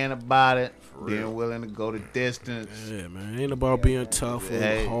man about it, real. being willing to go the distance. Yeah, man. Ain't about being tough or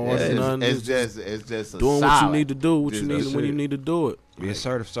Hey, hard or nothing. it's just a doing what solid. you need to do, what you Just need that's when you it. need to do it. be a Ain't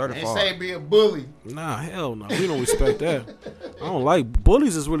certified. say be a bully. Nah, hell no. We don't respect that. I don't like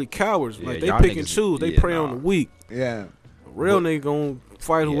bullies. Is really cowards. Yeah, Like they y'all pick and niggas- choose. They yeah, prey on nah. the weak. Yeah, A real nigga gonna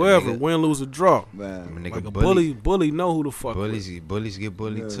fight Yeah, whoever, nigga. win, lose, or draw. man. Nigga, Like a bullies- bully know who the fuck. Bullies get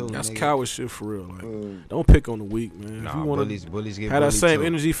bullied too. That's nigga. coward shit for real. Like, don't pick on the weak, man. if Nah, you wanna bullies get have that bullied same too.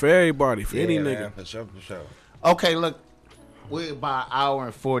 energy for everybody, for any Yeah, nigga. man, for sure, for sure. Okay, look, we're about an hour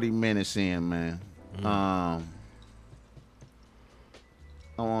and 40 minutes in, man.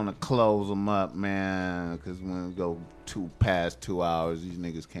 I want to close them up, man, because when we go past 2 hours, these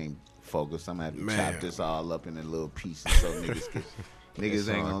niggas can't focus. I'm gonna have to Man. chop this all up into little pieces so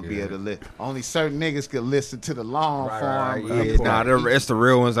niggas ain't all gonna be good. able to listen. Only certain niggas could listen to the long form. Yeah, nah, it's the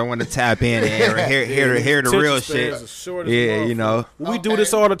real ones. I want to tap in and hear the real Attention shit. spans is short as Yeah, you motherfucker. know. We do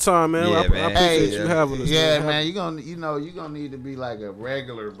this all the time, man. Yeah, I man. appreciate Hey, you having us. Yeah, man. man, you gonna need to be like a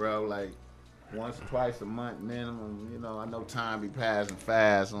regular, bro. Like once or twice a month minimum. You know, I know time be passing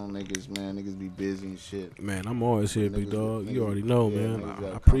fast on niggas, man. Niggas be busy and shit. Man, I'm always here, big dog. You already know, yeah, man. niggas I gotta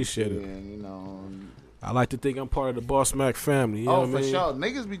come appreciate through it. And, you know. I like to think I'm part of the Boss Mac family. You know Oh, what I for mean? sure.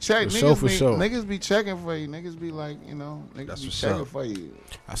 Niggas be checking. For Niggas sure, be for sure. niggas be checking for you. Niggas be like, you know, niggas That's be what's checking up. for you.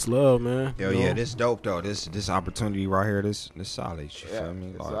 That's love, man. Hell You know? yeah, this dope though. This opportunity right here, this solid. You Yeah, feel me?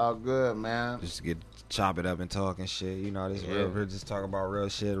 it's Like, all good, man. just get chop it up and talk and shit. You know, this Yeah. real, just talk about real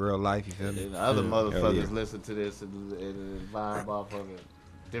shit, real life. You feel me? And the other motherfuckers yeah. listen to this and vibe off of it.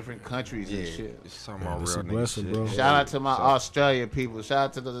 Different countries and shit. Just talking Man, about it's real a nigga blessing, shit. bro. Shout out to my So- Australia people.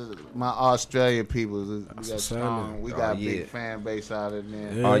 Shout out to my Australia people. We That's got what's strong. happening. We Oh, got yeah. big fan base out of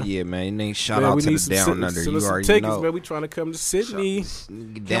there. Yeah. Oh yeah, man. Nigga, shout Man, out we to need the some down si- under. send You us some already tickets, know. man. We trying to come to Sydney. Down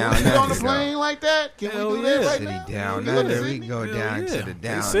Can we get on the under. plane like that? Can Hell we do yeah. that right City now? down Can we go to under. We Sydney? go Hell down yeah. to the They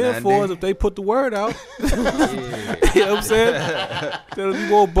down send for us under. if they put the word out. Yeah. You know what I'm saying? Tell them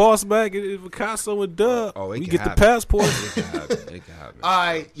you want Boss Mac and Picasso and Dub. Oh, it we can get the happen. passport. It can happen. It can happen. All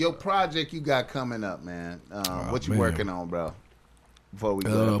right, your project you got coming up, man. What you man. working on, bro? Before we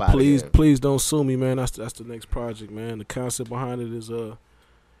go up out Please, of here. please don't sue me, man. That's the next project, man. The concept behind it is,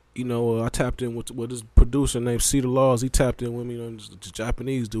 I tapped in with this producer named Cedar Laws. He tapped in with me. The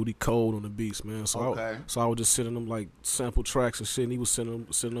Japanese dude, he cold on the beats, man. So Okay. I was just sending him like sample tracks and shit. And he was sending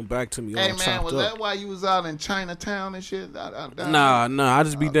them back to me. Hey all man, chopped was up. that why you was out in Chinatown and shit? Nah. I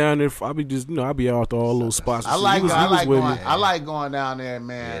just be down there. I be just, I be out to all little spots. And I shit. like He was going. with me. I like going down there,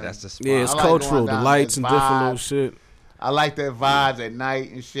 man. Yeah, that's the spot. Yeah, it's I like cultural. going The down lights there, and different vibe. little shit. I like that vibes at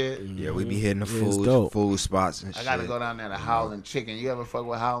night and shit. Yeah, we be hitting the Yeah, it's dope. food spots and I shit. gotta go down there to Howlin' Chicken. You ever fuck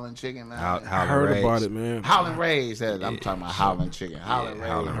with Howlin' Chicken, man? How I heard about it, man. Howlin' Rays. I'm talking about Howlin' Chicken. Howlin' Yeah,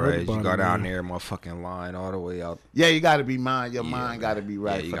 Rays. Howlin' heard Rays. You about go it, down man. there, motherfucking line all the way out. Yeah, you gotta be mind. Your Yeah, mind man. gotta be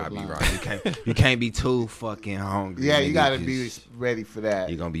right. Yeah, you for gotta the be line. right. You can't be too fucking hungry. Yeah, you nigga, gotta 'cause be ready for that.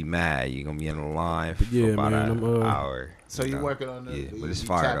 You're gonna be mad. You're gonna be in the line for yeah, about man, an I'm, hour. So you know? working on the? Yeah, you, but it's you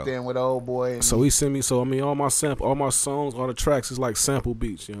fire tapped though. in with old boy. And So he sent me. So I mean, all my songs, all the tracks is like sample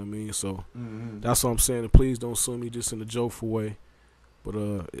beats. You know what I mean? So that's what I'm saying. And please don't sue me just in a joyful way. But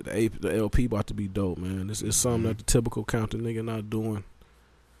the LP about to be dope, man. It's something that the typical Compton nigga not doing.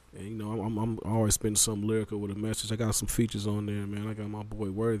 And you know, I'm always spending some lyrical with a message. I got some features on there, man. I got my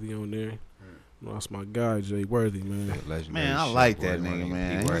boy Worthy on there. That's my guy, Jay Worthy, man. Legendary Man, I shit, like boy, that nigga,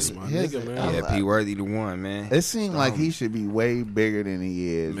 man. P. That's Worthy. my nigga, man. Yeah, P. Worthy the one, man. It seems like he should be way bigger than he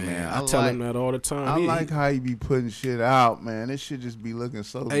is, man. I tell him that all the time. I like how he be putting shit out, man. This shit just be looking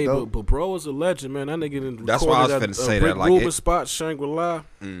so Hey, dope. but bro is a legend, man. That nigga done That's why I was recorded finna say Rick that, like, Rubin it- spot, Shangri-La.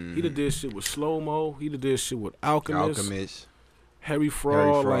 He done did shit with Slow Mo. He done did shid with Alchemist. Harry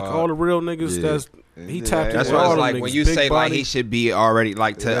Fraud, like Fraud. all the real niggas. Yeah. He tapped That's in why all it's them like niggas. when you Big say like body. he should be already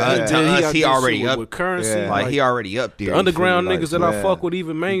like to Yeah. us, got he this already shit up. with Currency. Yeah. Like he already up there. The you underground feel me? niggas that yeah. I fuck with,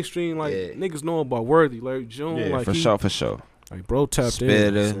 even mainstream, like Yeah. niggas know about Worthy, Larry June, Yeah, like for he, sure, for sure. like bro tapped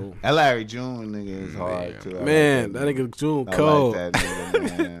Spitter. in. So. That Larry June nigga is hard too. I Man, like that nigga June I cold. like that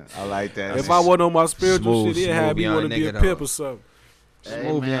nigga, man. I like that. If nigga. I wasn't on my spiritual Smooth, shit, he'd have me smooth want to young be a nigga, pimp though. or something. Hey,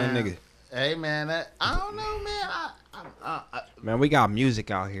 Smooth young man. nigga. Hey man, I don't know, man. Man, we got music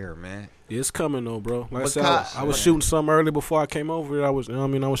out here, man. Yeah, it's coming though, bro. Like I said, Because- I was shooting something early before I came over here. I was, you know what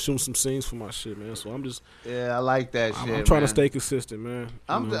I mean, I was shooting some scenes for my shit, man. So I'm just, Yeah, I like that shit. I'm trying to man. stay consistent, man.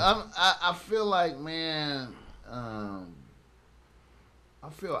 You know? I feel like, man. I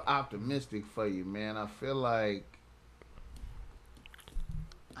feel optimistic for you, man. I feel like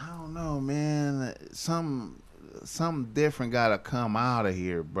I don't know, man. Something different gotta come out of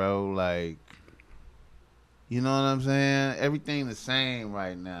here, bro. Like, you know what I'm saying? Everything the same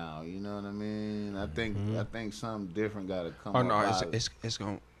right now. You know what I mean? I think something different gotta come. Oh no, out of it's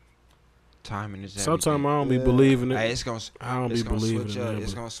gonna timing is. Sometimes I don't be Yeah. believing it. Hey, it's gonna. I don't It's be gonna believing switch it, up. man,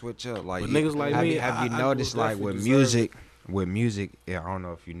 It's but- gonna switch up. Like but niggas like have me, you, have you I noticed will like definitely with deserve music? With music, yeah, I don't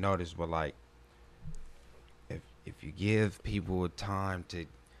know if you noticed, but like, if you give people time to,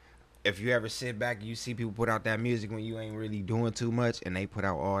 if you ever sit back and you see people put out that music when you ain't really doing too much, and they put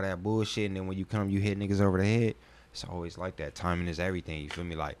out all that bullshit, and then when you come, you hit niggas over the head. It's always like that. Timing is everything. You feel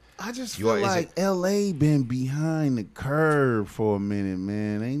me? Like I just You feel are- is like LA been behind the curve for a minute,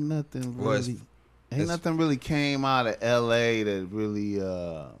 man. Ain't nothing Well, really, it's- nothing really came out of LA that really.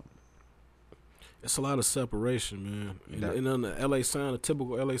 It's a lot of separation, man. That- And on the LA sound, the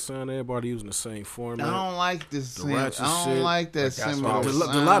typical LA sound, everybody using the same format. I don't like this. The Sim- ratchet I don't shit. like that But that's similar. why I The, was-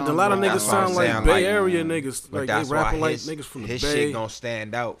 the lot of bro. niggas That's why I'm sound like saying, Bay like, Area man. niggas. but Like that's they rapping why like his, niggas from the his Bay. shit gonna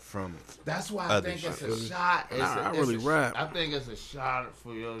stand out from. That's why I Other think it's shit. a shot. It's Nah, I it's really a, rap. I think it's a shot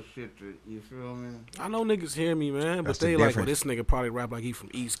for your shit. You feel me? I know niggas hear me, man, but That's the they like, well, difference. this nigga probably rap like he from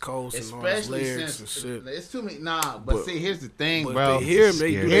East Coast and all his Especially lyrics since and shit. it's too many. Nah, but see, here's the thing, But bro. if they hear him,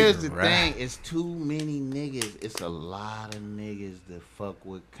 they do. Here's the Rap. thing: it's too many niggas. It's a lot of niggas that fuck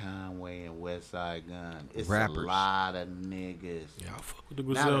with Conway and Westside Gun. It's Rappers. a lot of niggas. Yeah, I fuck with the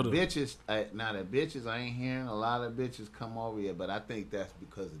Now the Griselda. bitches, I ain't hearing a lot of bitches come over here, but I think that's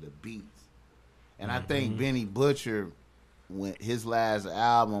because of the beats. And I think Benny Butcher, when his last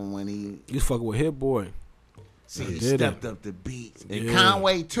album, when he You fucking with Hit Boy. see He he did stepped it. up the beats, and Yeah.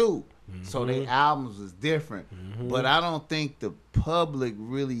 Conway too. So their albums is different, but I don't think the public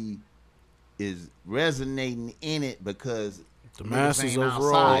really is resonating in it because The niggas masses ain't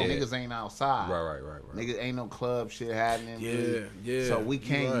overall. outside. Yeah. Niggas ain't outside. Right. Niggas ain't no club shit happening. Yeah, really. yeah, So we you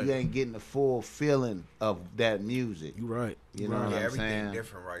can't. right. You ain't getting the full feeling of that music. You right. You You know right. what Yeah, I'm everything saying?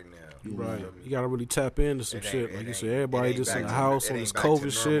 different right now. You right. You gotta really tap into some It ain't- shit. it Like you ain't- said, it everybody ain't just back in the to- house it on ain't this back to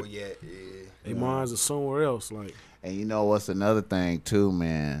COVID normal shit. yet, yeah. Their minds are somewhere else. Like, And you know what's another thing too,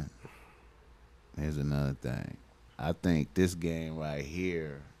 man? Here's another thing. I think this game right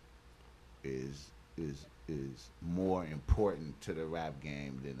here is more important to the rap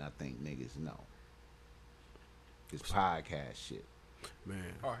game than I think niggas know. It's podcast shit. man.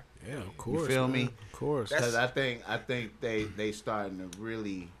 All right. Yeah, of course. feel man. me? Of course. Because I think they starting to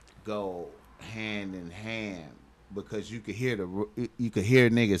really go hand in hand because you could hear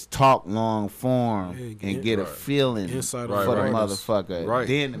niggas talk long form Yeah, and get a right. feeling Inside for of the artists. motherfucker. Right.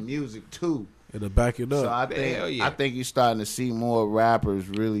 Then the music too. It'll back it up. So I Hell think yeah. I think you're starting to see more rappers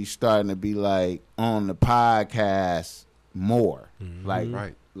really starting to be like on the podcast more,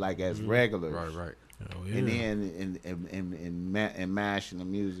 Right. like as regulars, Right. Oh, yeah. and then and mashing the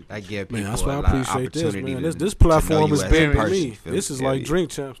music. That give people Man, that's why I a lot of appreciate this, opportunity man. to- This to platform know is you as a big to person, me. feel This is me? like Yeah, Drink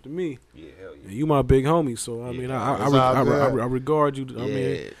Champs to me. yeah. And you my big homie, so I mean, Yeah. It's all good. I regard you. I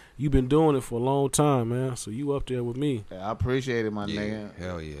mean, Yeah. you've been doing it for a long time, man. So you up there with me. I appreciate it, my Yeah, nigga.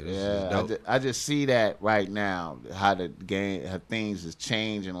 hell yeah, this is Yeah, dope. I just see that right now, how the game, how things is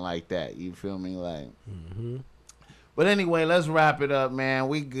changing like that. You feel me, like. But anyway, let's wrap it up, man.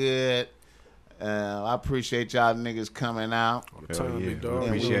 We good. I appreciate y'all niggas coming out. All the time, big dog. And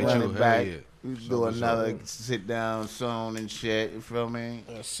Appreciate we run you. it Hell back. yeah. We do another sit down soon and shit. You feel me?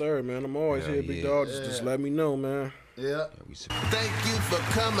 Yes, sir, man. I'm always Hell here, big yeah. dog. Just let me know, man. Yeah. Yeah, we Thank you for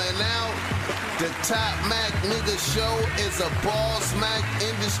coming out. The Top Mac Nigga Show is a Boss Mac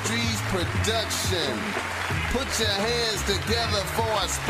Industries production. Put your hands together for a